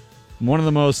 one of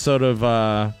the most sort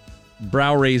of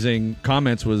brow-raising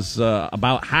comments was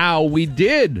about how we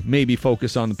did maybe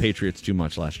focus on the Patriots too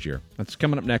much last year. That's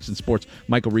coming up next in sports.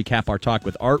 Mike will recap our talk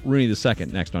with Art Rooney II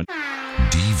next on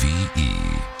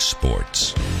DVE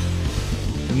Sports.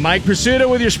 Mike Pursuta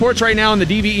with your sports right now on the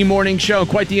DVE Morning Show.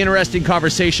 Quite the interesting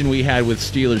conversation we had with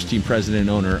Steelers team president and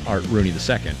owner Art Rooney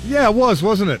II. Yeah, it was,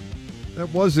 wasn't it? That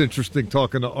was interesting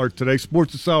talking to Art today.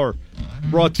 Sports this hour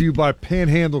brought to you by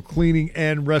Panhandle Cleaning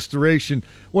and Restoration.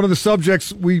 One of the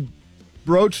subjects we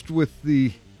broached with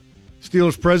the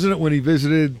Steelers president when he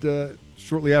visited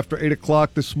shortly after 8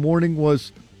 o'clock this morning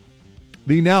was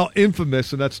the now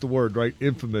infamous, and that's the word, right?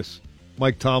 Infamous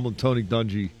Mike Tomlin, Tony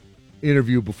Dungy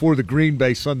interview before the Green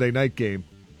Bay Sunday night game,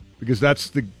 because that's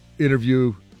the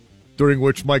interview during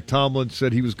which Mike Tomlin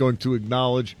said he was going to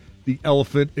acknowledge the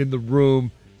elephant in the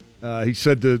room. He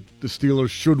said the Steelers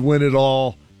should win it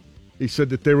all. He said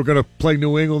that they were going to play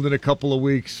New England in a couple of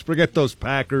weeks. Forget those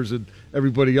Packers and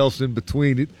everybody else in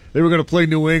between. They were going to play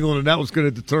New England, and that was going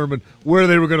to determine where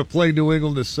they were going to play New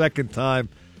England the second time.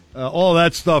 All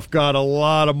that stuff got a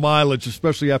lot of mileage,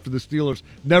 especially after the Steelers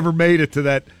never made it to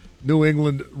that New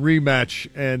England rematch.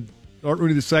 And Art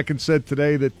Rooney II said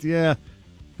today that, yeah,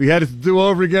 if he had it to do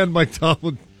over again, Mike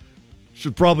Tomlin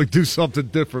should probably do something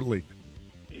differently.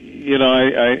 You know,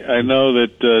 I know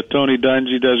that Tony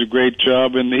Dungy does a great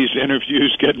job in these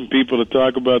interviews getting people to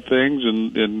talk about things,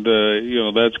 and you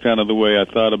know, that's kind of the way I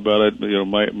thought about it. You know,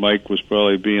 Mike was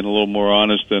probably being a little more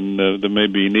honest than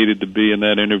maybe he needed to be in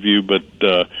that interview, but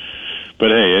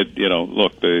hey, you know,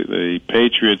 look, the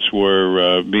Patriots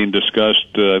were being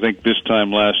discussed. I think this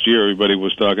time last year, everybody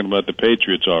was talking about the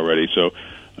Patriots already. So,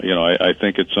 you know, I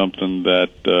think it's something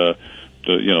that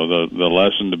the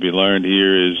lesson to be learned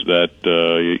here is that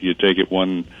you take it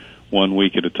one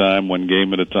week at a time, one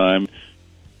game at a time.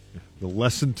 The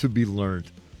lesson to be learned.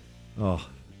 Oh,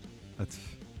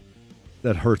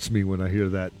 that hurts me when I hear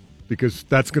that, because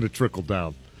that's going to trickle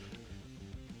down.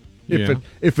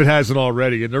 If it hasn't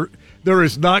already. And there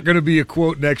is not going to be a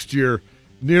quote next year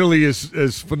nearly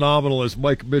as phenomenal as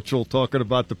Mike Mitchell talking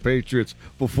about the Patriots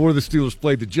before the Steelers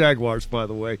played the Jaguars, by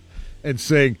the way, and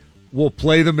saying, we'll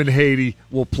play them in Haiti,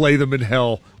 we'll play them in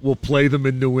hell, we'll play them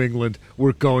in New England,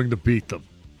 we're going to beat them.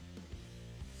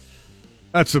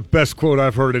 That's the best quote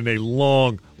I've heard in a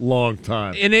long, long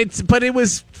time. And but it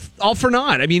was all for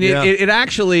naught. I mean, it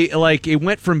actually, like, it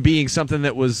went from being something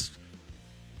that was,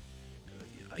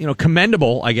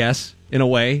 commendable, I guess, in a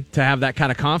way, to have that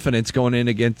kind of confidence going in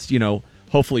against,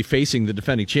 hopefully facing the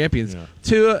defending champions,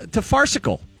 to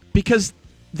farcical, because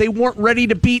they weren't ready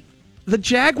to beat the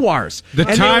Jaguars. The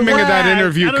timing of that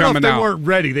interview I don't know coming if out. They weren't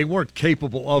ready. They weren't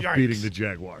capable of beating the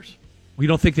Jaguars. We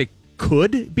don't think they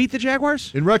could beat the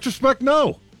Jaguars? In retrospect,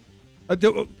 no. Let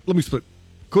me split.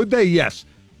 Could they? Yes.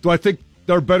 Do I think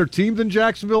they're a better team than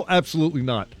Jacksonville? Absolutely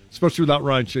not. Especially without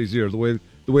Ryan Shazier,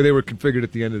 the way they were configured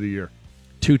at the end of the year.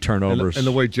 2 turnovers. And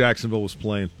the way Jacksonville was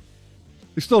playing.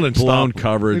 They still didn't Blown stop them.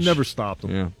 coverage. They never stopped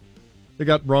them. Yeah. They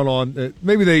got run on.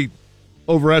 Maybe they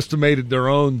overestimated their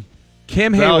own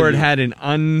Cam value. Hayward had an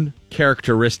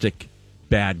uncharacteristic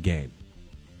bad game.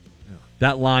 Yeah.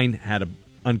 That line had an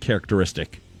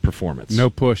uncharacteristic performance.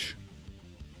 No push.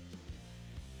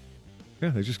 Yeah,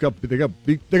 they got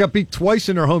beat. They got beat twice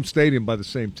in their home stadium by the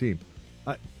same team.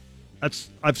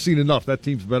 I've seen enough. That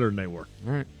team's better than they were.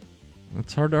 All right.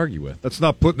 That's hard to argue with. That's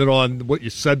not putting it on what you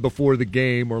said before the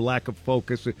game or lack of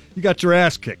focus. You got your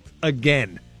ass kicked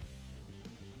again.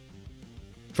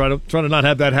 Try to not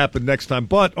have that happen next time.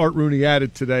 But Art Rooney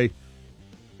added today,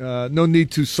 no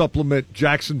need to supplement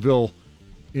Jacksonville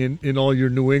in all your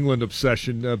New England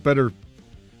obsession. Better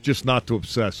just not to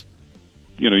obsess.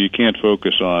 You can't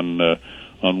focus on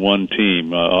one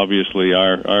team. Obviously,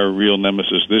 our real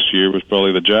nemesis this year was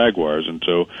probably the Jaguars, and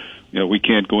so we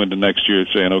can't go into next year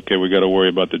saying, okay, we got to worry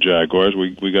about the Jaguars.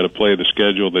 We got to play the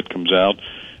schedule that comes out,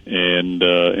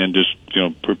 and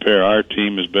just prepare our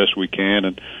team as best we can,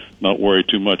 and not worry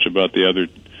too much about the other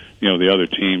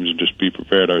teams, and just be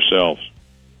prepared ourselves.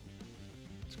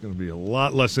 It's going to be a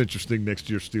lot less interesting next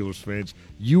year, Steelers fans.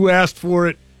 You asked for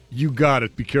it, you got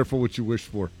it. Be careful what you wish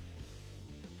for.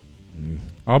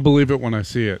 I'll believe it when I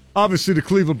see it. Obviously, the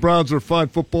Cleveland Browns are a fine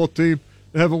football team.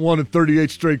 They haven't won in 38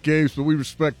 straight games, but we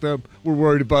respect them. We're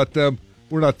worried about them.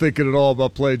 We're not thinking at all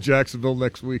about playing Jacksonville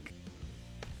next week.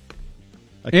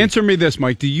 Answer me this,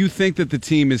 Mike. Do you think that the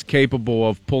team is capable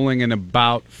of pulling an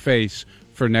about face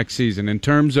for next season in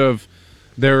terms of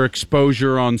their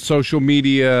exposure on social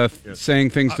media, saying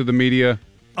things to the media?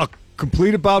 A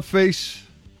complete about face?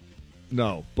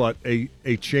 No, but a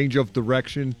change of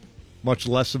direction, much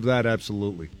less of that,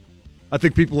 absolutely. I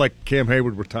think people like Cam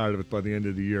Hayward were tired of it by the end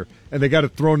of the year, and they got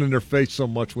it thrown in their face so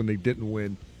much when they didn't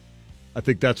win. I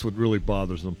think that's what really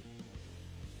bothers them.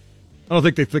 I don't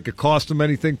think they think it cost them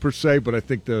anything per se, but I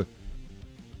think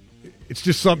it's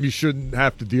just something you shouldn't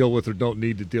have to deal with or don't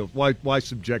need to deal with. Why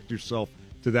subject yourself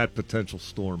to that potential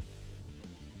storm,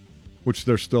 which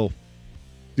they're still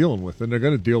dealing with, and they're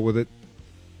going to deal with it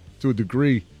to a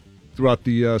degree throughout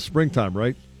the springtime,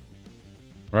 right?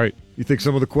 Right. You think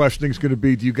some of the questioning is going to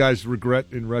be, do you guys regret,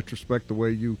 in retrospect, the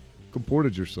way you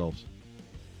comported yourselves?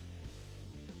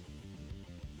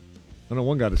 I know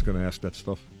one guy that's going to ask that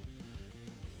stuff.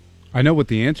 I know what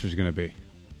the answer is going to be.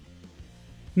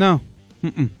 No.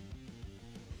 We'll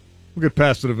get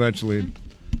past it eventually and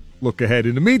look ahead.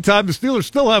 In the meantime, the Steelers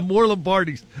still have more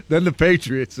Lombardis than the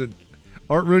Patriots, and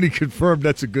Art Rooney confirmed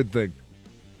that's a good thing.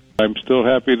 I'm still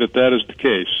happy that is the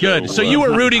case. Good. So you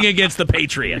were rooting against the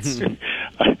Patriots.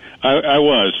 I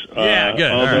was. Yeah,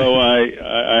 good. Although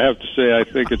I have to say, I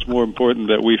think it's more important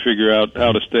that we figure out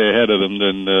how to stay ahead of them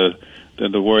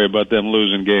than to worry about them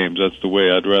losing games. That's the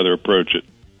way I'd rather approach it.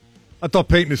 I thought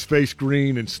painting his face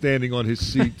green and standing on his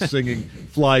seat singing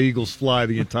 "Fly Eagles Fly"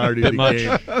 the entirety of the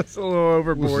game. That's a little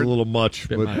overboard. Was a little much,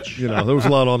 but there was a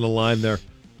lot on the line there.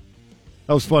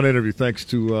 That was a fun interview. Thanks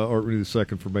to Art Rooney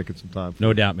II for making some time.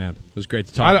 No doubt, man. It was great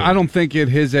to talk to you. I don't think at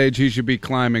his age he should be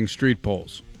climbing street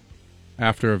poles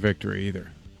after a victory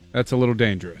either. That's a little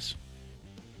dangerous.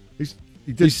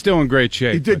 He's still in great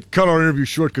shape. He did cut our interview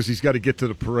short because he's got to get to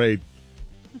the parade.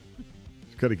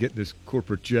 He's got to get in his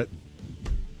corporate jet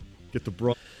and get the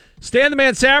bro. Stan the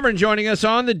Man Savran joining us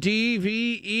on the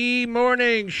DVE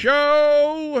Morning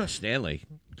Show. Stanley,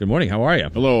 good morning. How are you?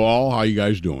 Hello, all. How you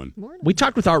guys doing? We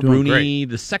talked with Art Rooney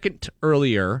the second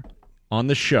earlier on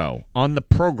the show, on the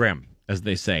program, as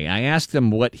they say. I asked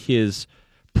him what his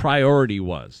priority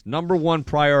was, number one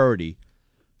priority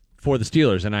for the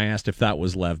Steelers, and I asked if that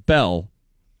was Lev Bell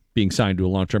being signed to a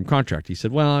long-term contract. He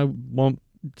said, well, I won't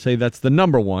say that's the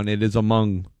number one. It is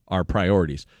among our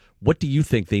priorities. What do you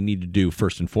think they need to do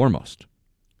first and foremost?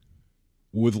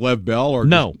 With Lev Bell or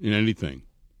no, in anything?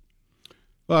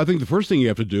 Well, I think the first thing you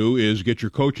have to do is get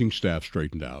your coaching staff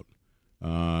straightened out.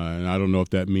 And I don't know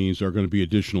if that means there are going to be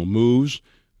additional moves.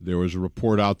 There was a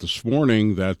report out this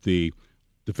morning that the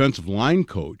defensive line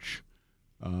coach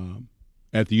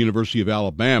at the University of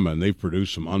Alabama, and they've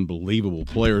produced some unbelievable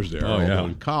players there. Although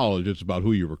in college, it's about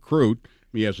who you recruit.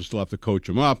 He has to still have to coach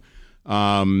them up.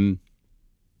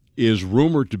 Is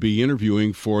rumored to be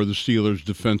interviewing for the Steelers'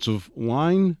 defensive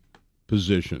line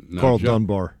position. Now, Carl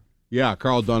Dunbar. Yeah,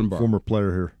 Carl Dunbar. Former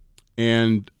player here.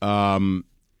 And,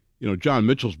 John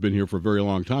Mitchell's been here for a very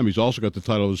long time. He's also got the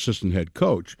title of assistant head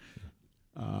coach.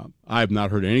 I have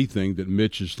not heard anything that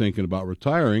Mitch is thinking about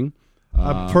retiring.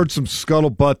 I've heard some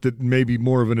scuttlebutt that maybe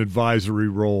more of an advisory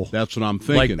role. That's what I'm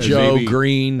thinking. Like Joe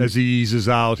Green. As he eases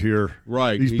out here.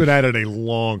 Right. He's been at it a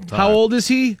long time. How old is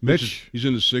he? Mitch? He's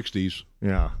in the 60s.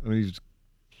 Yeah. I mean, he's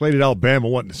played at Alabama,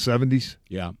 in the 70s?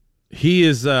 Yeah. He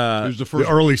is he was the first,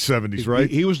 the early 70s, right?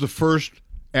 He was the first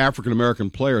African-American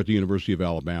player at the University of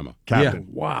Alabama. Captain.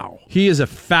 Yeah. Wow. He is a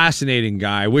fascinating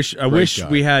guy. I wish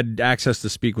we had access to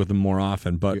speak with him more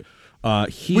often, but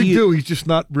we do. He's just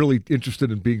not really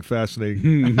interested in being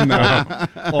fascinating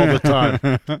all the time.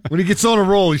 When he gets on a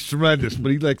roll, he's tremendous,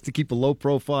 but he likes to keep a low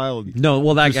profile.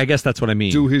 And I guess that's what I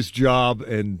mean. Do his job,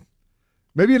 and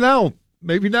maybe now.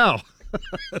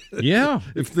 Yeah,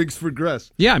 if things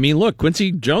progress. Yeah, I mean, look,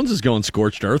 Quincy Jones is going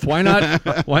scorched earth. Why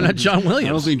not? Why not John Williams?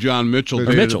 I don't think John Mitchell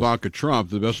dated Ivanka Trump,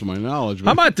 to the best of my knowledge.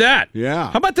 How about that? Yeah.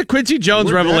 How about the Quincy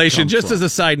Jones revelation? Just as a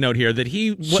side note here, that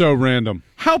so random.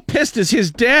 How pissed is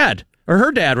his dad, or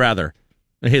her dad rather,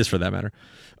 his for that matter?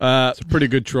 It's a pretty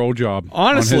good troll job,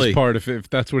 honestly, on his part, if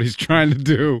that's what he's trying to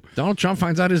do. Donald Trump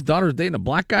finds out his daughter's dating a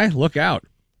black guy. Look out!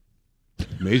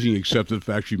 Amazing, except the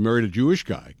fact she married a Jewish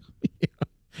guy.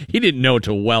 He didn't know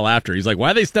till well after. He's like,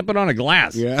 why are they stepping on a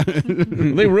glass? Yeah. What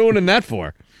are they ruining that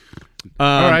for?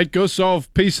 All right, go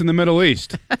solve peace in the Middle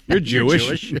East. You're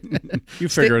Jewish. You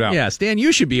figure it out. Yeah, Stan,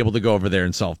 you should be able to go over there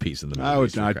and solve peace in the Middle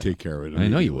East. I'd take care of it. I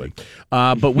know you would.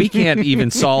 But we can't even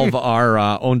solve our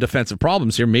own defensive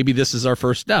problems here. Maybe this is our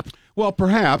first step. Well,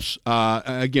 perhaps.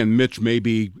 Again, Mitch may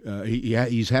be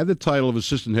he's had the title of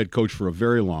assistant head coach for a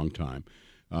very long time.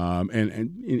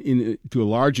 And to a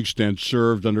large extent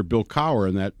served under Bill Cowher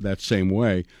in that same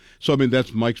way. So, I mean,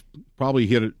 that's Mike's probably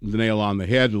hit the nail on the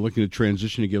head and looking to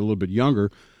transition to get a little bit younger.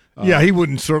 Yeah, he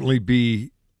wouldn't certainly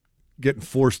be getting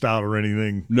forced out or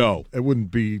anything. No. It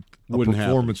wouldn't be a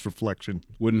performance reflection.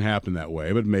 Wouldn't happen that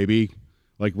way, but maybe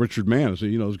like Richard Mann. So,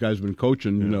 those guys have been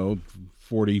coaching,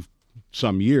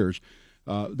 40-some years.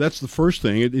 That's the first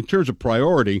thing in terms of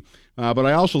priority. But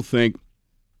I also think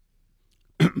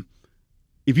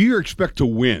if you expect to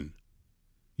win,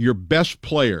 your best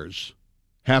players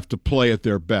have to play at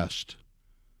their best.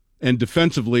 And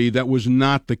defensively, that was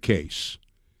not the case,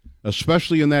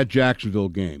 especially in that Jacksonville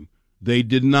game. They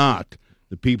did not.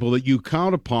 The people that you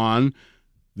count upon,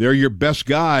 they're your best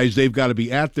guys. They've got to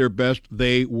be at their best.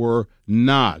 They were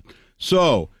not.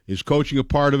 So, is coaching a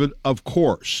part of it? Of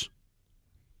course.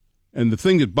 And the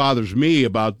thing that bothers me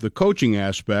about the coaching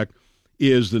aspect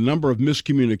is the number of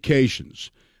miscommunications.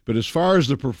 But as far as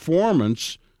the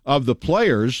performance of the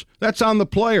players, that's on the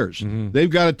players. Mm-hmm.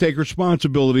 They've got to take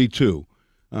responsibility too.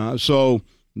 So,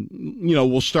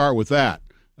 we'll start with that.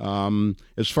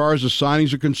 As far as the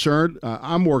signings are concerned,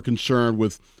 I'm more concerned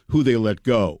with who they let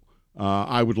go.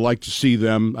 I would like to see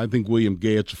them. I think William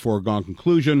Gay, it's a foregone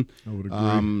conclusion. I would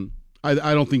agree.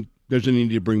 I don't think there's any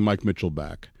need to bring Mike Mitchell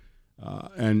back.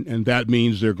 And that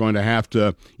means they're going to have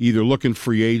to either look in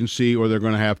free agency or they're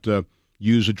going to have to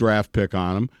use a draft pick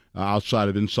on him outside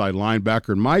of inside linebacker.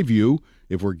 In my view,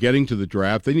 if we're getting to the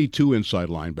draft, they need 2 inside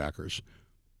linebackers.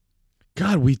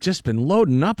 God, we've just been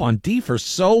loading up on D for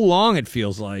so long, it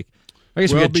feels like. I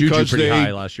guess we got Juju pretty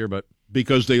high last year, but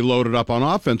because they loaded up on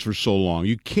offense for so long.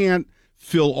 You can't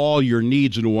fill all your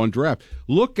needs into one draft.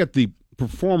 Look at the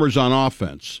performers on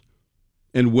offense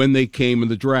and when they came in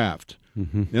the draft.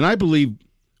 Mm-hmm. And I believe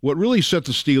what really set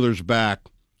the Steelers back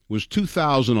was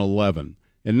 2011.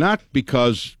 And not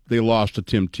because they lost to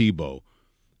Tim Tebow.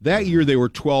 That year they were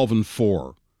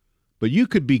 12-4. But you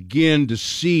could begin to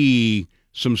see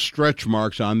some stretch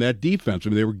marks on that defense. I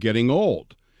mean, they were getting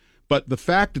old. But the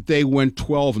fact that they went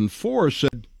 12-4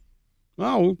 said,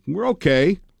 oh, we're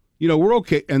okay. We're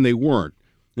okay. And they weren't.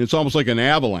 And it's almost like an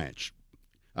avalanche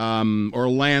or a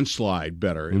landslide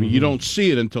better. I mean, you don't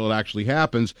see it until it actually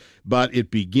happens, but it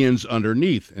begins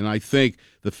underneath. And I think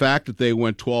the fact that they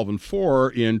went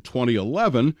 12-4 in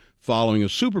 2011, following a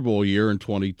Super Bowl year in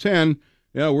 2010,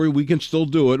 we can still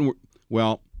do it.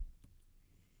 Well,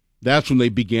 that's when they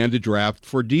began to draft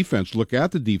for defense. Look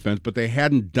at the defense, but they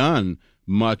hadn't done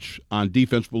much on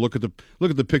defense. But look at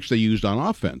the picks they used on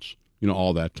offense.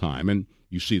 All that time, and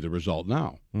you see the result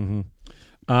now.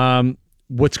 Mm-hmm.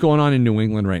 What's going on in New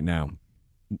England right now?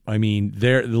 I mean,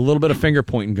 there's a little bit of finger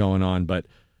pointing going on, but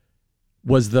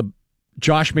was the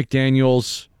Josh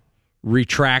McDaniels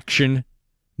retraction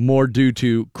more due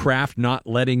to Kraft not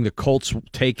letting the Colts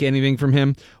take anything from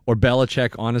him, or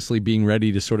Belichick honestly being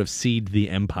ready to sort of cede the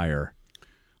empire?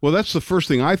 Well, that's the first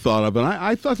thing I thought of, and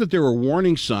I thought that there were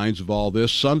warning signs of all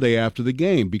this Sunday after the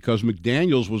game because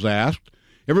McDaniels was asked.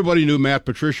 Everybody knew Matt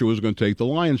Patricia was going to take the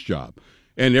Lions job,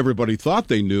 and everybody thought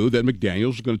they knew that McDaniels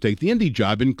was going to take the Indy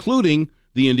job, including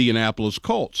the Indianapolis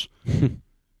Colts.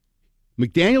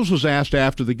 McDaniels was asked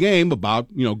after the game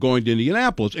about, going to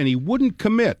Indianapolis, and he wouldn't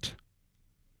commit.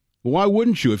 Well, why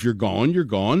wouldn't you? If you're going, you're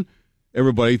going.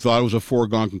 Everybody thought it was a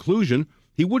foregone conclusion.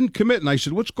 He wouldn't commit, and I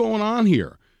said, what's going on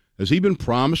here? Has he been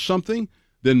promised something?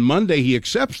 Then Monday he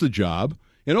accepts the job.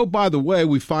 And, oh, by the way,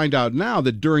 we find out now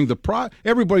that during the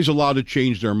everybody's allowed to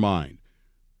change their mind.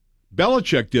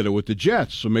 Belichick did it with the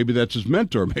Jets, so maybe that's his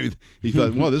mentor. Maybe he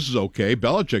thought, well, this is okay.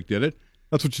 Belichick did it.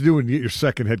 That's what you do when you get your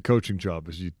second head coaching job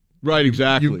is you right,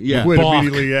 exactly. You quit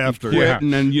immediately after. Quit,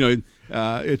 and then,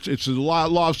 it's a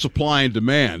law of supply and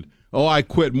demand. Oh, I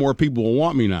quit. More people will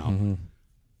want me now. Mm-hmm.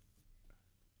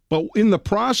 But in the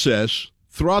process,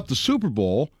 throughout the Super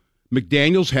Bowl,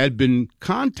 McDaniels had been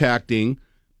contacting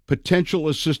potential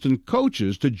assistant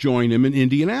coaches to join him in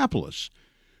Indianapolis.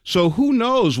 So who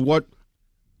knows what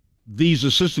these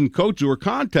assistant coaches who were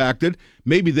contacted,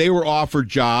 maybe they were offered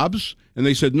jobs, and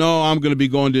they said, no, I'm going to be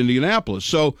going to Indianapolis.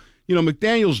 So,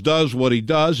 McDaniels does what he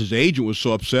does. His agent was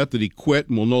so upset that he quit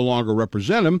and will no longer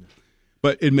represent him.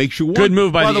 But it makes you wonder. Good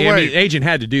move by the way, agent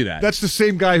had to do that. That's the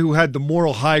same guy who had the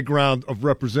moral high ground of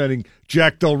representing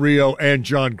Jack Del Rio and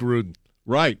John Gruden.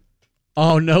 Right.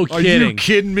 Oh, no kidding. Are you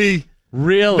kidding me?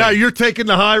 Really? Now you're taking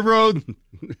the high road?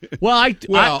 Well, I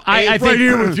think right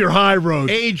here with your high road.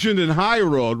 Agent and high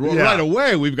road. Well, right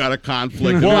away we've got a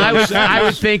conflict. Well, I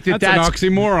would think that's an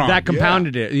oxymoron. That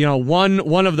compounded it.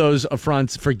 One of those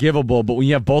affronts forgivable, but when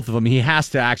you have both of them, he has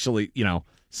to actually,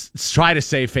 try to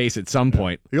save face at some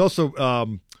point. He also,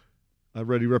 I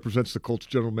read he represents the Colts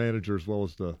general manager as well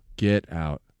as the Get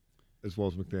out. As well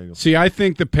as McDaniels. See, I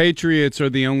think the Patriots are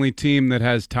the only team that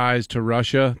has ties to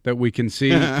Russia that we can see,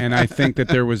 and I think that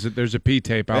there's a P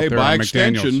tape out there by on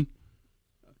extension. McDaniels.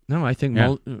 No, I think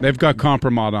they've got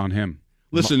compromise on him.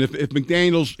 Listen, if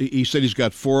McDaniels, he said he's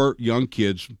got 4 young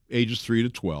kids, ages 3 to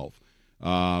 12.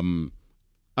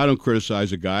 I don't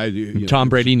criticize a guy. Tom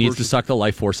Brady needs to suck the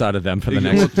life force out of them for the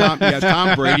next.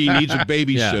 Tom Brady needs a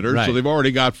babysitter, right. So they've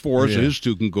already got 4, so his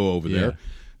 2 can go over there.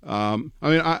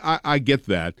 I get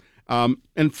that.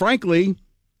 And frankly,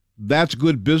 that's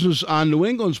good business on New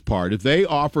England's part. If they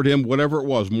offered him whatever it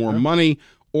was, more money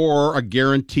or a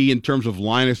guarantee in terms of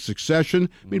line of succession,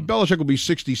 Belichick will be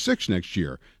 66 next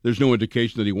year. There's no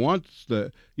indication that he wants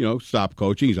to, stop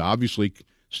coaching. He's obviously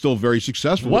still very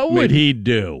successful. What would he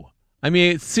do? I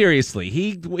mean, seriously,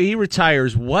 he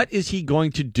retires. What is he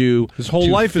going to do? His whole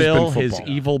to life fill has been his football.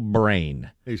 evil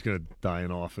brain. He's going to die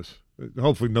in office.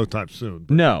 Hopefully no time soon.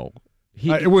 No.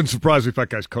 It wouldn't surprise me if that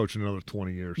guy's coaching another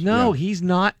 20 years. No, he's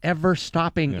not ever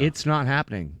stopping. Yeah. It's not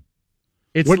happening.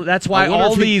 That's why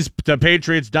all these the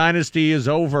Patriots dynasty is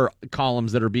over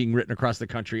columns that are being written across the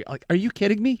country. Like, are you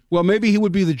kidding me? Well, maybe he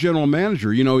would be the general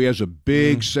manager. He has a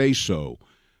big say-so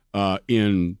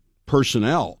in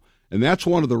personnel. And that's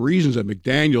one of the reasons that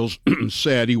McDaniels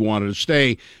said he wanted to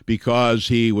stay, because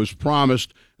he was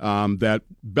promised that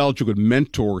Belichick would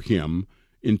mentor him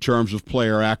in terms of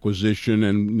player acquisition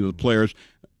and the players.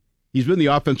 He's been the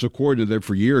offensive coordinator there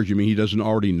for years. You mean he doesn't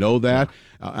already know that?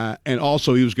 And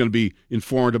also he was going to be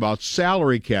informed about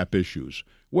salary cap issues.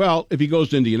 Well, if he goes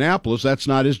to Indianapolis, that's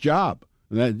not his job.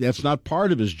 That's not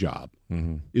part of his job,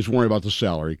 is worrying about the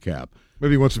salary cap.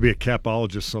 Maybe he wants to be a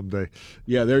capologist someday.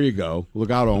 Yeah, there you go.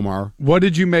 Look out, Omar. What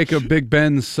did you make of Big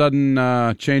Ben's sudden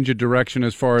change of direction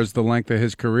as far as the length of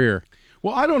his career?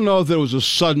 Well, I don't know if there was a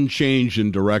sudden change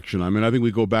in direction. I mean, I think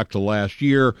we go back to last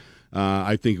year.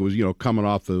 I think it was, coming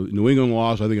off the New England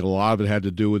loss. I think a lot of it had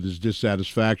to do with his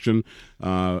dissatisfaction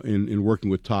in working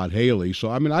with Todd Haley.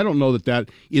 So, I mean, I don't know that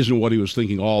isn't what he was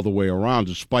thinking all the way around,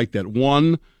 despite that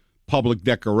one public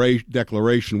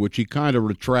declaration, which he kind of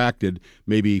retracted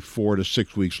maybe 4 to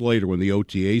 6 weeks later when the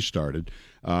OTA started.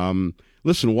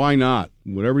 Listen, why not?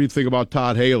 Whatever you think about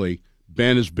Todd Haley,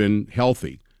 Ben has been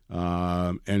healthy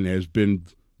and has been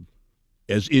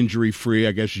as injury-free,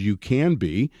 I guess, as you can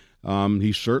be.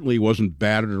 He certainly wasn't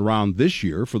battered around this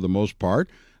year for the most part.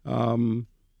 I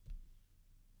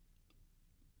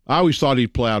always thought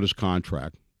he'd play out his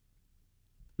contract.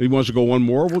 If he wants to go one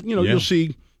more, well, you'll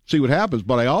see what happens.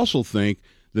 But I also think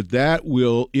that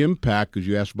will impact, because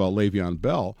you asked about Le'Veon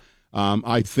Bell,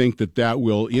 I think that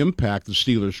will impact the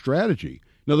Steelers' strategy.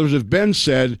 In other words, if Ben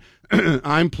said,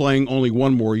 I'm playing only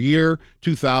one more year,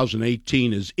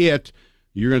 2018 is it,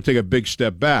 you're going to take a big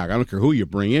step back. I don't care who you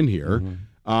bring in here.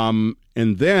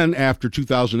 And then after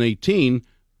 2018,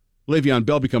 Le'Veon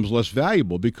Bell becomes less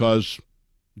valuable because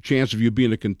the chance of you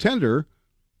being a contender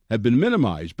have been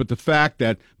minimized. But the fact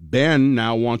that Ben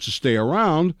now wants to stay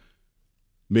around,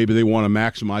 maybe they want to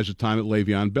maximize the time that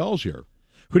Le'Veon Bell's here.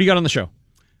 Who do you got on the show?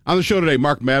 On the show today,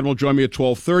 Mark Madden will join me at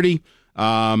 12:30.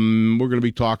 We're going to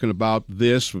be talking about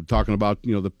this. We're talking about,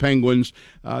 the Penguins.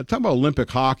 Talking about Olympic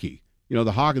hockey. The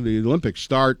Olympics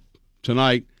start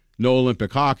tonight. No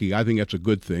Olympic hockey. I think that's a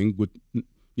good thing with, the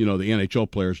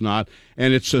NHL players not.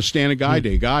 And it's a Stan and Guy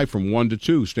Day. Guy from 1 to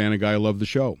 2. Stan and Guy love the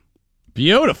show.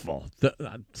 Beautiful.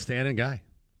 The Stan and Guy.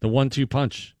 The 1-2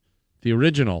 punch. The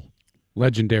original.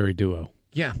 Legendary duo.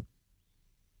 Yeah.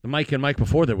 The Mike and Mike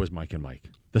before there was Mike and Mike.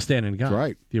 The Stan and Guy. That's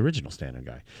right. The original Stan and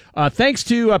Guy. Thanks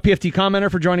to PFT Commenter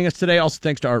for joining us today. Also,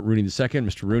 thanks to Art Rooney II.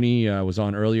 Mr. Rooney was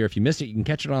on earlier. If you missed it, you can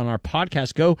catch it on our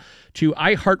podcast. Go to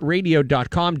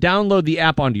iHeartRadio.com. Download the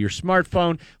app onto your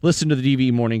smartphone. Listen to the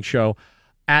DVE Morning Show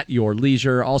at your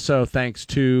leisure. Also, thanks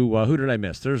to, who did I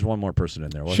miss? There's one more person in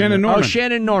there. Shannon Norman. Oh,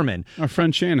 Shannon Norman. Our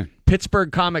friend Shannon.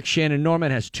 Pittsburgh comic Shannon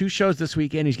Norman has 2 shows this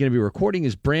weekend. He's going to be recording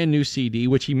his brand new CD,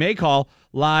 which he may call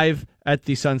Live at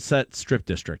the Sunset Strip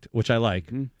District, which I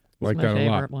like. Like that a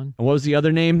lot. One. And what was the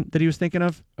other name that he was thinking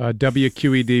of?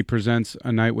 WQED presents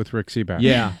A Night with Rick Seabass.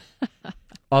 Yeah.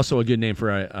 Also a good name for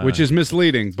a... which is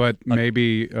misleading, but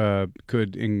maybe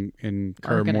could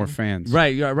incur more fans.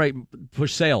 Right.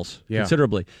 Push sales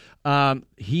considerably.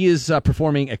 He is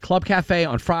performing at Club Cafe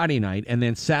on Friday night, and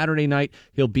then Saturday night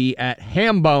he'll be at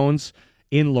Ham Bones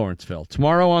in Lawrenceville.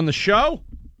 Tomorrow on the show?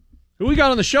 Who we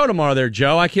got on the show tomorrow there,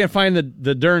 Joe? I can't find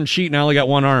the darn sheet, and I only got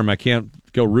one arm. I can't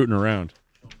go rooting around.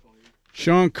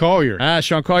 Sean Collier.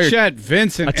 Sean Collier. Chet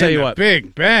Vincent. I'll tell you what.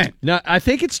 Big Ben. No, I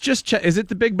think it's just Chet. Is it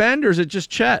the Big Bend or is it just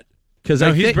Chet? Because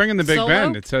he's bringing the Big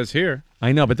Bend. It says here.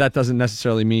 I know, but that doesn't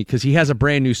necessarily mean because he has a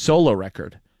brand new solo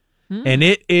record, and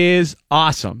it is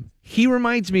awesome. He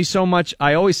reminds me so much.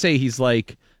 I always say he's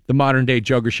like the modern day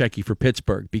Joe Grishecki for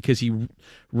Pittsburgh because he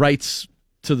writes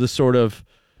to the sort of,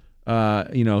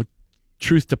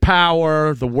 truth to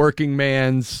power, the working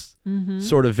man's.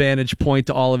 Sort of vantage point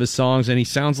to all of his songs, and he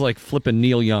sounds like flipping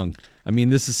Neil Young. I mean,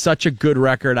 this is such a good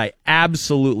record. I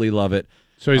absolutely love it.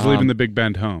 So he's leaving the Big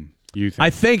Bend home, you think?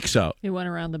 I think so. He went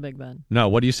around the Big Bend. No,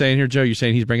 what are you saying here, Joe? You're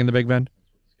saying he's bringing the Big Bend?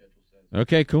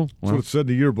 Okay, cool. That's what it said in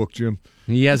the yearbook, Jim.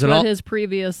 He has it but all. His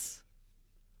previous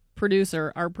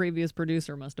producer, our previous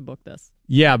producer, must have booked this.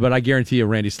 Yeah, but I guarantee you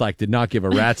Randy Slack did not give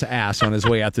a rat's ass on his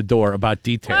way out the door about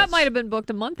details. That might have been booked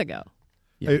a month ago.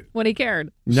 Hey, when he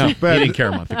cared. No, he didn't care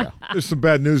a month ago. There's some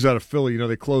bad news out of Philly.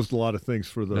 They closed a lot of things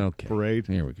for the parade.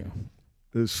 Here we go.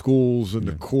 The schools and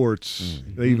the courts.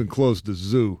 They even closed the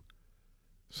zoo.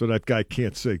 So that guy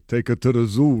can't say, take her to the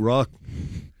zoo, Rock.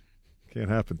 Can't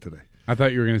happen today. I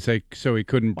thought you were going to say so he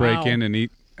couldn't break in and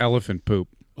eat elephant poop.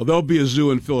 Well, there'll be a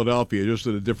zoo in Philadelphia, just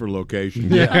at a different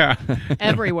location. Yeah.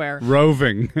 Everywhere.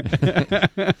 Roving.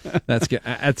 That's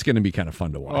going to be kind of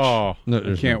fun to watch. Oh,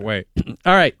 I can't wait.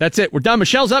 All right, that's it. We're done.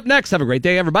 Michelle's up next. Have a great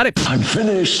day, everybody. I'm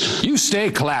finished. You stay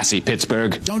classy,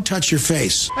 Pittsburgh. Don't touch your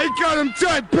face. I got him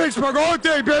tight, Pittsburgh, all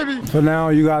day, baby. For now,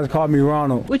 you guys call me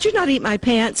Ronald. Would you not eat my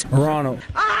pants? Ronald.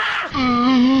 Ah!